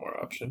there's one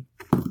more option.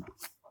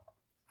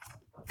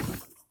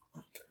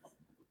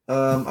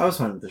 I was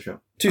fine with the show.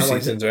 Two I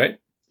liked seasons, right?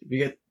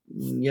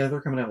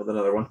 They're coming out with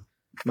another one.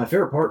 My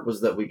favorite part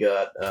was that we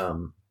got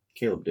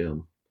Caleb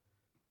Doom,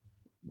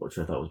 which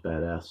I thought was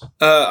badass.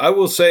 I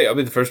will say, I'll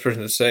be the first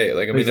person to say it.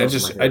 Like, I He's mean, also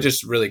my I favorite.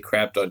 just really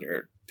crapped on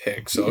your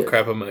pick, so You I'll did.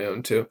 crap on my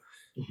own too.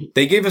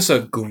 They gave us a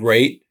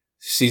great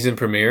season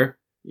premiere,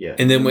 Yeah,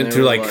 and then went they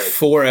through were like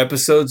 4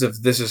 episodes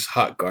of this is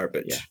hot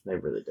garbage. Yeah, they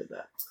really did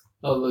that.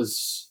 I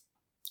was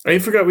I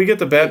forgot we get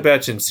the Bad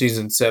Batch in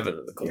season 7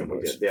 of the Yeah, Clone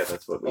Wars.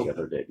 that's what we got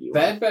their debut.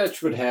 Bad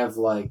Batch would have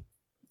like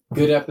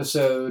good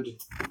episode,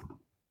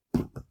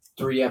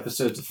 3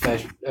 episodes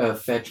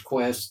of fetch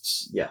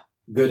quests. Yeah.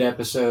 Good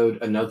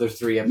episode, another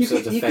 3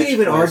 episodes of You fetch can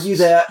even quests. argue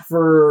that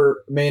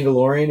for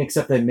Mandalorian,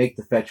 except they make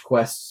the fetch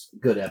quests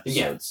good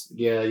episodes.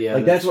 Yeah.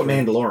 Like that's what true.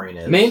 Mandalorian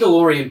is.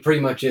 Mandalorian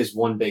pretty much is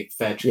one big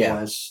fetch Yeah.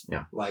 quest.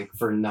 Yeah. Like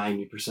for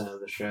 90%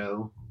 of the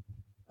show.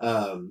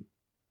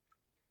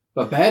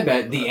 But Bad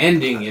Batch, the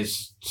ending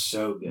is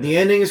so good. The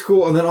ending is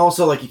cool, and then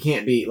also like you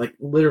can't be like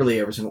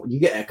literally every single. You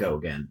get Echo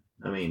again.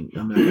 I mean,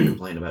 I'm not going to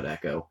complain about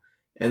Echo.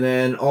 And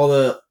then all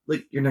the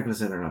like, you're not going to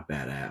say they're not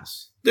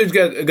badass. There's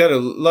got a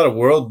lot of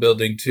world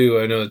building too.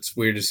 I know it's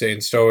weird to say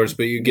in Star Wars,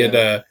 but you get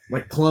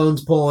Like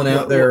clones pulling out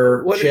What-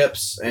 their what-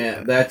 chips,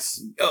 and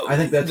that's I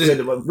think that's the-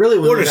 good. But really,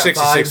 when Order we got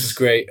 66 Fives- is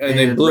great, and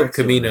they and blew up Rex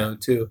doing Camino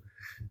too.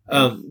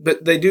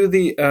 But they do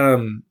the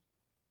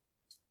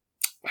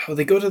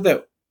they go to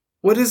that.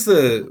 What is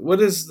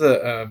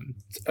the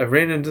I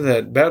ran into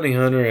that bounty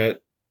hunter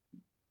at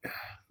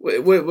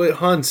what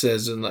Han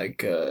says in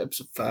like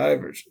episode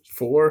 5 or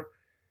 4.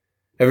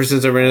 Ever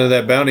since I ran into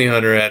that bounty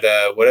hunter at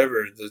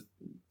whatever the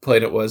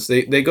planet was,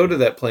 they go to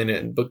that planet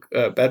in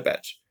Bad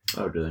Batch.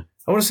 Oh, do they?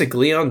 I want to say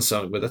Gleon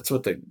song, but that's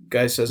what the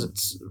guy says.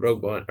 It's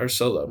Rogue One or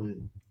Solo.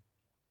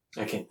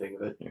 I can't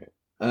think of it.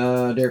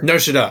 Derek. Nar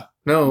Shaddaa.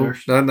 No, Nar-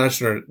 not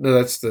Nar. No,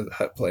 that's the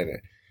Hutt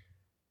planet.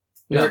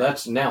 No,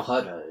 that's now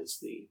Hutta is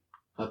the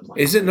Hutt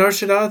planet. Is it Nar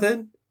Shaddaa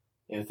then?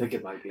 Yeah, I think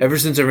it might be. Ever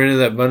since I ran into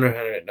that bounty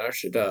hunter at Nar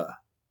Shaddaa.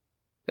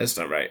 That's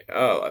not right.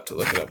 Oh, I'll have to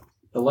look it up.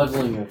 The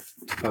leveling of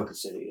Tapoka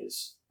City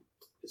is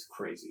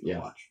crazy to Yeah.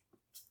 watch.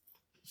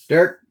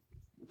 Derek,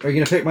 are you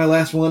going to pick my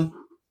last one?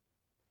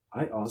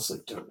 I honestly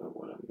don't know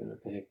what I'm gonna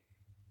pick.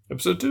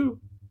 Episode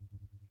 2.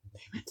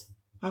 Damn it!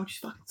 Why would you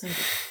fucking say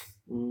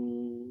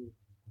that?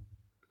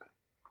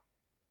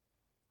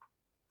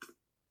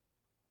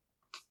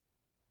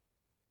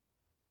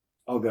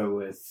 I'll go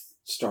with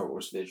Star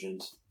Wars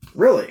Visions.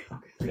 Really?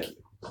 Yeah.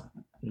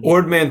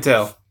 Ord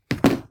Mantell.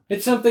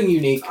 It's something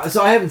unique.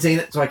 So I haven't seen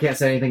it, so I can't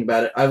say anything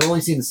about it. I've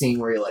only seen the scene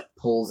where he like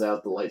pulls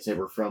out the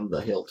lightsaber from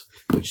the hilt,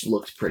 which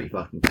looks pretty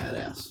fucking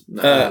badass.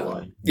 Not gonna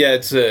lie. Yeah,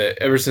 it's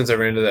ever since I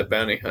ran into that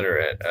bounty hunter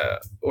at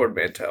Ord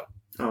Mantell.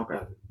 Okay.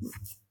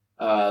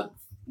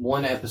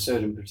 One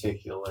episode in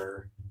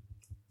particular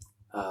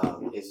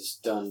is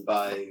done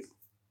by.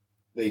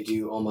 They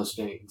do almost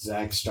an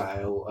exact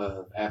style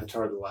of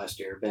Avatar: The Last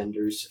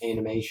Airbenders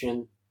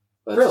animation,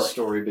 but Really? it's a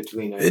story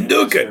between a Hadouken!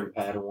 master and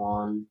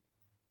Padawan.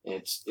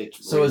 It's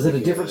So is it a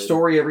really different good.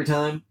 story every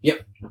time?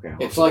 Yep. Okay. I'll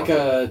It's have to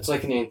like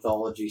watch an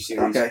anthology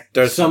series. it. Okay.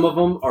 Darth, Some of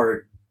them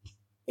are,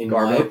 in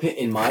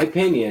Garbage. my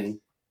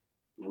opinion,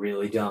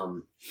 really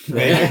dumb.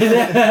 Maybe.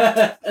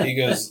 He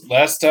goes,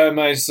 last time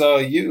I saw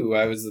you,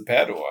 I was the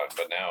Padawan,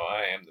 but now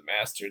I am the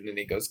master. And then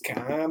he goes,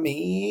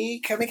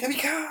 Kami.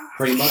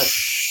 Pretty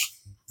much.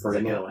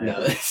 Pretty That much. kinda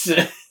No, it's,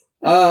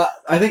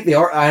 I think the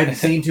art. I haven't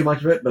seen too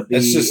much of it, but the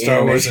That's just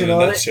Star Wars animation in a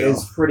on it nutshell.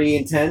 is pretty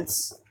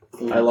intense.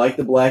 I like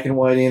the black and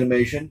white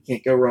animation.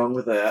 Can't go wrong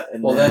with that.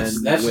 And well, then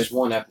that's with, just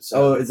one episode.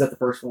 Oh, is that the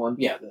first one?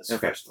 yeah, that's the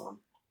Okay. first one.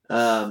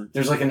 Um,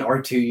 There's like an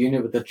R2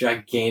 unit with a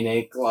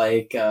gigantic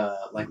like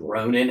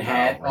Ronin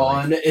hat really?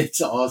 on. It's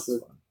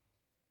awesome.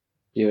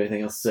 do you have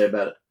anything else to say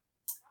about it?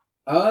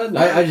 No,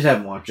 I just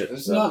haven't watched it.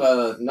 there's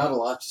so. not a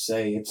lot to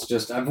say. It's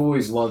just I've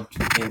always loved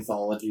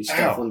anthology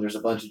stuff when there's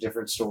a bunch of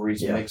different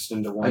stories Yeah. mixed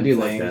into one I do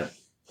thing. like that.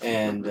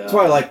 And That's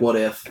why I like What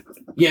If.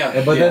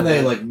 yeah, But then yeah.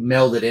 they like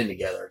meld it in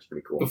together. It's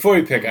pretty cool. before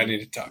you pick, I need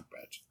to talk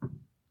about you.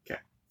 Okay.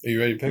 Are you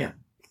ready to pick? Yeah.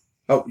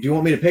 Oh, do you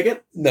want me to pick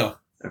it? No.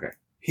 Okay.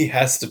 He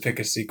has to pick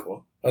a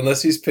sequel.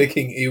 Unless he's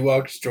picking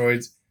Ewoks,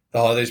 Droids, the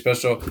Holiday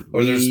Special,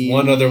 or there's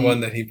one other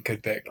one that he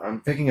could pick. I'm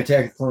picking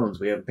Attack of the Clones.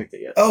 We haven't picked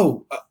it yet.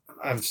 Oh,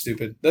 I'm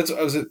stupid.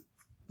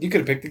 You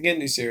could have picked the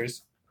Genndy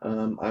series.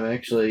 I'm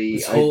actually.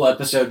 This whole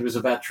episode was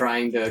about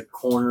trying to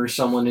corner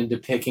someone into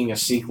picking a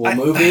sequel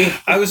movie.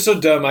 I was so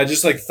dumb. I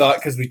just thought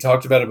because we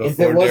talked about it If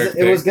before. it was, Derek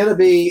it was picked. gonna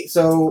be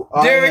so.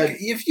 Derek,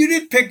 if you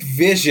did pick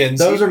Visions,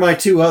 Those are my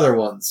two other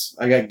ones.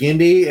 I got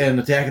Ginddy and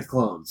Attack of the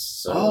Clones.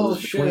 So Oh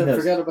between shit! I those-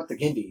 forgot about the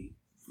Ginddy.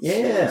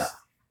 Yeah.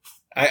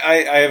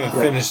 I haven't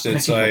finished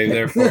it, so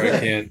therefore I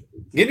can't.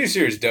 Genndy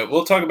series dope.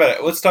 We'll talk about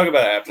it. Let's talk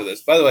about it after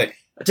this. By the way,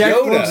 Attack of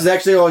the Yoda. Clones is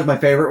actually always my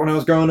favorite when I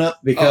was growing up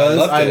because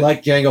loved I it.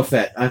 liked Jango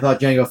Fett. I thought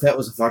Jango Fett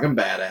was a fucking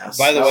badass.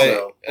 By the way,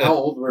 So- How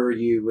old were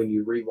you when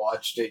you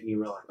rewatched it and you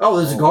were like, oh,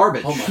 this is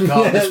garbage. Oh my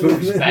god, this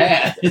movie's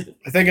bad.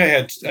 I think I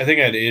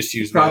had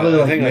issues. Probably with it.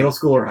 I like think middle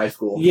school or high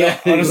school. Yeah.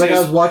 It was like I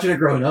Honestly, was watching it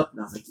growing up, and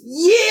I was like,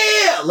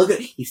 "Yeah, look at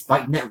he's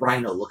fighting that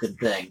rhino-looking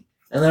thing."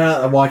 And then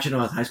I watched it when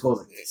I was in high school. I was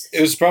like, "This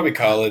it was probably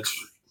college.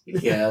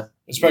 Yeah.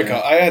 It's probably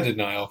Yeah. I had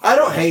denial. I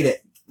don't hate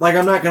it. Like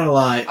I'm not gonna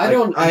lie. I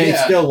don't- I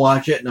yeah. still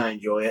watch it and I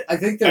enjoy it. I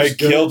think there's I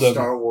killed good him.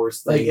 Star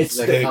Wars Like, things it's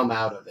that the- come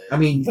out of it. I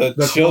mean, The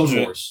Clone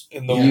children. Wars.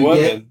 And the You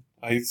women,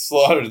 I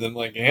slaughtered them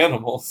like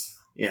animals.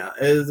 Yeah,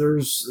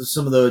 there's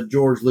some of the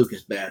George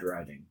Lucas bad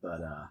writing, but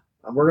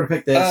we're gonna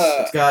pick this.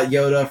 It's got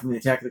Yoda from the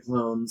Attack of the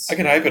Clones. I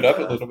can hype it up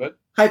a little bit.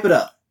 Hype it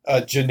up.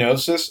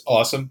 Genosis,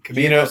 awesome.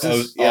 Camino,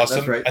 Geonosis, yeah, awesome.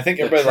 that's right. I think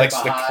The everybody likes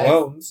the Trippa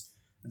clones.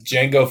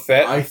 Django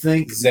Fett, I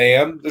think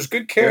Zam. There's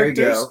good there you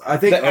characters. go. I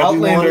think The Obi-Wan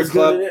Outlander is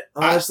Club. good at it.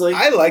 Honestly,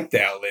 I like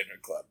the Outlander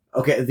Club.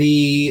 okay.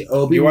 The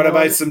Obi-Wan. You want to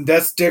buy some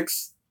death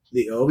sticks?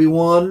 The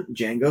Obi-Wan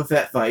Jango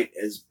Fett fight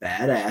is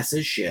badass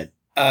as shit.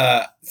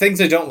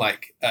 Things I don't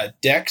like.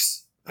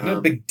 Dex. I'm not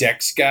a big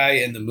Dex guy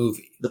in the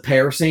movie. The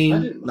pair I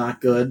scene, didn't- not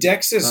good.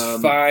 Dex is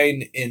Um,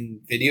 fine in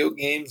video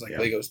games like yeah.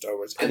 Lego Star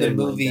Wars. I In the didn't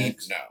like movie,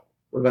 Dex. no.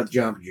 What about the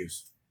Jamba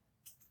Juice?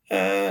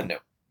 No.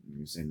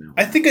 You say no.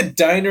 I think a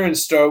diner in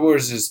Star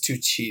Wars is too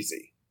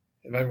cheesy.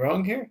 Am I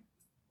wrong here?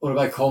 What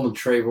about Coleman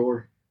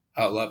Trevor?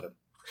 I love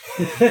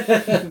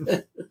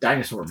him.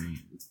 Dinosaur Man.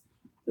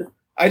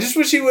 I just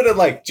wish he would have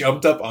like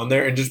jumped up on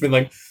there and just been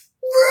like,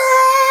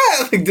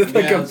 "Rah!" Like did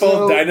like Yeah, a full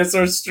so-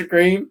 dinosaur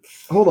scream,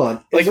 Hold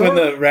on. like Is when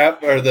there- the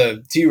rap or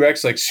the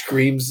T-Rex like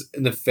screams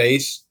in the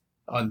face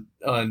on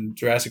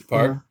Jurassic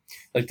Park.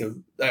 Like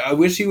I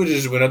wish he would have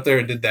just went up there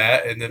and did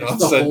that, and then all of a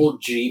the sudden whole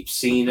Jeep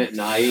scene at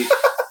night.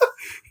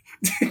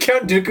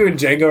 Count Dooku and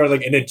Django are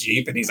like in a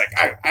jeep, and he's like,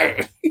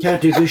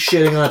 Count Dooku's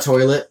shitting on a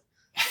toilet.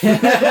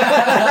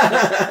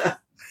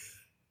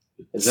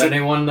 Is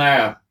anyone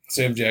there?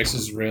 Sam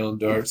Jackson's railing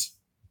darts.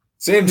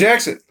 Sam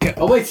Jackson,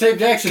 Oh wait, Sam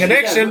Jackson.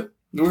 connection.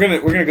 We're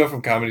gonna go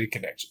from comedy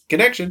to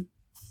connection.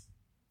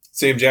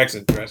 Sam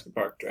Jackson, Jurassic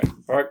Park,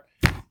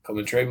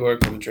 Coleman Trevor,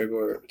 Attack of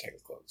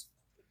the Clones.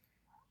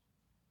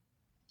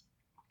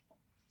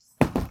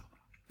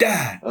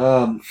 Die.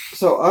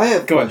 So I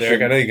have Go on, question.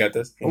 Derek. I know you got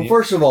this. Can Well, you-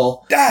 first of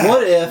all, Die.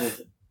 what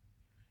if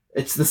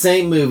it's the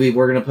same movie?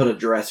 We're gonna put a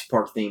Jurassic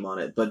Park theme on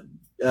it, but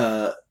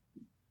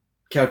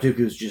Count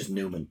Dooku's just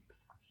Newman.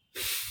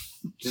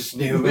 Just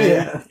new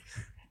man.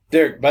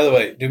 Derek, by the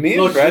way, do me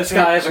and Look, Brett this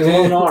guy has a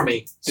clone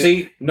army.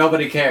 See,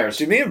 nobody cares.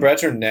 do me and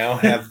Brett now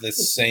have the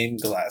same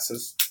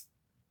glasses?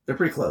 They're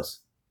pretty close.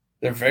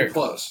 They're very They're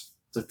close.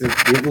 It's like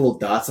there's big little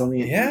dots on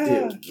the end.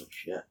 Yeah. Dude,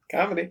 shit.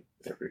 Comedy.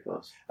 They're pretty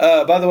close.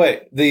 By the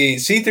way, the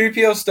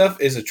C-3PO stuff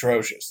is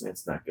atrocious.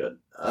 It's not good.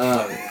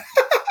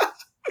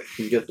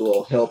 You get the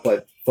little help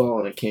by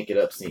falling and can't get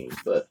up scene.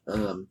 But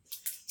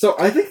so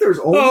I think there's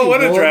only Oh,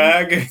 what a one-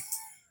 drag!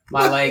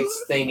 My legs,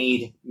 they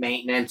need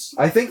maintenance.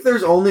 I think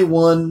there's only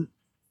one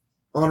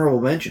honorable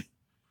mention.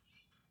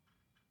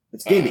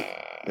 It's Gimby,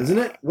 isn't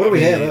it? What do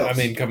we have else? I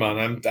mean, come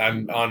on.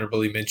 I'm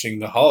honorably mentioning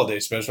the holiday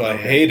special. I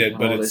Okay, hate it, the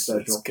but holiday it's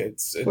special.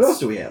 it's What else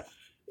do we have?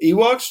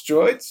 Ewoks,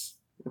 droids.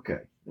 Okay.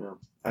 No,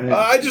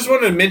 I just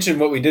wanted to mention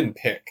what we didn't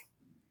pick.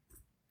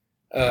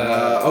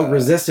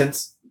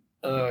 Resistance.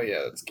 Oh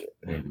yeah, that's good.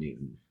 I haven't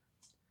even.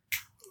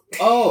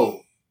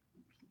 Oh,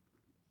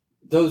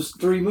 those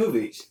 3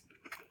 movies.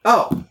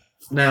 Oh,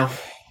 now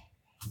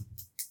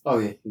Oh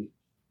yeah,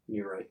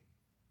 you're right.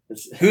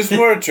 Who's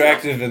more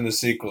attractive in the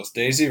sequels,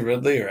 Daisy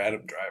Ridley or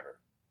Adam Driver?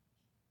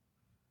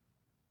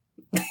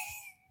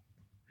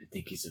 I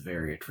think he's a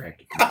very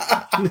attractive.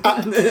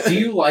 Do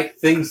you like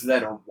things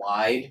that are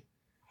wide?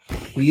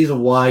 He's a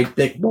wide,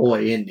 thick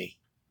boy, isn't he?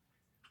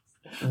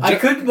 I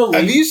couldn't believe.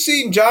 Have you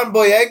seen John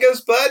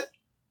Boyega's butt?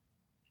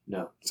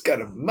 No. It's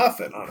got a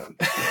muffin on him.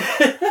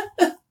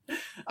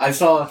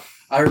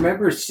 I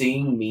remember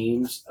seeing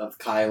memes of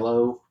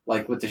Kylo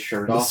like with the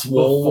shirt The off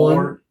swole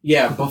before. one?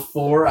 Yeah,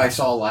 before I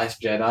saw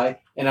Last Jedi,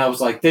 and I was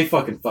like, they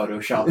fucking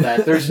photoshopped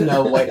that. There's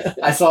no way.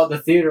 I saw it in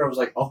the theater. I was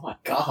like, oh my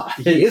god,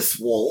 He is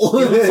swole.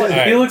 He looks like,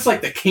 Alright. he looks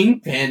like the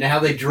Kingpin. How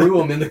they drew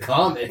him in the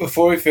comic.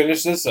 Before we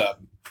finish this up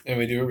and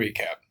we do a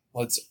recap,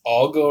 let's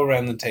all go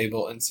around the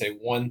table and say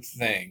one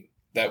thing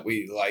that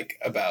we like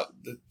about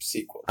the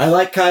sequel. I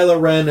like Kylo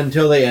Ren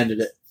until they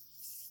ended it.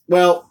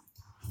 Well,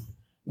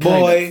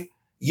 Boy,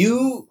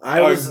 you I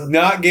are was-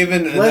 not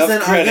given Listen,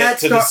 enough I credit had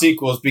to the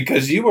sequels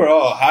because you were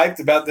all hyped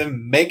about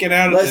them making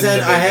out. listen, in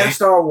the I have movie.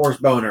 Star Wars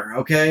boner.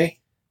 Okay,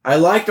 I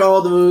liked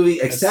all the movie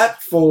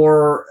except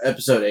for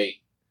Episode 8.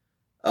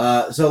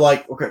 So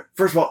like, okay,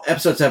 first of all,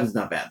 Episode 7's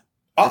not bad.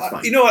 That's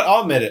fine. You know what?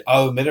 I'll admit it.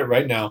 I'll admit it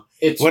right now.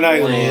 It's When I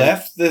bland.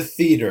 left the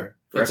theater,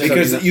 For It's episode-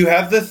 because you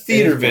have the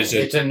theater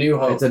vision. It's a New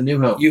Hope. it's a New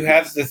Hope. You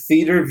have the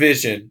theater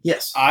vision.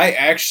 Yes. I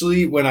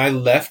actually, when I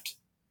left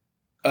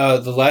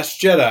The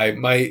Last Jedi,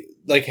 my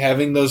like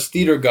having those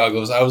theater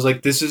goggles, I was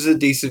like, this is a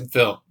decent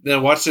film. Then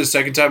I watched it a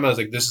second time, I was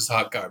like, this is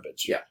hot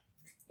garbage. Yeah.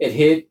 It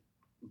hit.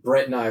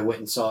 Brett and I went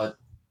and saw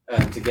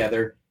it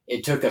together.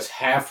 It took us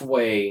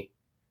halfway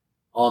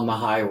on the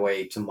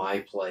highway to my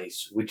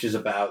place, which is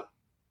about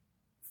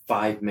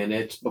 5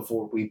 minutes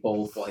before we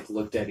both like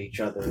looked at each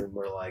other and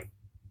were like,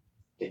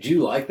 "Did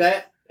you like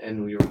that?"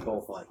 And we were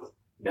both like,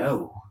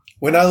 "No."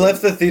 When I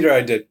left the theater,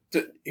 I did.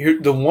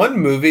 The one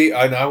movie,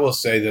 and I will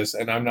say this,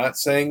 and I'm not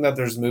saying that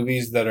there's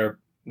movies that are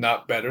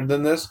not better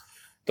than this.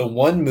 The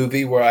one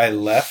movie where I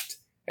left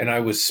and I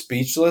was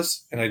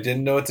speechless and I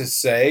didn't know what to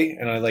say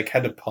and I like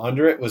had to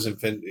ponder it was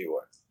Infinity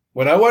War.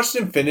 When I watched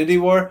Infinity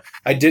War,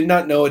 I did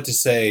not know what to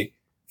say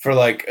for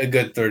like a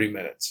good 30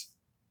 minutes.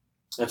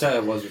 That's how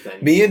it was with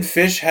that. Me and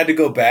Fish had to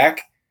go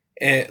back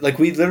and like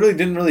we literally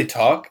didn't really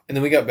talk and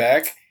then we got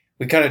back.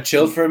 We kind of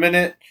chilled for a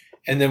minute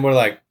and then we're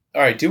like,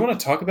 all right, do you want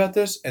to talk about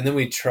this? And then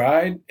we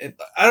tried.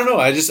 I don't know.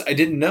 I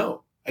didn't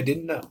know. I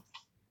didn't know.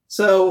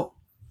 So,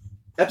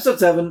 Episode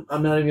 7,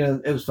 I'm not even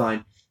gonna, it was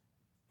fine.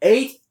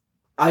 8,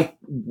 I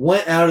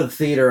went out of the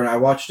theater and I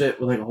watched it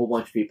with like a whole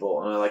bunch of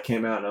people and I like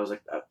came out and I was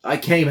like,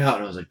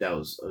 that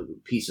was a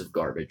piece of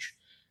garbage.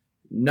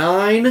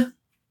 9,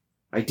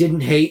 I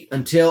didn't hate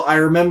until I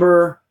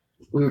remember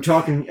we were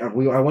talking, I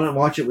went and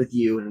watched it with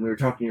you and we were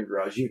talking in your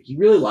garage. You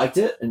really liked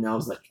it and I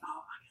was like, oh,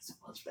 I guess it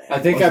was bad. I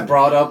think I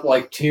brought up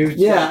like 2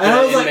 Yeah, and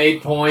I was like,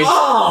 made points.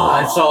 oh!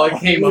 I saw it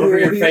came over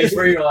your face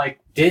where you're like,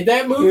 "Did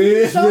that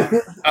movie?" suck?"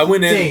 I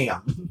went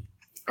Damn.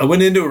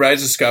 into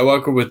Rise of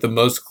Skywalker with the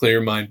most clear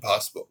mind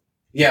possible.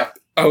 Yeah,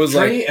 I was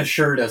like, Trey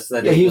assured us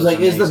that. Yeah, it he was like,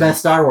 it's the amazing. best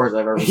Star Wars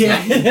I've ever seen. Yeah,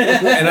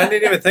 and I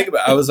didn't even think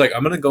about it. I was like,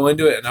 I'm gonna go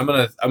into it and I'm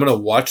gonna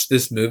watch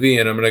this movie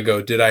and I'm gonna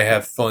go, did I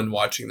have fun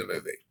watching the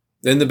movie?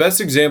 And the best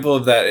example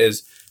of that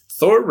is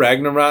Thor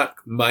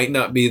Ragnarok might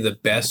not be the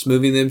best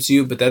movie in the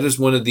MCU, but that is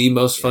one of the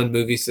most fun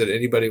movies that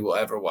anybody will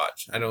ever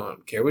watch. I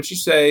don't care what you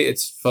say,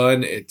 it's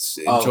fun, it's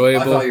I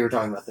enjoyable. thought you were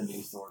talking about the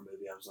new Thor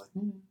movie. I was like,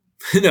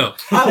 No.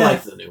 I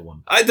like the new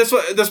one.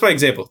 That's my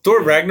example.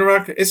 Thor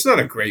Ragnarok, it's not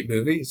a great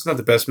movie. It's not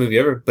the best movie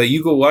ever, but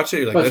you go watch it,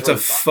 you're like, But it's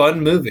that's a really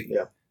fun movie.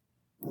 Yeah.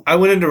 I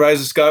went into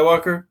Rise of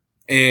Skywalker,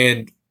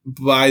 and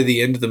by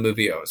the end of the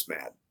movie, I was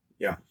mad.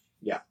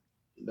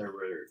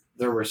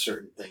 there were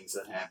certain things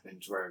that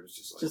happened where it was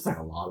just like,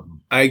 A lot of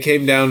them. I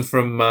came down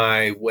from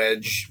my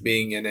Wedge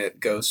being in it,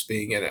 Ghost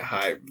being in it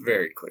high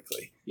very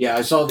quickly. yeah,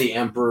 I saw the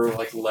Emperor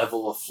like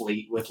level a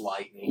fleet with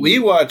lightning. We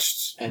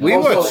watched. and We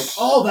also, watched. like,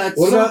 oh, that's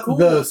What so about cool.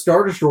 the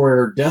Star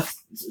Destroyer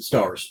Death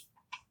Stars?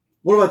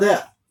 What about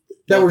that?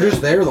 That were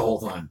just there the whole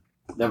time.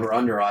 that were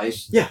under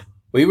ice?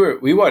 We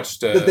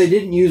watched. That they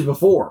didn't use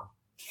before.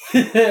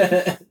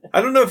 I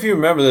don't know if you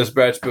remember this,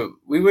 Bratch, but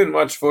we went and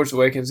watched Force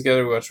Awakens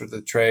together. We watched with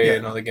the Trey Yeah.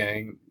 and all the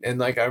gang, and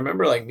like I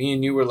remember, like me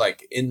and you were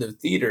like in the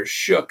theater,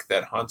 shook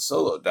that Han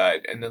Solo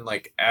died, and then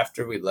like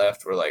after we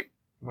left, we're like,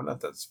 we're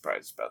not that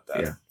surprised about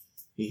that. Yeah.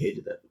 He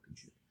hated that looking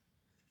shit.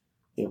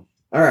 Yeah.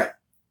 All right.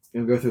 You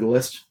want to go through the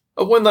list?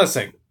 Oh, one last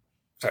thing.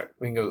 Sorry,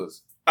 we can go to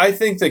this. I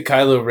think that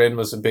Kylo Ren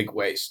was a big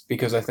waste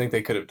because I think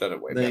they could have done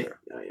it way better.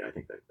 Yeah,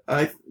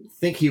 I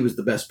think he was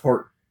the best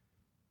part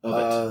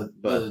of it.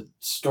 But the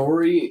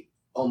story,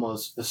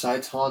 almost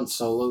besides Han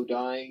Solo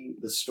dying,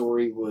 the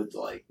story would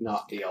like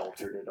not be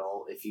altered at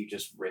all if you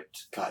just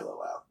ripped Kylo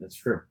out. that's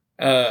true.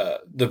 The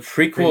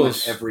Pretty prequels,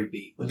 much every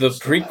beat. would the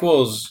still happen.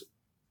 prequels,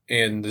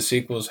 and the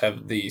sequels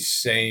have the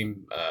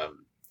same.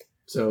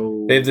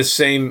 So, They have the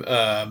same.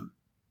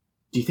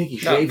 do you think he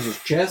No. shaves his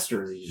chest,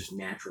 or is he just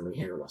naturally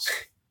hairless?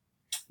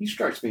 He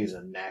strikes me as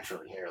a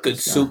naturally hairless Good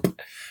guy.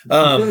 soup.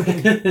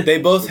 They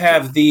both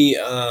have the.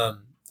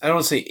 I don't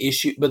want to say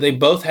issue, but they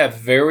both have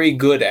very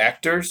good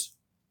actors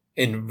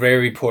and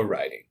very poor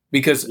writing.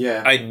 Because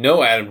Yeah. I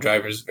know Adam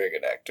Driver is a very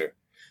good actor.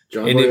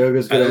 John And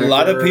Boyega's good a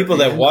lot of actor, people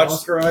that and watch-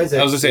 Oscar Isaac.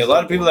 I was gonna say a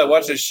lot of people that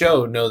watch the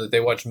show know that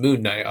they watch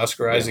Moon Knight.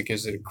 Oscar Yeah. Isaac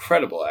is an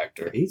incredible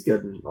actor. He's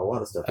good in a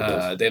lot of stuff. He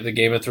does. They have the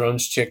Game of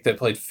Thrones chick that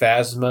played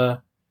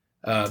Phasma.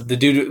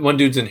 One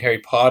dude's in Harry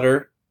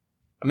Potter.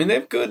 I mean, they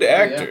have good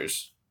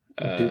actors.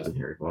 Dude's in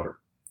Harry Potter.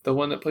 The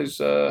one that plays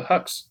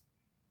Hux.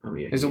 Oh,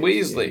 yeah, He's a he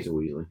is. Weasley. Yeah, he's a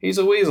Weasley. He's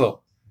a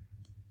weasel.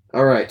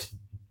 All right.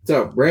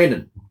 So,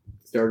 Brandon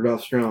started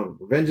off strong.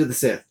 Revenge of the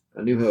Sith,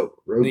 A New Hope,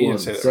 Rogue You One,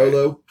 didn't say that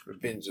Solo,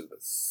 Revenge of the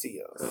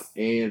Seals.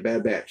 and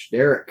Bad Batch.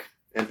 Derek,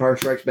 Empire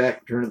Strikes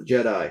Back, Return of the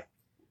Jedi.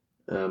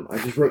 I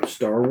just wrote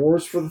Star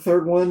Wars for the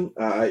third one.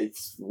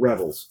 It's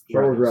Rebels.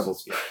 Star Wars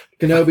Rebels.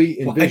 Kenobi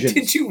and Why Visions.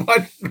 did you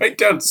write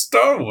down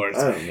Star Wars?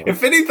 I don't know.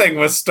 If anything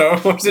was Star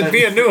Wars, it'd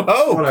be A New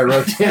Hope. What I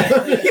wrote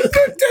down. You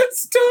wrote down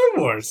Star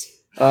Wars.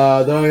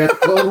 Then I got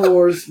Clone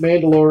Wars,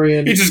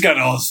 Mandalorian, You just got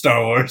all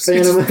Star Wars.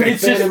 Phantom.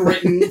 It's just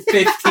written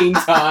 15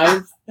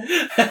 times.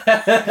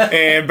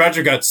 And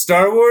Badger got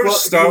Star Wars, Well,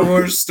 Star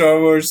Wars, Star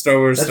Wars, Star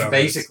Wars, That's Star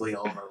Wars. basically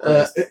all my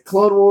list.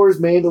 Clone Wars,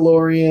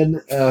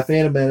 Mandalorian,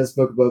 Phantom Menace,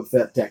 Book of Boba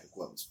Fett, Attack of the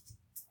Clones.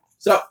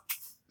 So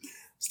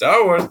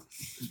Star Wars.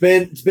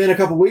 it's been a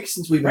couple weeks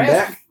since we've been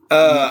back.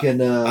 You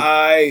can,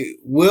 I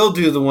will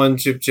do the one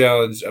chip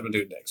challenge. I'm gonna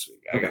do it next week.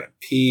 I Okay. gotta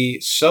pee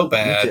so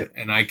bad, too.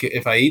 and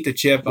if I eat the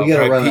chip, we I'll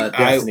gotta probably run a pee.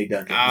 Destiny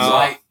dungeon.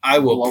 I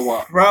will blow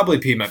up. probably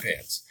pee my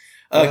pants.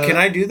 Uh, Can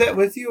I do that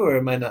with you, or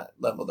am I not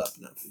leveled up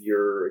enough?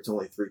 It's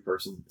only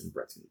 3-person, and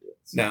Brett's gonna do it.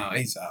 So, No,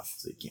 he's off.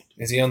 so you can't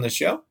do Is he on the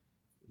show?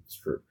 it. It's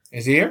true.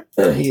 Is he here?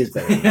 He is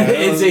better.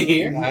 Is he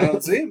here? I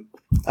don't see him.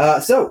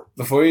 So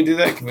Before you do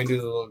that, can we do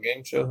the little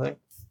game show thing?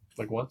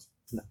 Like once?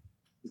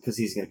 because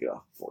he's gonna get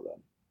off before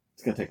then,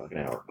 it's gonna take like an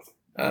hour.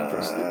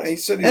 He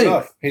said he's Anyway.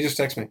 off. He just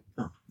texted me.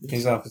 Oh.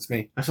 He's off. It's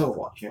me. I saw the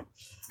watch. Yeah.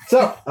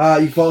 So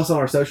you can follow us on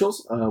our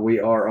socials. We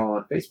are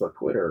on Facebook,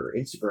 Twitter,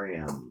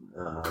 Instagram,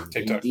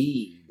 TikTok.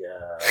 Indeed.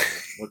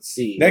 Let's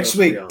see. Next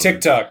what else week, are we on?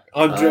 TikTok,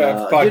 On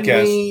Draft Didn't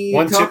Podcast. we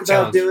One talk chip about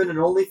challenge. doing an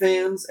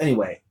OnlyFans?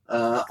 Anyway,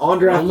 On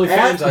Draft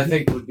OnlyFans, I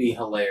think, would be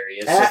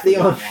hilarious. at if we the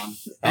got on- one.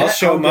 I'll at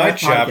show On my Draft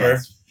chopper.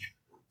 Podcast.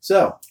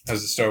 So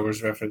As a Star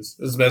Wars reference.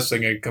 This is the best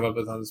thing I could come up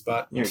with on the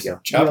spot. there you go.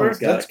 Chopper? You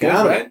almost got That's it. good,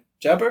 Got it. right?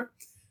 Chopper?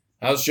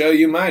 I'll show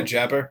you my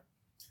chopper.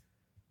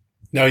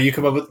 No, you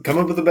come up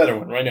with a better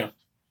one right now.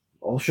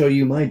 I'll show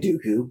you my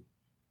Dooku.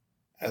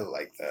 I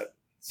like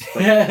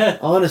that.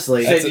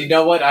 Honestly, Said, you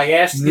know what? I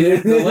asked you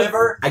to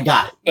deliver. I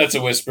got it. That's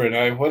a whisper in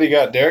eye. What do you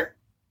got, Derek?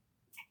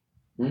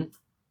 What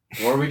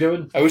are we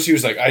doing? I wish he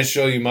was like, I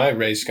show you my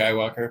Rey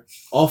Skywalker.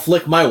 I'll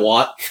flick my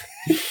Watt.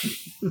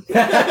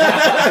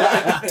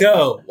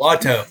 Doe,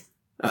 Watto.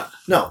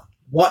 No,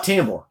 Watt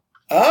Tambor.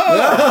 Oh!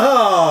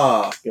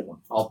 Ah, good one.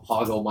 I'll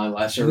poggle my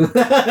lesser. You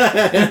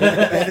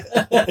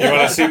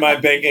want to see my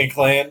bacon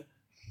clan?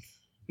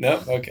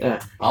 No? Okay.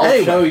 I'll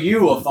Anyway. show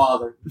you a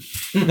father.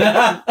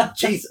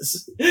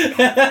 Jesus. Give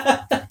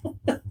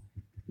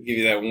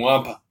you that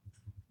wampa.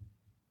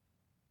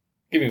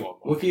 Give me one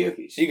more. Wookie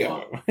Wookies. You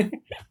got one more.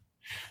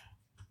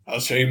 I'll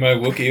show you my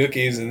Wookie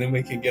Wookies, and then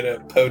we can get a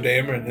Poe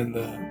Dameron and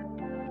the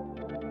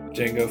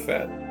Jango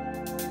Fett.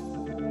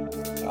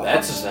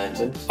 That's a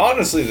sentence.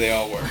 Honestly, they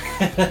all work.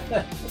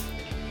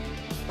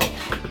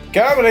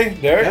 Comedy,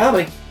 Derek.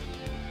 Comedy.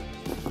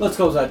 Let's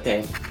close that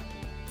day.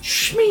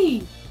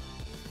 Shmee.